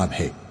والا عذاب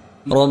ہے.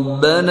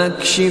 ربنا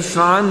اكشف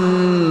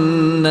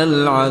عنا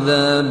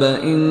العذاب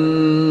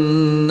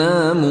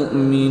إنا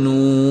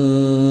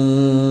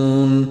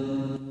مؤمنون.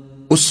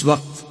 اس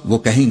وقت وہ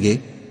کہیں گے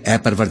اے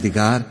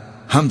پروردگار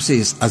ہم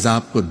سے اس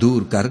عذاب کو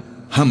دور کر،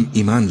 ہم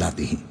ایمان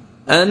لاتے ہیں.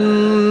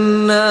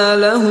 أَنَّى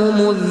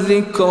لَهُمُ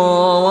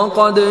الذِّكْرَى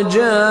وَقَدْ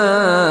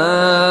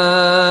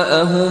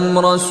جَاءَهُمْ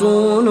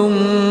رَسُولٌ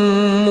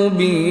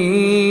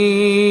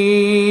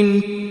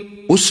مُبِينٌ.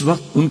 اس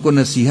وقت ان کو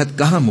نصیحت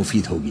کہاں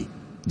مفید ہوگی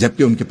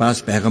جبکہ ان کے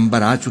پاس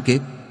پیغمبر آ چکے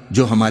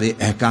جو ہمارے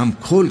احکام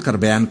کھول کر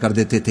بیان کر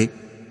دیتے تھے.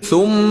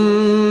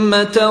 ثُمَّ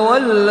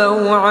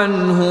تَوَلَّوْا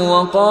عَنْهُ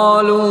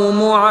وَقَالُوا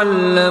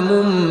مُعَلَّمٌ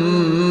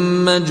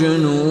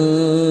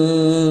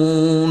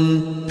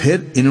مَجْنُونٌ. پھر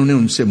انہوں نے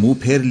ان سے منہ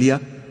پھیر لیا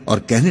اور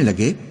کہنے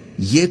لگے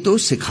یہ تو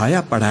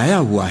سکھایا پڑھایا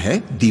ہوا ہے،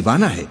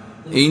 دیوانہ ہے.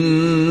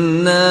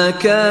 إِنَّا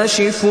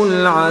كَاشِفُ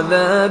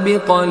الْعَذَابِ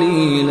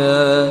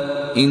قَلِيلًا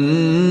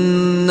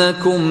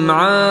إِنَّكُمْ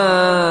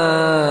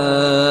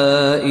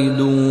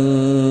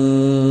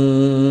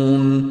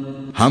عَائِدُونَ.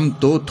 ہم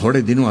تو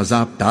تھوڑے دنوں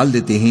عذاب ٹال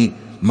دیتے ہیں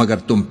مگر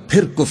تم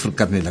پھر کفر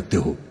کرنے لگتے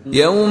ہو.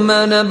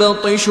 يَوْمَ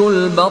نَبْطِشُ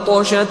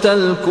الْبَطْشَةَ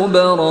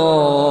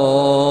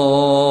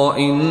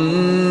الْكُبْرَى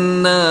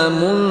إِنَّا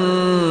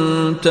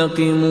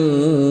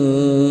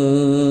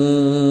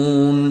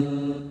منتقمون.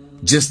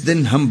 جس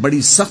دن ہم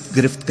بڑی سخت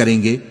گرفت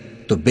کریں گے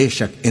تو بے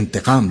شک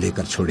انتقام لے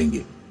کر چھوڑیں گے.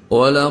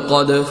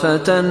 وَلَقَدْ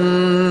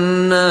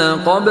فَتَنَّا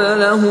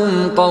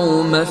قَبْلَهُمْ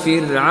قَوْمَ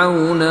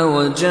فِرْعَوْنَ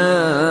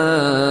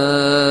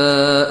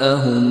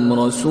وَجَاءَهُمْ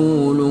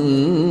رَسُولٌ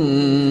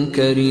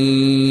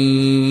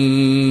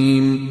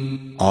كَرِيمٌ.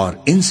 اور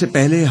ان سے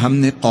پہلے ہم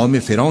نے قوم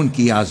فرعون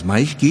کی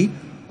آزمائش کی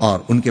اور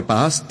ان کے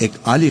پاس ایک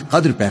عالی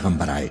قدر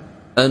پیغمبر آئے.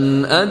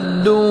 أَنْ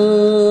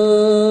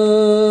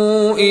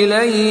أَدُّوا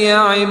إِلَيَّ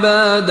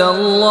عِبَادَ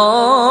اللَّهِ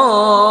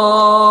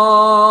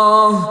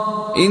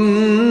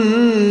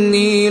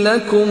إِنِّي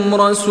لَكُمْ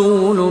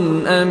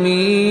رَسُولٌ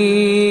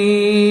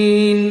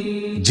أَمِينٌ.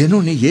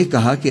 جنہوں نے یہ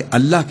کہا کہ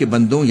اللہ کے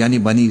بندوں یعنی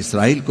بنی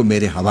اسرائیل کو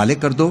میرے حوالے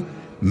کر دو،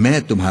 میں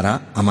تمہارا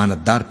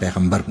امانت دار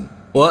پیغمبر ہوں.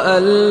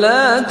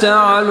 وَأَلَّا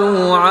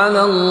تَعْلُوا عَلَى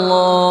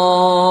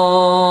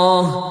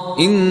اللَّهِ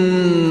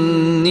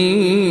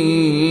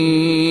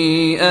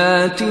إِنِّي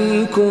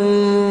آتِيكُمْ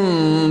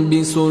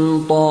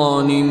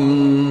بِسُلْطَانٍ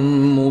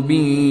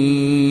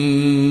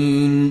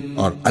مُبِينٍ.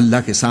 اور اللہ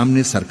کے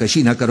سامنے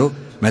سرکشی نہ کرو،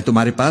 میں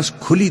تمہارے پاس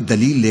کھلی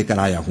دلیل لے کر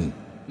آیا ہوں.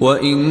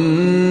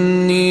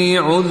 وَإِنِّي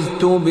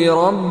عُذْتُ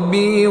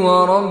بِرَبِّي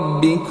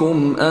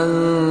وَرَبِّكُمْ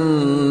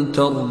أَن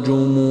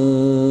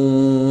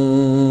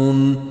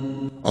تَرْجُمُونَ.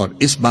 اور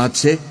اس بات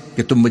سے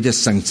کہ تم مجھے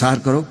سنگسار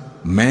کرو،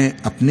 میں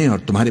اپنے اور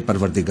تمہارے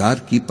پروردگار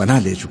کی پناہ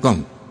لے چکا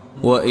ہوں.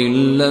 وَإِن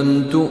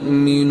لَّمْ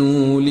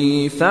تُؤْمِنُوا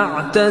لِي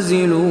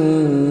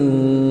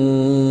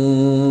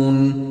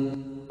فَاعْتَزِلُونِ.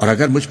 اور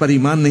اگر مجھ پر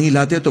ایمان نہیں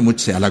لاتے تو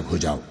مجھ سے الگ ہو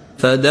جاؤ.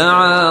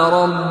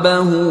 فَدَعَا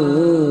رَبَّهُ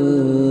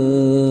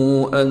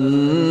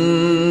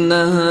أَنَّ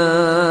هَٰؤُلَاءِ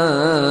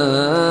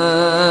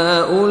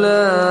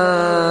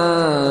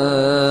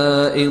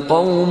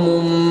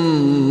قَوْمٌ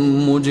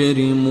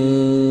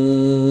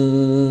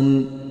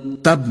مُجْرِمُونَ.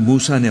 تب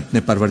موسیٰ نے اپنے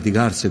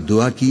پروردگار سے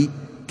دعا کی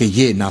کہ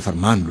یہ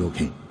نافرمان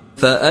لوگ ہیں.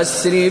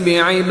 فَأَسْرِ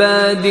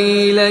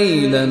بِعِبَادِي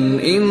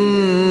لَيْلًا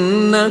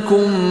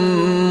إِنَّكُمْ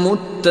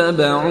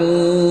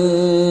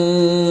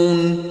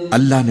مُتَّبَعُونَ.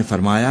 اللہ نے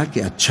فرمایا کہ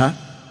اچھا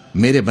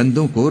میرے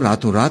بندوں کو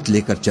راتوں رات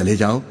لے کر چلے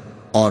جاؤ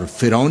اور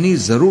فرعونی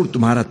ضرور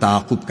تمہارا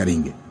تعاقب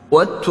کریں گے.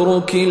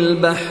 وَاتْرُكِ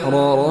الْبَحْرَ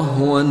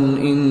رَهْوًا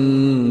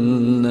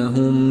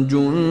إِنَّهُمْ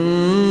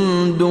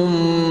جُندٌ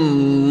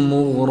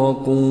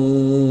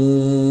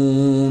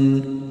مُغْرَقُونَ.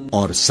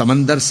 اور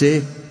سمندر سے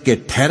کہ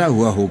ٹھہرا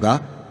ہوا ہوگا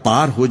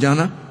پار ہو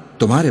جانا،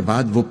 تمہارے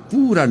بعد وہ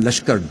پورا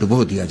لشکر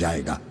ڈبو دیا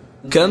جائے گا.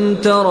 كَمْ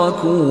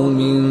تَرَكُوا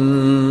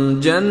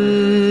مِن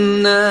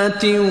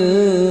جَنَّاتٍ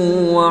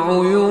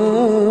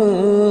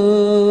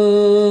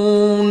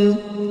وَعُيُونٍ.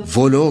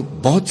 وہ لوگ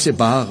بہت سے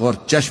باغ اور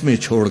چشمے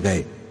چھوڑ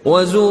گئے.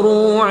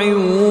 وَزُرُوعٍ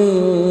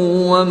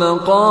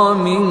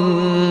وَمَقَامٍ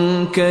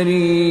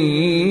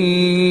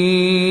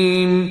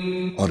كَرِيمٍ.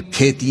 اور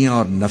کھیتیاں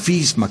اور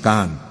نفیس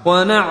مکان،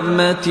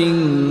 ونعمة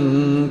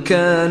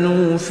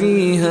كانوا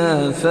فيها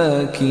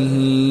فاكهين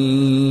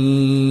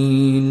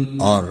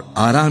اور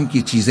آرام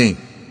کی چیزیں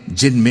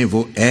جن میں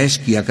وہ عیش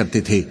کیا کرتے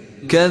تھے.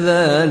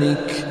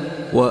 كذلك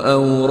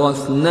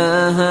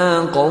وأورثناها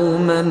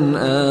قوما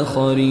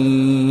آخرين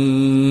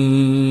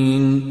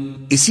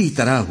اسی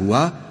طرح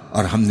ہوا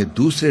اور ہم نے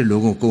دوسرے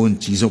لوگوں کو ان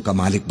چیزوں کا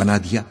مالک بنا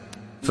دیا.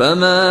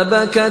 فما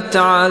بكت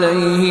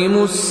عليهم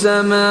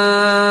السماء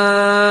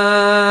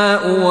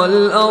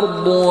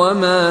والأرض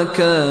وما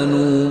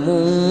كانوا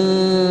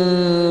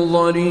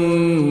منظرين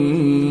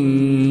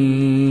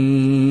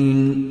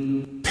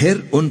پھر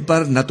ان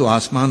پر نہ تو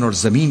آسمان اور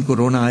زمین کو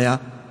رونا آیا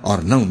اور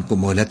نہ ان کو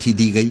مہلت ہی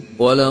دی گئی.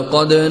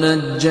 وَلَقَدْ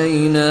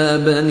نَجَّيْنَا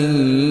بَنِي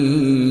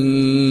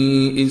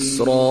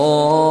إِسْرَائِيلَ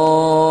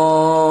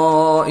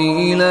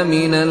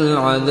مِنَ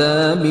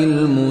الْعَذَابِ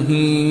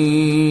الْمُهِينِ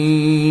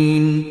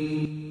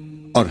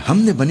اور ہم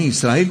نے بنی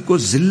اسرائیل کو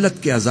ذلت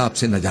کے عذاب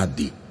سے نجات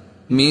دی.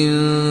 من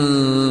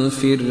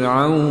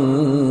فرعون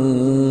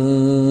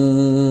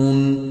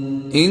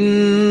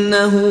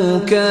إنه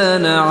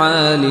كان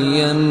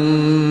عاليا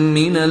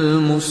من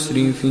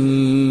المسرفين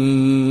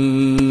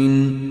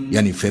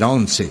یعنی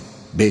فرعون سے،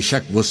 بے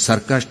شک وہ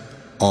سرکش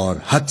اور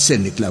حد سے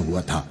نکلا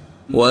ہوا تھا.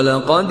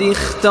 وَلَقَدِ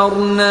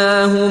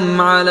اخْتَرْنَاهُمْ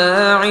عَلَى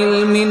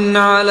عِلْمٍ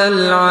عَلَى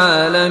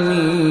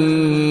الْعَالَمِينَ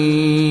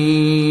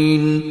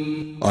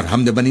اور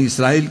ہم نے بنی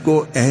اسرائیل کو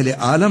اہل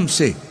عالم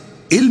سے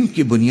علم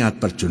کی بنیاد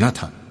پر چنا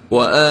تھا.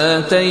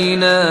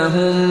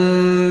 وَآتَيْنَاهُمْ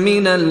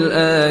مِنَ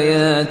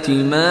الْآيَاتِ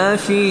مَا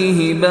فِيهِ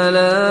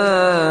بَلَاءٌ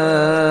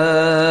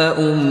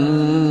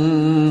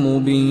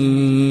مُبِينٌ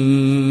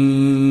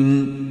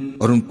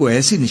اور ان کو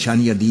ایسی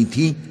نشانیاں دی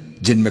تھیں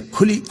جن میں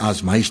کھلی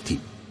آزمائش تھی.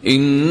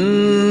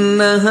 إِنَّ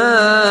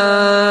هَؤُلَاءِ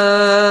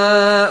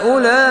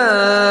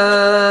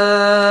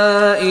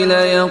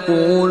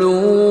لَيَقُولُونَ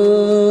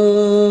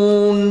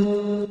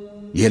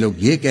یہ لوگ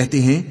یہ کہتے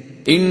ہیں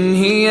إِنْ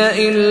هِيَ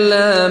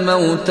إِلَّا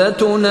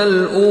مَوْتَتُنَا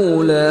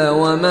الْأُولَى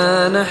وَمَا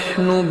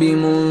نَحْنُ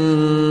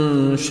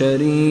بِمُنشَرِينَ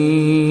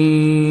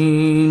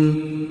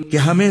کہ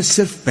ہمیں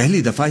صرف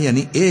پہلی دفعہ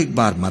یعنی ایک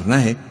بار مرنا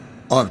ہے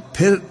اور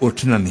پھر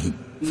اٹھنا نہیں.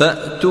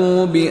 فَأْتُوا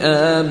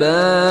بِآبَائِنَا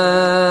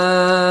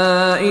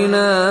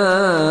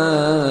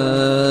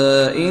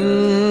إِن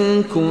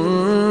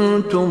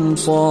كُنتُمْ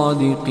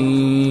صَادِقِينَ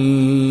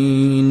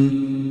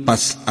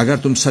پس اگر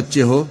تم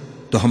سچے ہو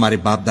تو ہمارے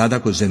باپ دادا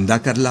کو زندہ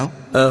کر لاؤ.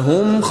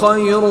 أَهُمْ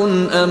خَيْرٌ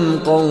أَمْ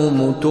قَوْمُ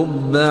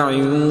تُبَّعٍ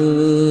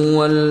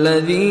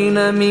وَالَّذِينَ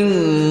مِن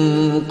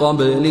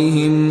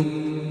قَبْلِهِمْ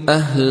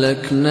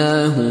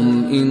أَهْلَكْنَاهُمْ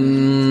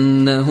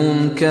إِنَّهُمْ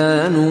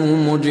كَانُوا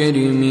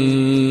مُجْرِمِينَ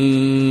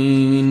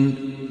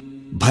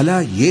بھلا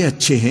یہ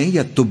اچھے ہیں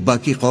یا تبا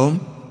کی قوم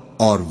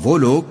اور وہ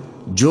لوگ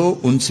جو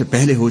ان سے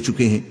پہلے ہو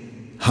چکے ہیں؟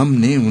 ہم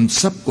نے ان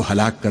سب کو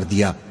ہلاک کر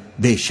دیا،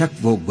 بے شک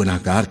وہ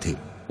گناہگار تھے.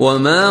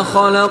 وَمَا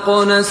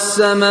خَلَقْنَا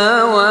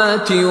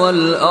السَّمَاوَاتِ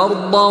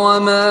وَالْأَرْضَ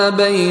وَمَا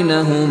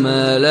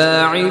بَيْنَهُمَا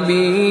لَاعِبِينَ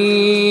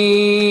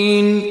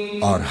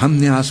اور ہم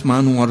نے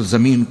آسمانوں اور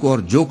زمین کو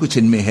اور جو کچھ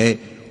ان میں ہے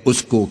اس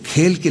کو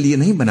کھیل کے لیے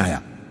نہیں بنایا.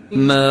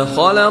 مَا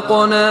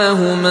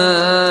خَلَقْنَاهُمَا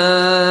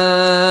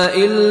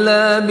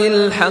إِلَّا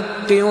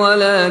بِالْحَقِّ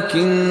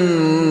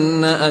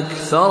وَلَكِنَّ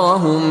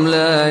أَكْثَرَهُمْ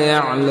لَا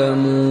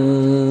يَعْلَمُونَ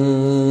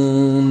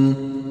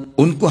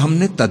ان کو ہم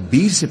نے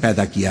تدبیر سے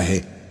پیدا کیا ہے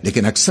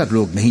لیکن اکثر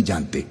لوگ نہیں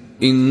جانتے.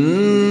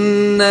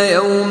 إِنَّ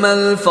يَوْمَ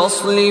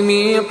الْفَصْلِ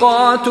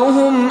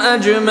مِيقَاتُهُمْ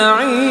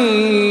أَجْمَعِينَ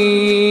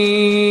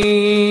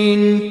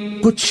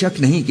کچھ شک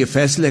نہیں کہ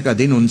فیصلے کا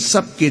دن ان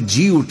سب کے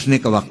جی اٹھنے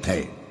کا وقت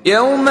ہے.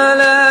 يَوْمَ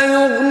لَا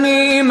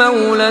يُغْنِي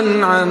مَوْلًى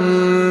عَن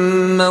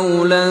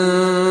مَوْلًى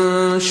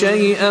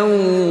شَيْئًا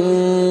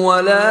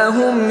وَلَا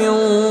هُمْ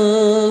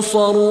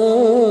يُنصَرُونَ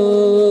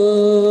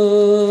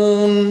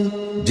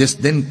جس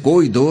دن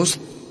کوئی دوست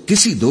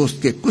کسی دوست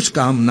کے کچھ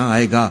کام نہ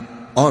آئے گا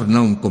اور نہ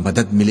ان کو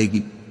مدد ملے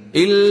گی.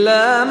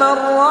 إِلَّا مَن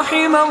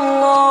رَّحِمَ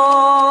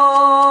اللَّهُ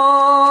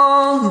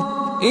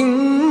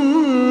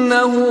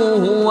إِنَّهُ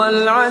هُوَ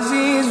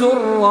الْعَزِيزُ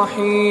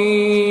الرَّحِيمُ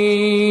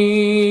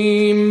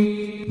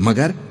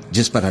مگر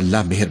جس پر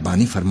اللہ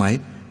مہربانی فرمائے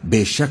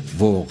بے شک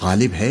وہ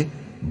غالب ہے،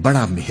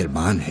 بڑا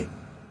مہربان ہے.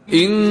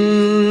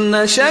 إِنَّ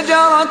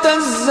شَجَرَةَ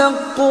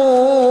الزَّقُّومِ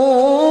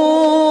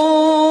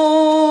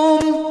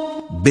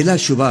بلا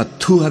شبہ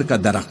تھوہر کا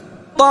درخت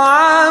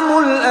طعام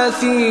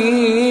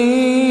الأثيم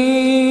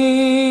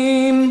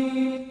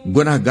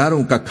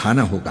گناہگاروں کا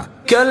کھانا ہوگا.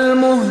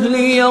 كالمهل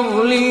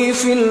يغلي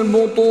في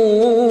البطون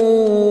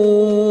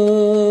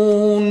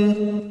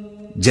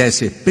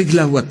جیسے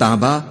پگھلا ہوا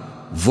تانبا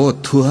وہ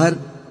تھوہر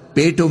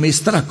پیٹوں میں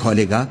اس طرح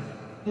کھولے گا.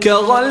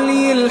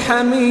 كغلي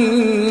الحميم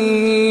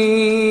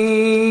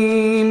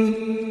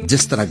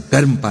جس طرح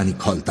گرم پانی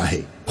کھولتا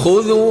ہے.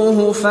 خذوه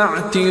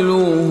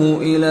فاعتلوه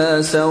إلى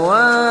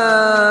سواء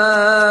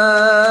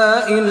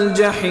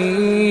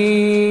الجحيم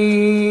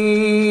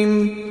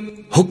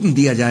حکم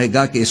دیا جائے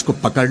گا کہ اس کو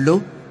پکڑ لو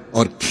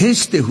اور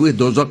کھینچتے ہوئے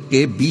دوزخ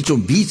کے بیچوں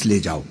بیچ لے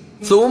جاؤ.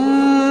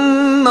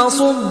 ثم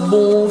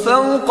صبوا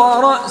فوق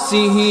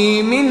رأسه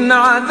من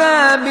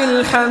عذاب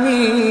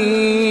الحمیم،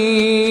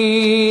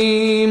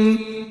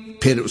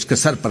 پھر اس کے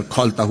سر پر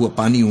کھولتا ہوا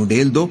پانی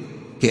اونڈیل دو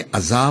کہ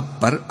عذاب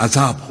پر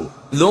عذاب ہو۔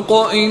 ذق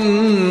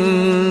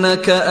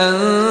انک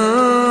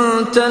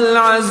انت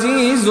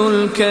العزیز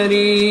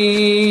الکریم،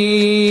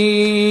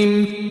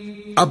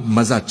 اب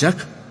مزہ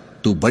چکھ،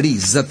 تو بڑی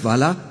عزت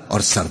والا اور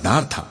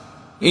سردار تھا۔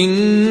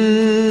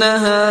 ان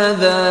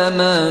هذا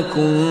ما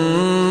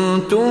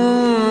کنتم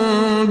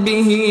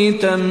به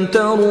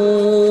تمترون،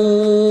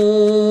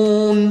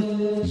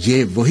 یہ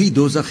وہی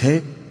دوزخ ہے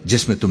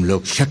جس میں تم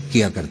لوگ شک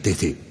کیا کرتے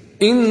تھے۔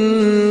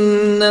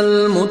 ان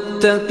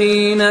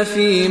المتقین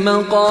فی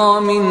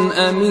مقام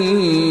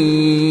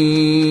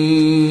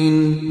امین،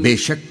 بے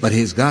شک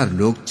پرہیزگار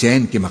لوگ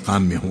چین کے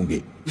مقام میں ہوں گے،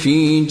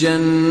 فی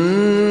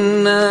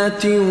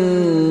جنات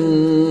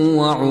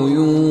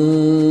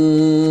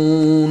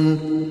وعیون،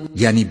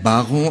 یعنی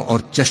باغوں اور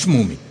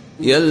چشموں میں۔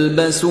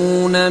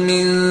 یلبسون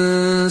من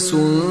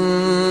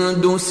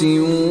سندس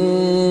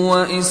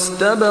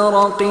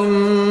واستبرق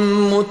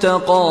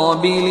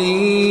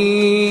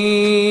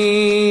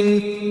متقابلین،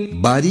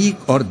 باریک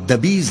اور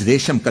دبیز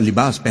ریشم کا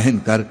لباس پہن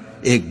کر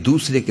ایک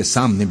دوسرے کے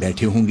سامنے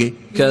بیٹھے ہوں گے۔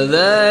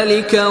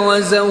 کذالک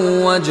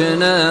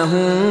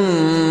وزوجناہم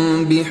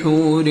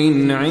بحور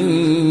عین،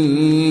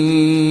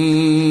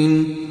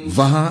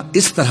 وہاں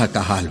اس طرح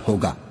کا حال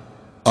ہوگا،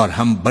 اور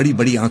ہم بڑی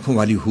بڑی آنکھوں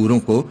والی حوروں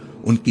کو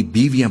ان کی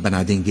بیویاں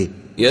بنا دیں گے۔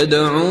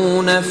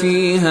 یدعون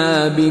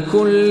فیہا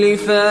بکل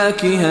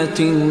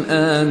فاکہۃ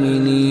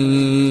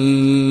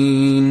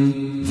آمنین،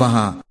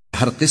 وہاں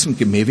ہر قسم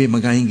کے میوے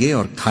منگائیں گے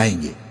اور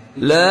کھائیں گے۔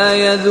 لا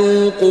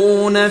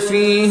يذوقون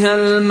فيها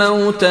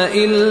الموت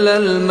إلا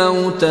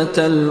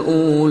الموتة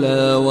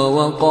الأولى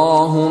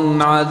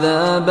ووقاهم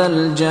عذاب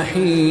الجحيم،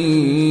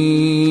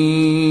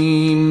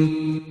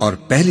 اور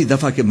پہلی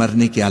دفعہ کے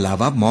مرنے کے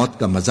علاوہ موت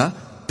کا مزہ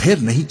پھر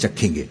نہیں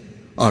چکھیں گے،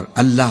 اور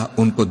اللہ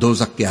ان کو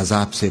دوزخ کے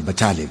عذاب سے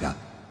بچا لے گا۔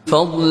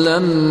 فضلا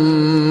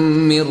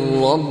من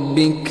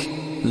ربك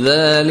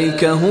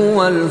ذلك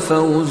هو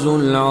الفوز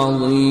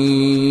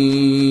العظيم،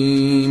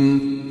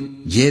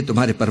 یہ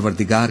تمہارے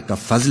پروردگار کا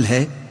فضل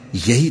ہے،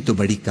 یہی تو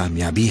بڑی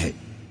کامیابی ہے۔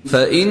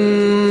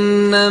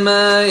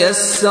 فَإِنَّمَا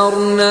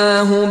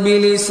يَسَّرْنَاهُ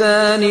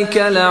بِلِسَانِكَ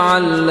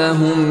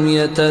لَعَلَّهُمْ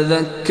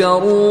يَتَذَكَّرُونَ،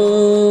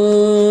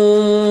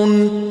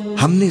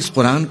 ہم نے اس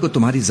قرآن کو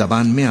تمہاری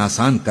زبان میں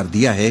آسان کر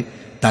دیا ہے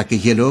تاکہ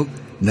یہ لوگ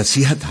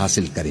نصیحت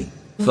حاصل کریں۔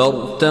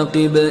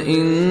 فَارْتَقِبْ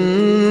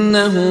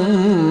إِنَّهُمْ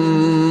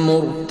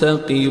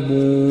مُرْتَقِبُونَ،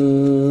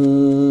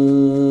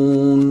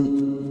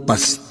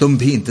 بس تم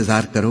بھی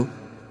انتظار کرو،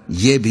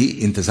 یہ بھی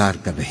انتظار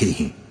کر رہے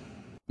ہیں۔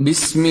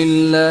 بسم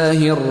اللہ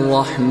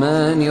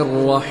الرحمن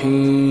الرحیم،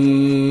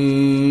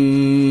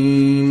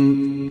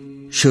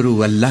 شروع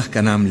اللہ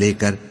کا نام لے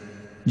کر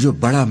جو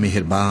بڑا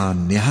مہربان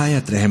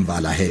نہایت رحم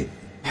والا ہے۔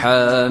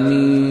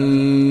 حامیم،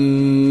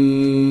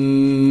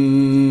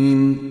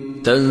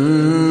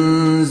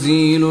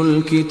 تنزیل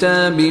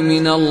الکتاب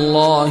من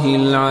اللہ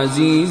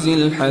العزیز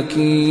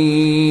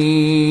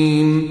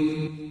الحکیم،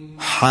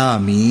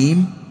 حامیم،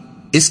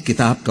 اس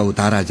کتاب کا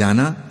اتارا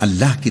جانا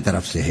اللہ کی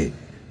طرف سے ہے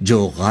جو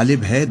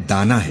غالب ہے،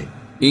 دانا ہے۔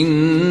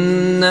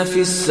 ان فی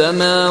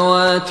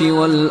السماوات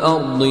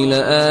والارض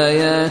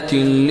لآیات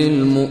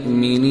للمؤمنین،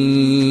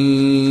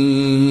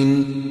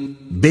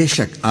 بے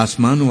شک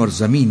آسمانوں اور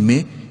زمین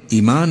میں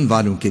ایمان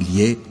والوں کے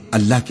لیے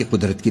اللہ کی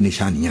قدرت کی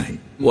نشانیاں ہیں۔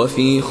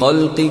 وفی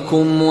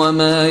خلقکم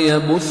وما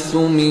یبث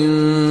من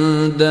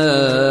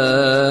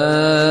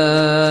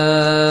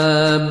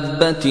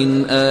دابۃ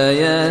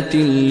آیات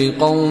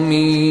لقوم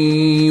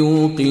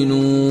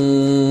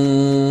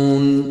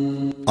یوقنون،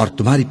 اور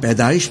تمہاری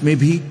پیدائش میں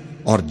بھی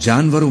اور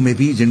جانوروں میں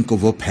بھی جن کو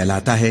وہ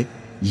پھیلاتا ہے،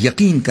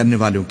 یقین کرنے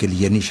والوں کے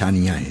لیے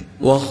نشانیاں ہیں۔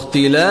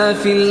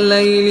 واختلاف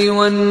اللیل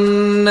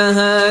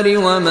والنہار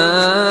وما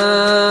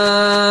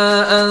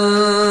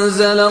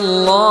انزل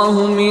اللہ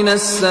من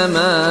السماء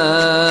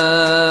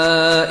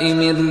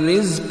من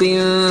رزق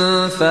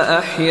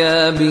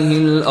فأحیا به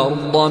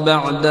الارض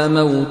بعد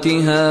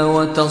موتها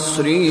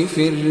وتصریف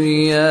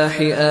الریاح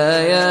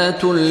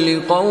آیات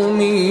لقوم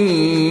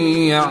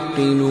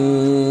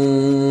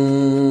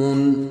یعقلون،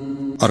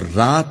 اور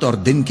رات اور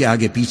دن کے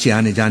آگے پیچھے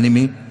آنے جانے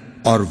میں،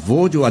 اور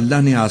وہ جو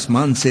اللہ نے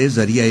آسمان سے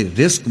ذریعہ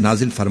رزق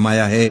نازل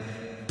فرمایا ہے،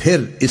 پھر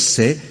اس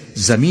سے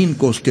زمین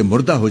کو اس کے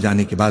مردہ ہو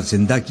جانے کے بعد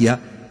زندہ کیا،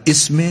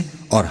 اس میں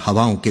اور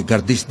ہواؤں کے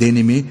گردش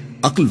دینے میں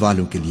عقل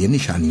والوں کے لیے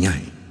نشانیاں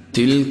ہیں۔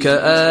 تلك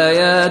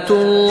آیات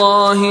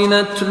اللہ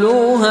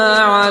نتلوها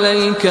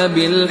علیک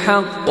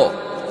بالحق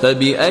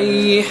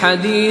فبأي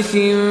حدیث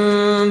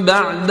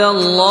بعد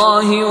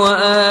اللہ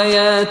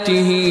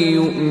وآیاته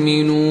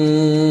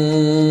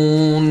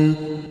یؤمنون،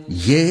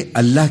 یہ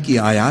اللہ کی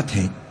آیات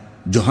ہیں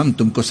جو ہم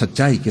تم کو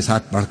سچائی کے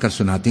ساتھ پڑھ کر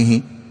سناتے ہیں،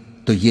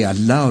 تو یہ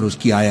اللہ اور اس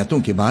کی آیاتوں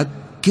کے بعد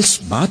کس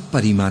بات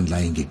پر ایمان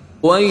لائیں گے؟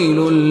 ويل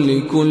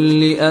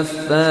لكل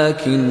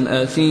أفاك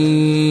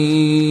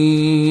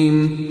أثيم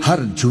ہر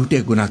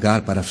جھوٹے گناہگار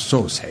پر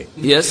افسوس ہے،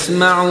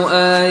 يسمع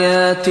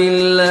آيات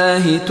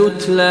الله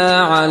تتلى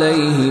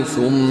عليه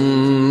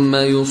ثم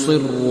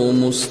يصر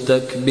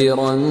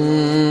مستكبرا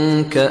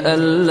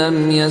كأن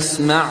لم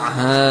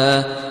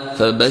يسمعها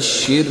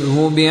فبشره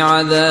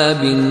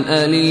بعذاب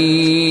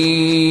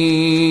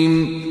أليم.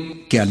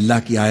 کہ اللہ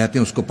کی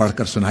آیتیں اس کو پڑھ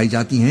کر سنائی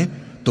جاتی ہیں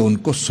تو ان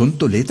کو سن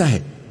تو لیتا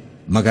ہے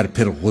مگر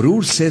پھر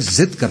غرور سے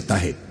ضد کرتا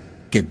ہے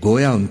کہ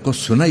گویا ان کو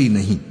سنا ہی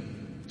نہیں،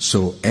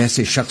 سو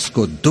ایسے شخص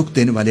کو دکھ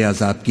دینے والے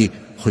عذاب کی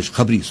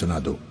خوشخبری سنا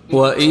دو.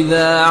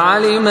 وَإِذَا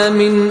عَلِمَ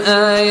مِنْ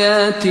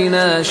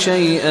آيَاتِنَا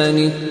شَيْئًا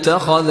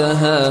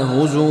اتَّخَذَهَا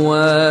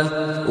هُزُوًا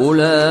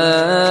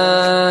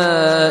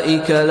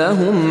أُولَئِكَ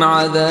لَهُمْ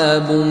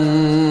عَذَابٌ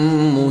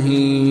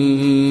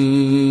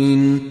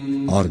مُهِينٌ.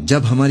 اور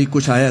جب ہماری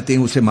کچھ آیتیں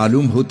اسے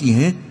معلوم ہوتی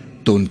ہیں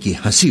تو ان کی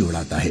ہنسی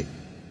اڑاتا ہے،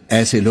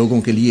 ایسے لوگوں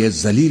کے لیے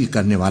ذلیل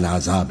کرنے والا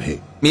عذاب ہے.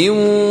 من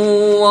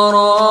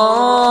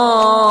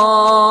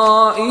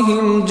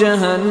ورائهم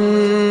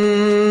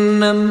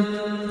جهنم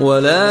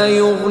ولا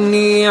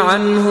يغني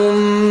عنهم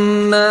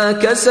ما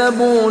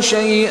كسبوا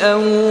شيئا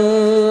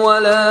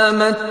ولا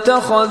ما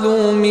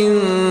اتخذوا من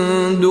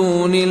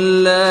دون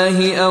الله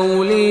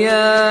أولياء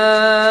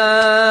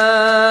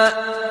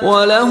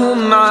وَلَهُمْ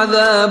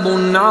عَذَابٌ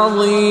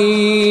عَظِيمٌ.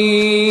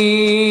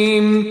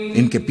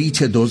 ان کے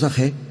پیچھے دوزخ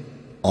ہے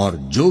اور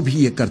جو بھی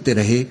یہ کرتے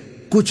رہے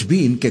کچھ بھی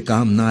ان کے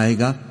کام نہ آئے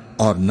گا،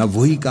 اور نہ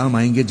وہی کام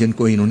آئیں گے جن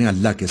کو انہوں نے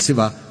اللہ کے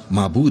سوا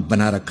معبود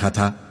بنا رکھا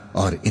تھا،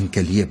 اور ان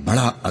کے لیے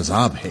بڑا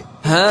عذاب ہے.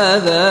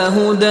 هَذَا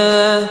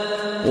هُدًى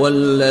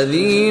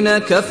وَالَّذِينَ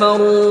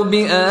كَفَرُوا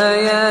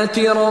بِآيَاتِ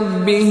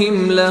رَبِّهِمْ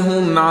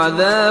لَهُمْ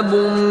عَذَابٌ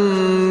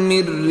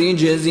مِّن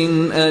رِّجْزٍ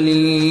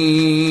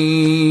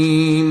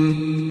أَلِيمٌ.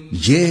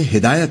 یہ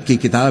ہدایت کی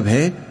کتاب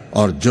ہے،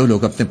 اور جو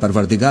لوگ اپنے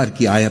پروردگار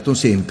کی آیتوں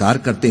سے انکار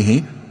کرتے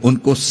ہیں ان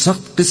کو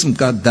سخت قسم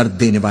کا درد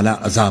دینے والا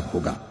عذاب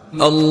ہوگا.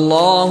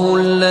 اللہ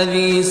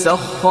الذي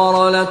سخر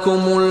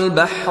لكم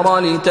البحر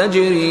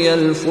لتجري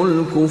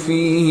الفلك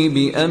فيه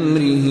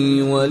بأمره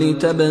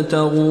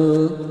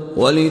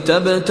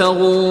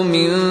ولتبتغوا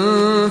من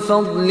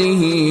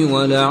فضله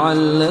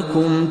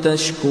ولعلكم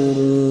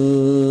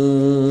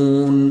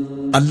تشكرون.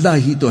 اللہ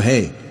ہی تو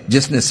ہے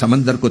جس نے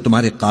سمندر کو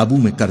تمہارے قابو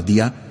میں کر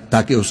دیا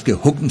تاکہ اس کے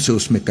حکم سے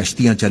اس میں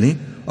کشتیاں چلیں،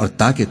 اور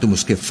تاکہ تم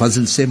اس کے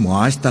فضل سے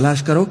معاش تلاش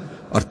کرو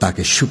اور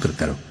تاکہ شکر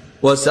کرو.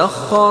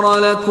 وَسَخَّرَ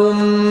لَكُم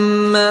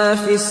مَّا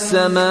فِي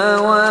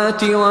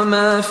السَّمَاوَاتِ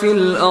وَمَا فِي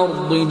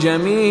الْأَرْضِ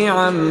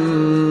جَمِيعًا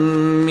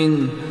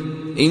مِّنْهُ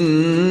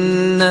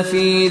إِنَّ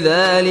فِي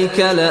ذَلِكَ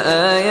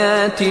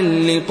لَآيَاتٍ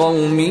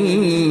لِقَوْمٍ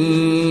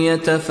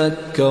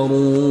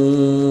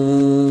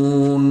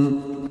يَتَفَكَّرُونَ.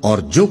 اور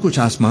جو کچھ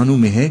آسمانوں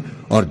میں ہے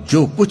اور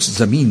جو کچھ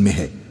زمین میں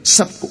ہے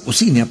سب کو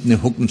اسی نے اپنے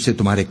حکم سے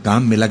تمہارے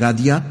کام میں لگا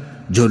دیا.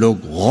 جو لوگ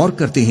غور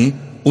کرتے ہیں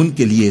ان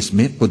کے لیے اس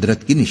میں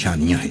قدرت کی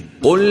نشانیاں ہیں.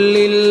 قل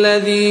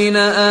للذین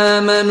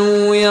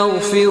آمنوا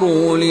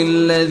یغفروا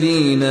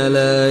للذین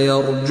لا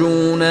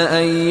یرجون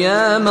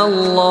ایام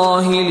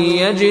اللہ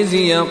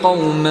لیجزی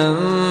قوما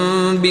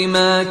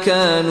بما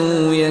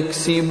كانوا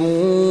یکسبون.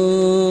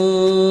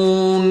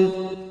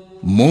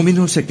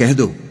 مومنوں سے کہہ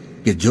دو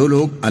کہ جو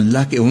لوگ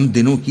اللہ کے ان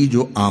دنوں کی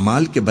جو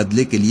اعمال کے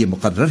بدلے کے لیے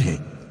مقرر ہیں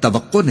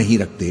توقع نہیں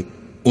رکھتے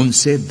ان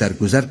سے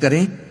درگزر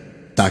کریں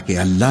تاکہ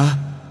اللہ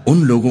ان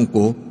لوگوں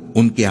کو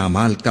ان کے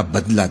اعمال کا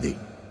بدلہ دے.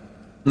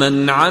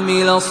 من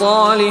عمل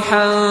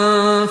صالحا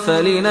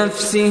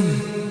فلنفسه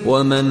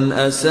ومن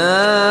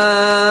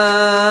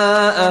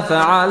اساء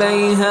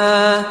فعليها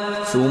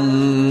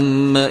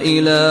ثم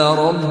الى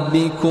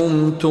ربكم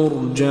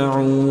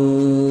ترجعون.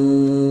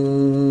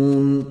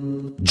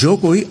 جو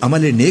کوئی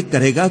عمل نیک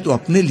کرے گا تو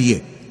اپنے لیے،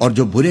 اور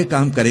جو برے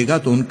کام کرے گا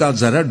تو ان کا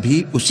ضرر بھی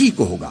اسی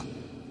کو ہوگا،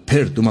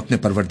 پھر تم اپنے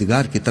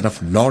پروردگار کی طرف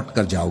لوٹ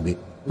کر جاؤ گے.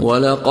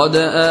 وَلَقَدْ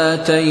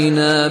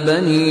آتَيْنَا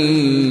بَنِي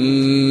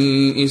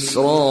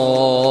إِسْرَائِيلَ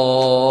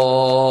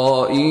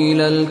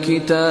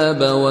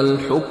الْكِتَابَ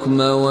وَالْحُكْمَ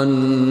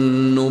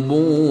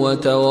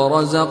وَالنُّبُوَّةَ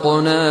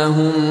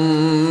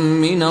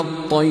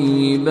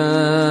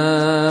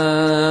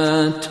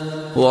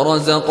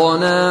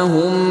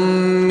ورزقناهم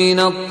من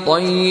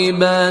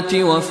الطيبات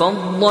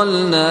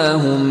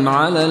وفضلناهم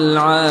على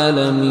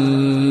العالمين.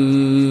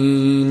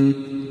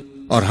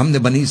 اور ہم نے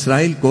بنی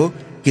اسرائیل کو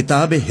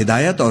کتاب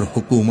ہدایت اور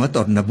حکومت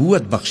اور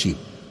نبوت بخشی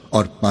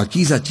اور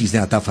پاکیزہ چیزیں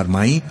عطا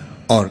فرمائیں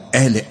اور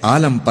اہل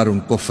عالم پر ان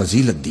کو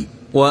فضیلت دی.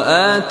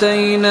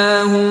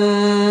 وَآتَيْنَاهُمْ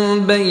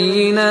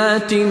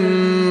بَيِّنَاتٍ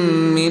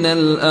مِّنَ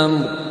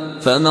الْأَمْرِ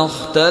فَمَا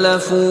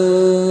اخْتَلَفُوا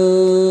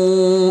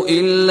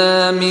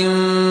إِلَّا مِن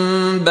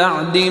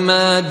بَعْدِ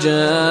مَا جَاءَهُمُ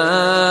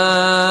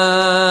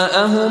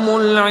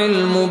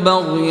الْعِلْمُ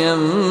بَغْيًا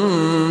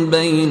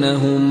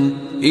بَيْنَهُمْ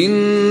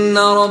إِنَّ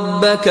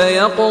رَبَّكَ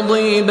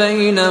يَقْضِي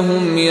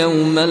بَيْنَهُمْ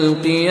يَوْمَ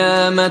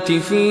الْقِيَامَةِ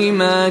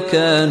فِيمَا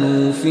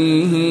كَانُوا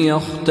فِيهِ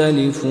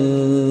يَخْتَلِفُونَ.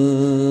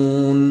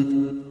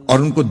 اور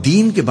ان کو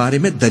دین کے بارے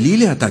میں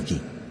دلیلیں عطا کی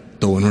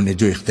تو انہوں نے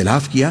جو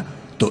اختلاف کیا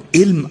تو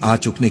علم آ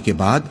چکنے کے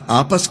بعد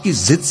آپس کی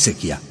ضد سے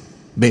کیا.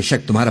 بے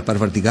شک تمہارا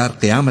پروردگار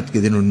قیامت کے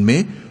دن ان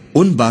میں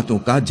ان باتوں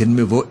کا جن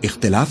میں وہ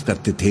اختلاف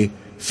کرتے تھے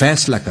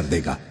فیصلہ کر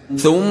دے گا.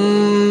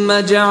 ثم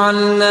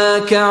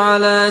جعلناك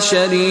على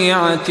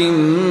شريعة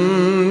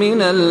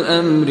من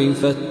الأمر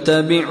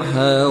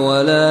فاتبعها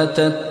ولا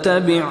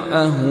تتبع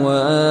أهواء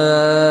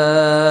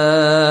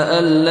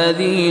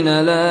الذين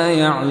لا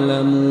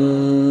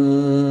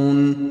يعلمون.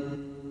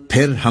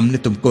 پھر ہم نے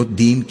تم کو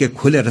دین کے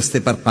کھلے رستے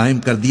پر قائم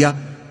کر دیا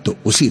تو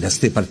اسی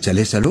رستے پر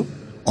چلے چلو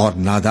اور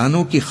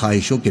نادانوں کی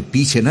خواہشوں کے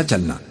پیچھے نہ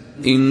چلنا.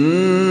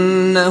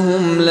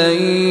 انہم لن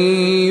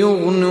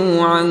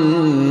یغنوا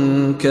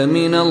عنک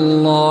من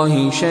اللہ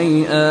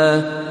شیئا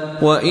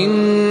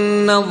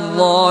وان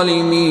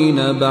الظالمین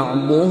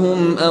بعضهم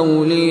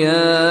اولیاء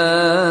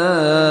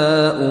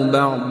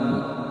بعض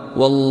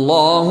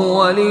واللہ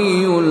ولی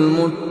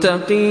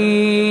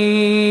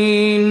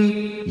المتقین.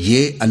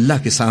 یہ اللہ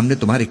کے سامنے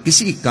تمہارے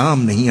کسی کام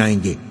نہیں آئیں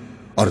گے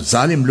اور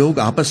ظالم لوگ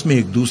آپس میں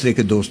ایک دوسرے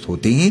کے دوست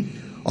ہوتے ہیں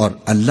اور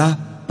اللہ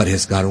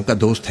پرہیزگاروں کا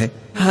دوست ہے.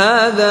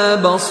 هذا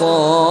بصائر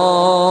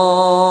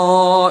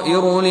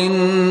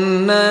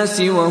للناس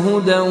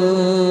وهدى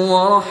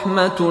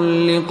ورحمة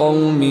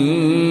لقوم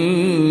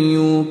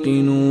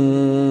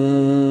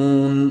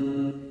يوقنون.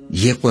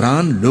 یہ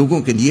قرآن لوگوں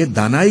کے لیے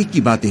دانائی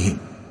کی باتیں ہیں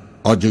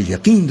اور جو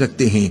یقین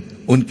رکھتے ہیں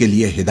ان کے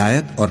لیے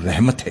ہدایت اور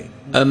رحمت ہے.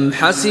 ام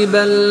حسب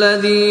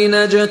الذين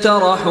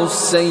اجترحوا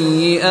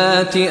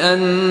السيئات ان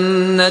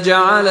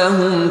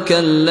نجعلهم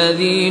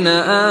كالذين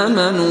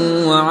آمنوا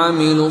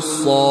وعملوا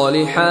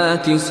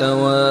الصالحات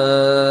سواء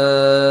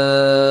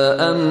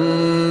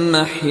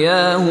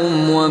محياهم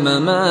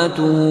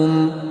ومماتهم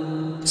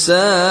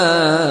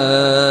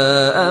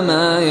ساء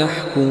ما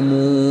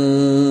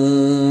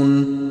يحكمون.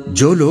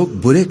 جو لوگ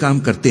برے کام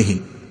کرتے ہیں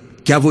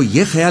کیا وہ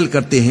یہ خیال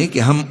کرتے ہیں کہ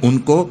ہم ان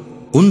کو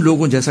ان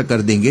لوگوں جیسا کر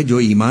دیں گے جو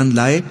ایمان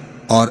لائے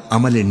اور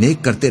عمل نیک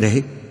کرتے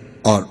رہے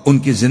اور ان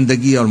کی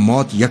زندگی اور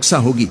موت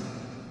یکساں ہوگی؟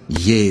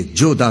 یہ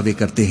جو دعوے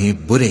کرتے ہیں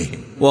برے ہیں.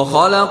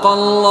 وَخَلَقَ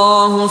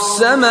اللَّهُ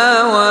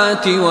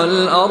السَّمَاوَاتِ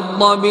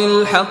وَالْأَرْضَ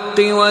بِالْحَقِّ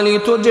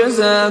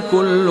وَلِتُجْزَى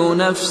كُلُّ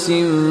نَفْسٍ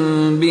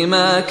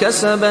بِمَا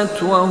كَسَبَتْ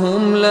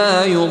وَهُمْ لَا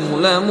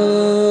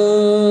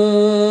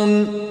يُظْلَمُونَ.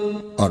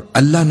 اور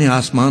اللہ نے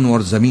آسمان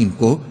اور زمین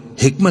کو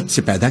حکمت سے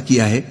پیدا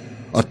کیا ہے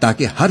اور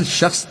تاکہ ہر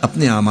شخص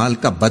اپنے اعمال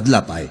کا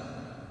بدلہ پائے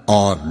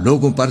اور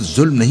لوگوں پر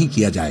ظلم نہیں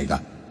کیا جائے گا.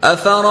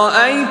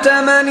 أَفَرَأَيْتَ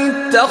مَنِ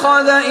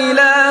اتَّخَذَ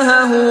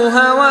إِلَٰهَهُ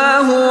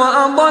هَوَاهُ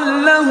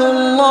وَأَضَلَّهُ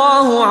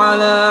اللَّهُ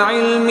عَلَىٰ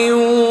عِلْمٍ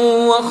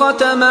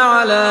وَخَتَمَ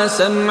عَلَىٰ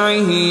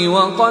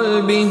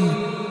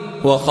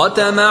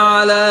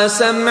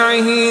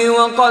سَمْعِهِ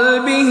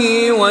وَقَلْبِهِ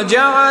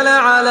وَجَعَلَ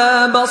عَلَىٰ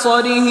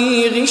بَصَرِهِ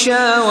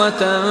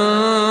غِشَاوَةً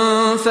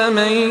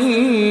فَمَن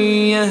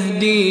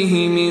يَهْدِيهِ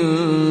مِن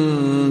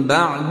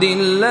بَعْدِ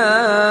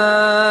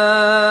اللَّهِ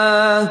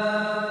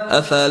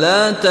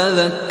افلا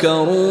تذکرون.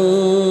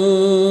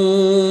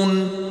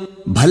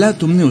 بھلا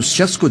تم نے اس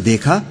شخص کو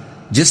دیکھا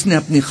جس نے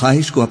اپنی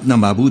خواہش کو اپنا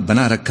معبود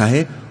بنا رکھا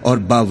ہے اور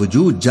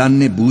باوجود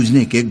جاننے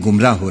بوجھنے کے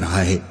گمراہ ہو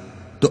رہا ہے؟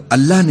 تو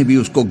اللہ نے بھی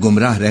اس کو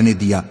گمراہ رہنے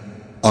دیا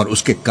اور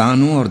اس کے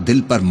کانوں اور دل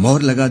پر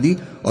مہر لگا دی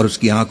اور اس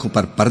کی آنکھوں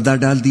پر پردہ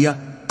ڈال دیا.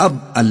 اب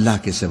اللہ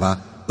کے سوا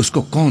اس کو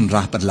کون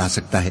راہ پر لا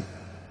سکتا ہے؟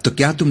 تو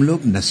کیا تم لوگ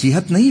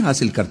نصیحت نہیں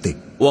حاصل کرتے؟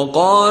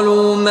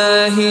 وَقَالُوا مَا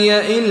هِيَ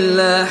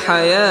إِلَّا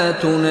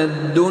حَيَاتُنَا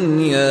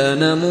الدُّنْيَا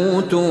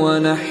نَمُوتُ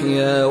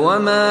وَنَحْيَا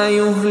وَمَا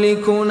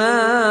يُهْلِكُنَا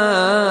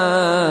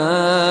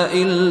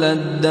إِلَّا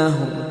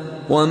الدَّهْرُ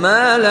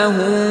وَمَا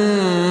لَهُم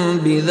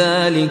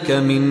بِذَلِكَ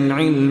مِنْ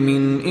عِلْمٍ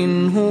إِنْ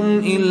هُمْ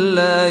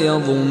إِلَّا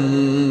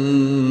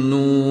يَظُنُّونَ.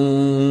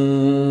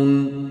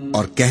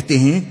 اور کہتے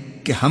ہیں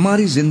کہ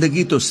ہماری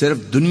زندگی تو صرف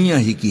دنیا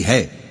ہی کی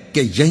ہے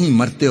کہ یہیں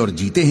مرتے اور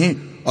جیتے ہیں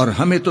اور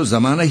ہمیں تو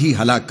زمانہ ہی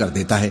ہلاک کر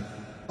دیتا ہے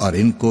اور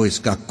ان کو اس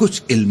کا کچھ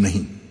علم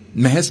نہیں،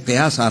 محض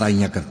قیاس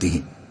آرائیاں کرتی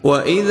ہیں.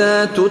 وَإِذَا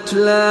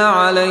تُتْلَى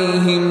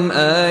عَلَيْهِمْ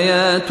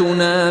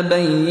آيَاتُنَا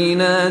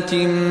بَيِّنَاتٍ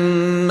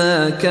مَا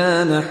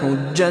كَانَ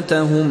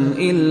حُجَّتَهُمْ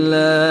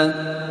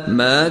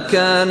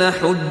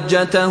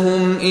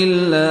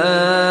إِلَّا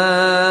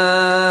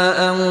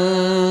أَن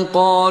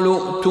قَالُوا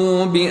ائْتُوا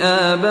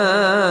بِآبَائِنَا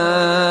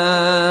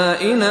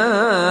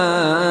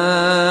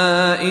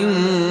إِن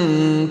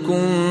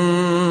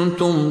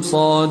كُنتُمْ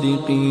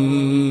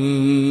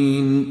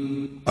صَادِقِينَ.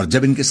 اور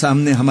جب ان کے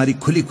سامنے ہماری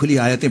کھلی کھلی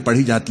آیتیں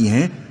پڑھی جاتی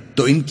ہیں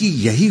تو ان کی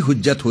یہی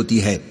حجت ہوتی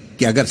ہے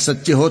کہ اگر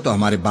سچے ہو تو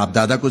ہمارے باپ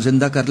دادا کو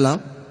زندہ کر لاؤ.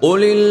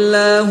 قُلِ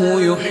اللَّهُ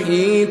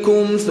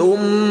يُحْيِيكُمْ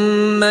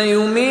ثُمَّ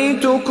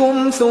يُمِيتُكُمْ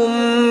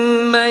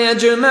ثُمَّ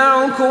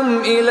يَجْمَعُكُمْ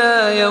إِلَى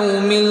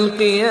يَوْمِ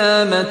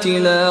الْقِيَامَةِ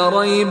لَا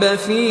رَيْبَ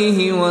فِيهِ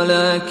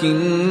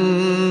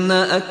وَلَكِنَّ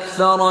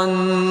أَكْثَرَ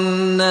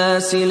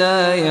النَّاسِ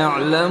لَا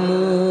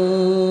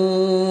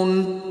يَعْلَمُونَ.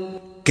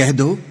 کہہ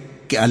دو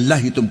کہ اللہ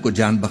ہی تم کو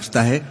جان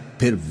بخشتا ہے،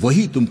 پھر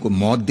وہی تم کو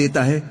موت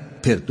دیتا ہے،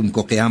 پھر تم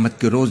کو قیامت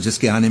کے روز جس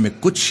کے آنے میں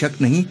کچھ شک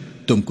نہیں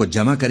تم کو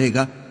جمع کرے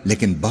گا،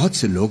 لیکن بہت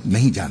سے لوگ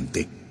نہیں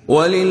جانتے.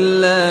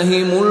 وَلِلَّهِ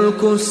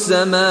مُلْكُ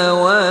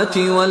السَّمَاوَاتِ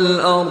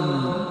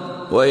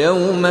وَالْأَرْضِ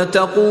وَيَوْمَ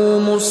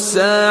تَقُومُ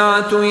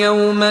السَّاعَةُ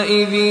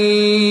يَوْمَئِذٍ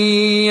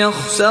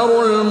يَخْسَرُ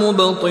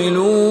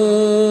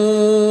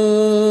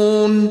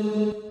الْمُبْطِلُونَ۔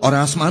 اور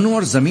آسمانوں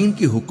اور زمین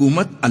کی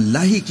حکومت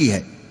اللہ ہی کی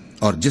ہے،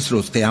 اور جس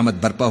روز قیامت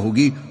برپا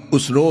ہوگی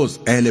اس روز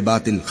اہل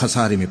باطل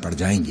خسارے میں پڑ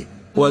جائیں گے۔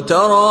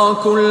 وَتَرَى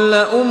كُلَّ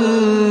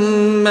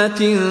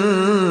أُمَّةٍ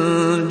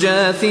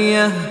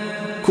جَاثِيَةً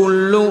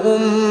كُلُّ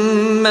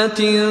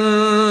أُمَّةٍ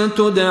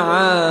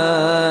تُدْعَى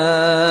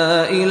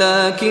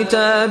إِلَى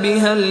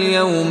كِتَابِهَا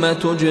الْيَوْمَ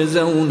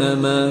تُجْزَوْنَ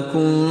مَا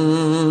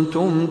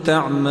كُنتُمْ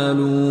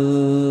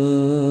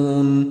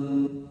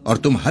تَعْمَلُونَ۔ اور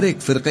تم ہر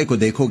ایک فرقے کو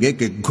دیکھو گے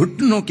کہ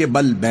گھٹنوں کے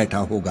بل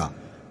بیٹھا ہوگا،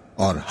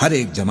 اور ہر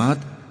ایک جماعت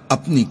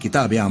اپنی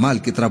کتاب اعمال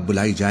کی طرف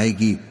بلائی جائے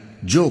گی،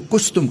 جو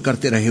کچھ تم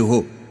کرتے رہے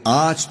ہو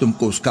آج تم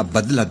کو اس کا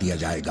بدلہ دیا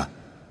جائے گا۔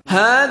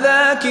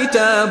 هذا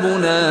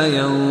كتابنا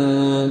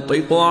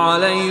ينطق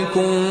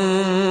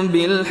عليكم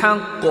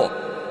بالحق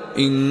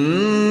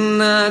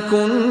إنا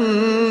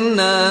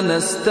كنا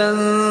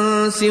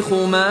نستنسخ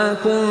ما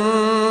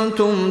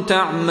كنتم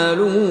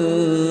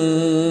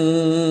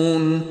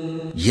تعملون۔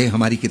 یہ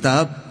ہماری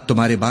کتاب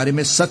تمہارے بارے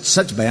میں سچ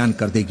سچ بیان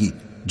کر دے گی،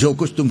 جو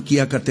کچھ تم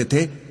کیا کرتے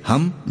تھے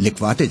ہم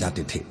لکھواتے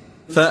جاتے تھے۔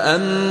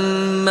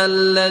 فَأَمَّا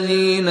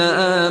الَّذِينَ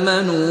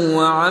آمَنُوا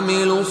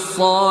وَعَمِلُوا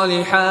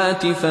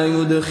الصَّالِحَاتِ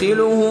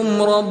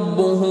فَيُدْخِلُهُمْ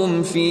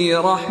رَبُّهُمْ فِي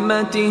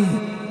رَحْمَتِهِ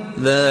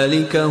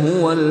ذَلِكَ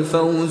هُوَ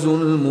الْفَوْزُ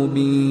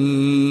الْمُبِينُ۔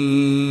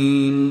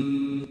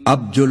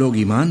 اب جو لوگ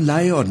ایمان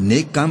لائے اور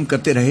نیک کام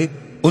کرتے رہے،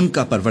 ان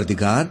کا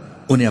پروردگار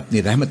انہیں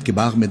اپنی رحمت کے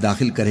باغ میں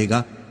داخل کرے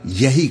گا،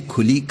 یہی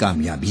کھلی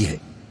کامیابی ہے۔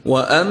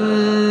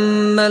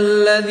 وَأَمَّا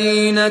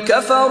الَّذِينَ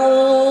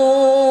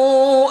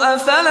كَفَرُوا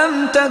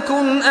أَفَلَمْ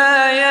تَكُنْ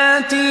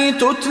آيَاتِي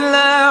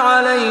تُتْلَى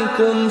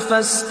عَلَيْكُمْ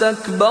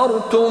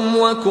فَاسْتَكْبَرْتُمْ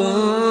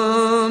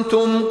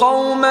وَكُنْتُمْ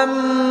قَوْمًا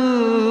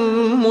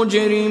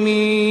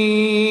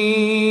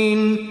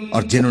مُجْرِمِينَ۔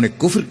 اور جنہوں نے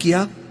کفر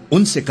کیا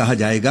ان سے کہا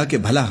جائے گا کہ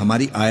بھلا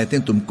ہماری آیتیں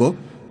تم کو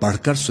پڑھ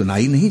کر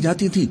سنائی نہیں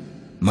جاتی تھی،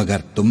 مگر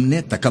تم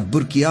نے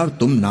تکبر کیا اور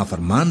تم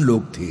نافرمان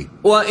لوگ تھے۔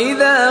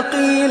 وَإِذَا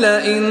قِيلَ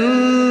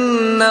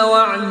إِنَّ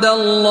وَعْدَ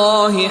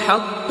اللَّهِ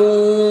حَقٌّ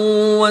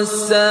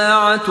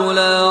وَالسَّاعَةُ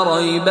لَا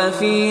رَيْبَ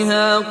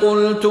فِيهَا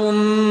قُلْتُمْ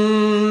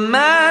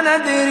مَا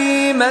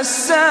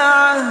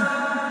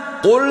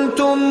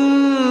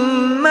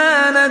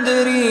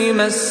نَدْرِي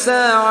مَا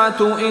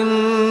السَّاعَةُ إِن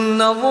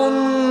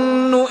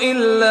نَّظُنُّ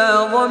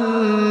إِلَّا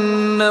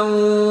ظَنًّا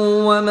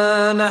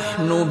وَمَا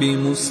نَحْنُ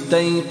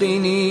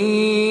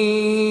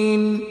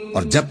بِمُسْتَيْقِنِينَ۔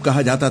 اور جب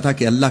کہا جاتا تھا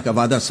کہ اللہ کا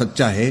وعدہ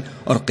سچا ہے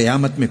اور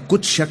قیامت میں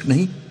کچھ شک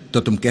نہیں،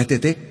 تو تم کہتے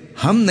تھے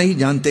ہم نہیں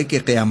جانتے کہ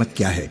قیامت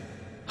کیا ہے،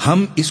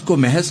 ہم اس کو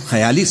محض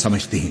خیالی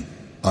سمجھتے ہیں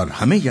اور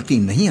ہمیں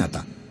یقین نہیں آتا۔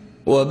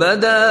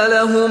 وَبَدَا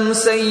لَهُمْ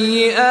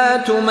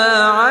سَيِّئَاتُ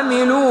مَا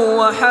عَمِلُوا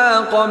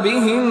وَحَاقَ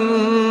بِهِمْ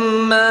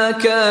مَا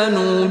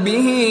كَانُوا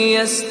بِهِ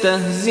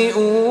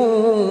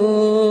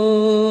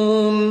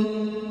يَسْتَهْزِئُونَ۔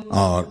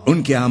 اور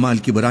ان کے اعمال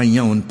کی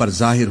برائیاں ان پر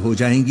ظاہر ہو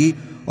جائیں گی،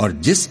 اور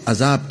جس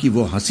عذاب کی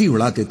وہ ہنسی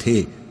اڑاتے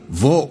تھے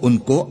وہ ان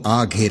کو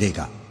آ گھیرے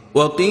گا۔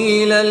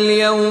 وَقِيلَ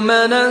الْيَوْمَ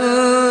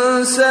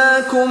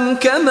نَنسَاكُمْ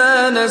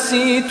كَمَا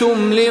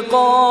نَسِيتُمْ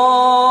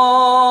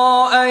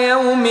لِقَاءَ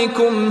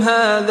يَوْمِكُمْ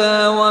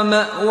هَذَا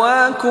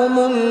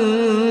وَمَأْوَاكُمُ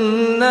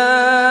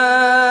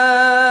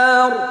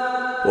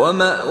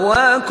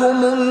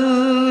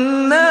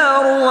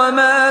النَّارُ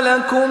وَمَا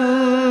لَكُمْ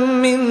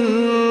مِن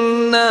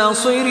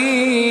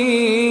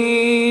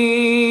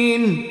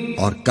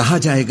نَاصِرِينَ۔ اور کہا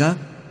جائے گا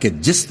کہ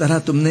جس طرح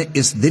تم نے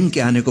اس دن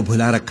کے آنے کو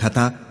بھلا رکھا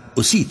تھا،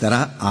 اسی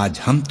طرح آج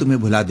ہم تمہیں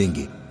بھلا دیں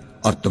گے،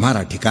 اور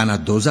تمہارا ٹھکانہ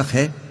دوزخ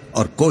ہے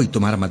اور کوئی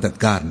تمہارا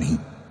مددگار نہیں۔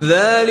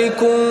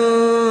 ذَلِكُمْ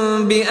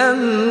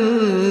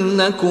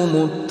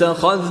بِأَنَّكُمُ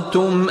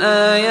اتَّخَذْتُمْ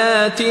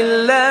آيَاتِ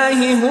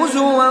اللَّهِ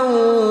هُزُوًا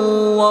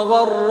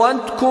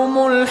وَغَرَّتْكُمُ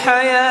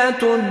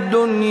الْحَيَاةُ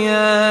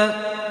الدُّنْيَا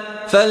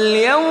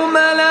فَالْيَوْمَ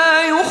لَا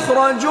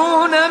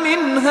يُخْرَجُونَ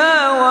مِنْهَا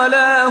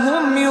وَلَا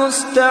هُمْ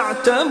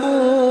يُسْتَعْتَبُونَ۔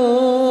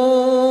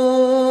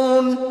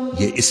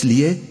 یہ اس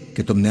لیے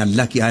کہ تم نے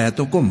اللہ کی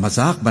آیتوں کو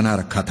مذاق بنا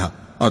رکھا تھا،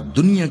 اور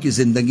دنیا کی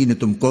زندگی نے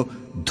تم کو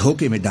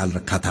دھوکے میں ڈال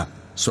رکھا تھا،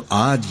 سو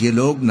آج یہ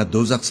لوگ نہ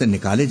دوزخ سے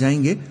نکالے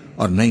جائیں گے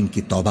اور نہ ان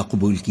کی توبہ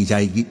قبول کی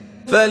جائے گی۔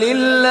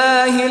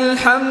 فَلِلَّهِ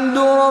الْحَمْدُ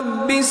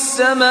رَبِّ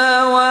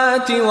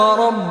السَّمَاوَاتِ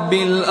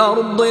وَرَبِّ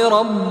الْأَرْضِ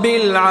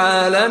رَبِّ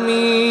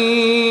الْعَالَمِينَ۔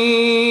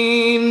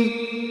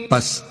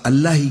 پس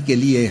اللہ ہی کے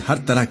لیے ہر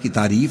طرح کی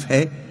تعریف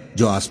ہے،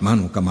 جو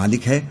آسمانوں کا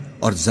مالک ہے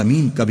اور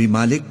زمین کا بھی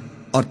مالک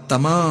اور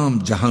تمام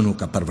جہانوں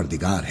کا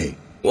پروردگار ہے۔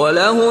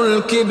 وَلَهُ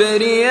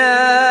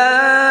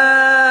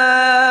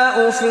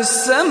الْكِبْرِيَاءُ فِي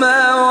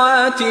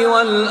السَّمَاوَاتِ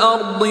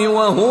وَالْأَرْضِ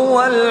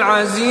وَهُوَ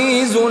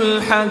الْعَزِيزُ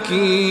الْحَكِيمُ۔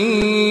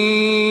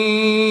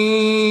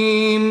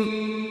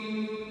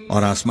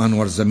 اور آسمان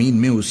اور زمین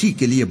میں اسی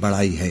کے لیے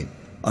بڑائی ہے،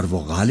 اور وہ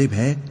غالب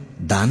ہے،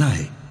 دانا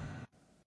ہے۔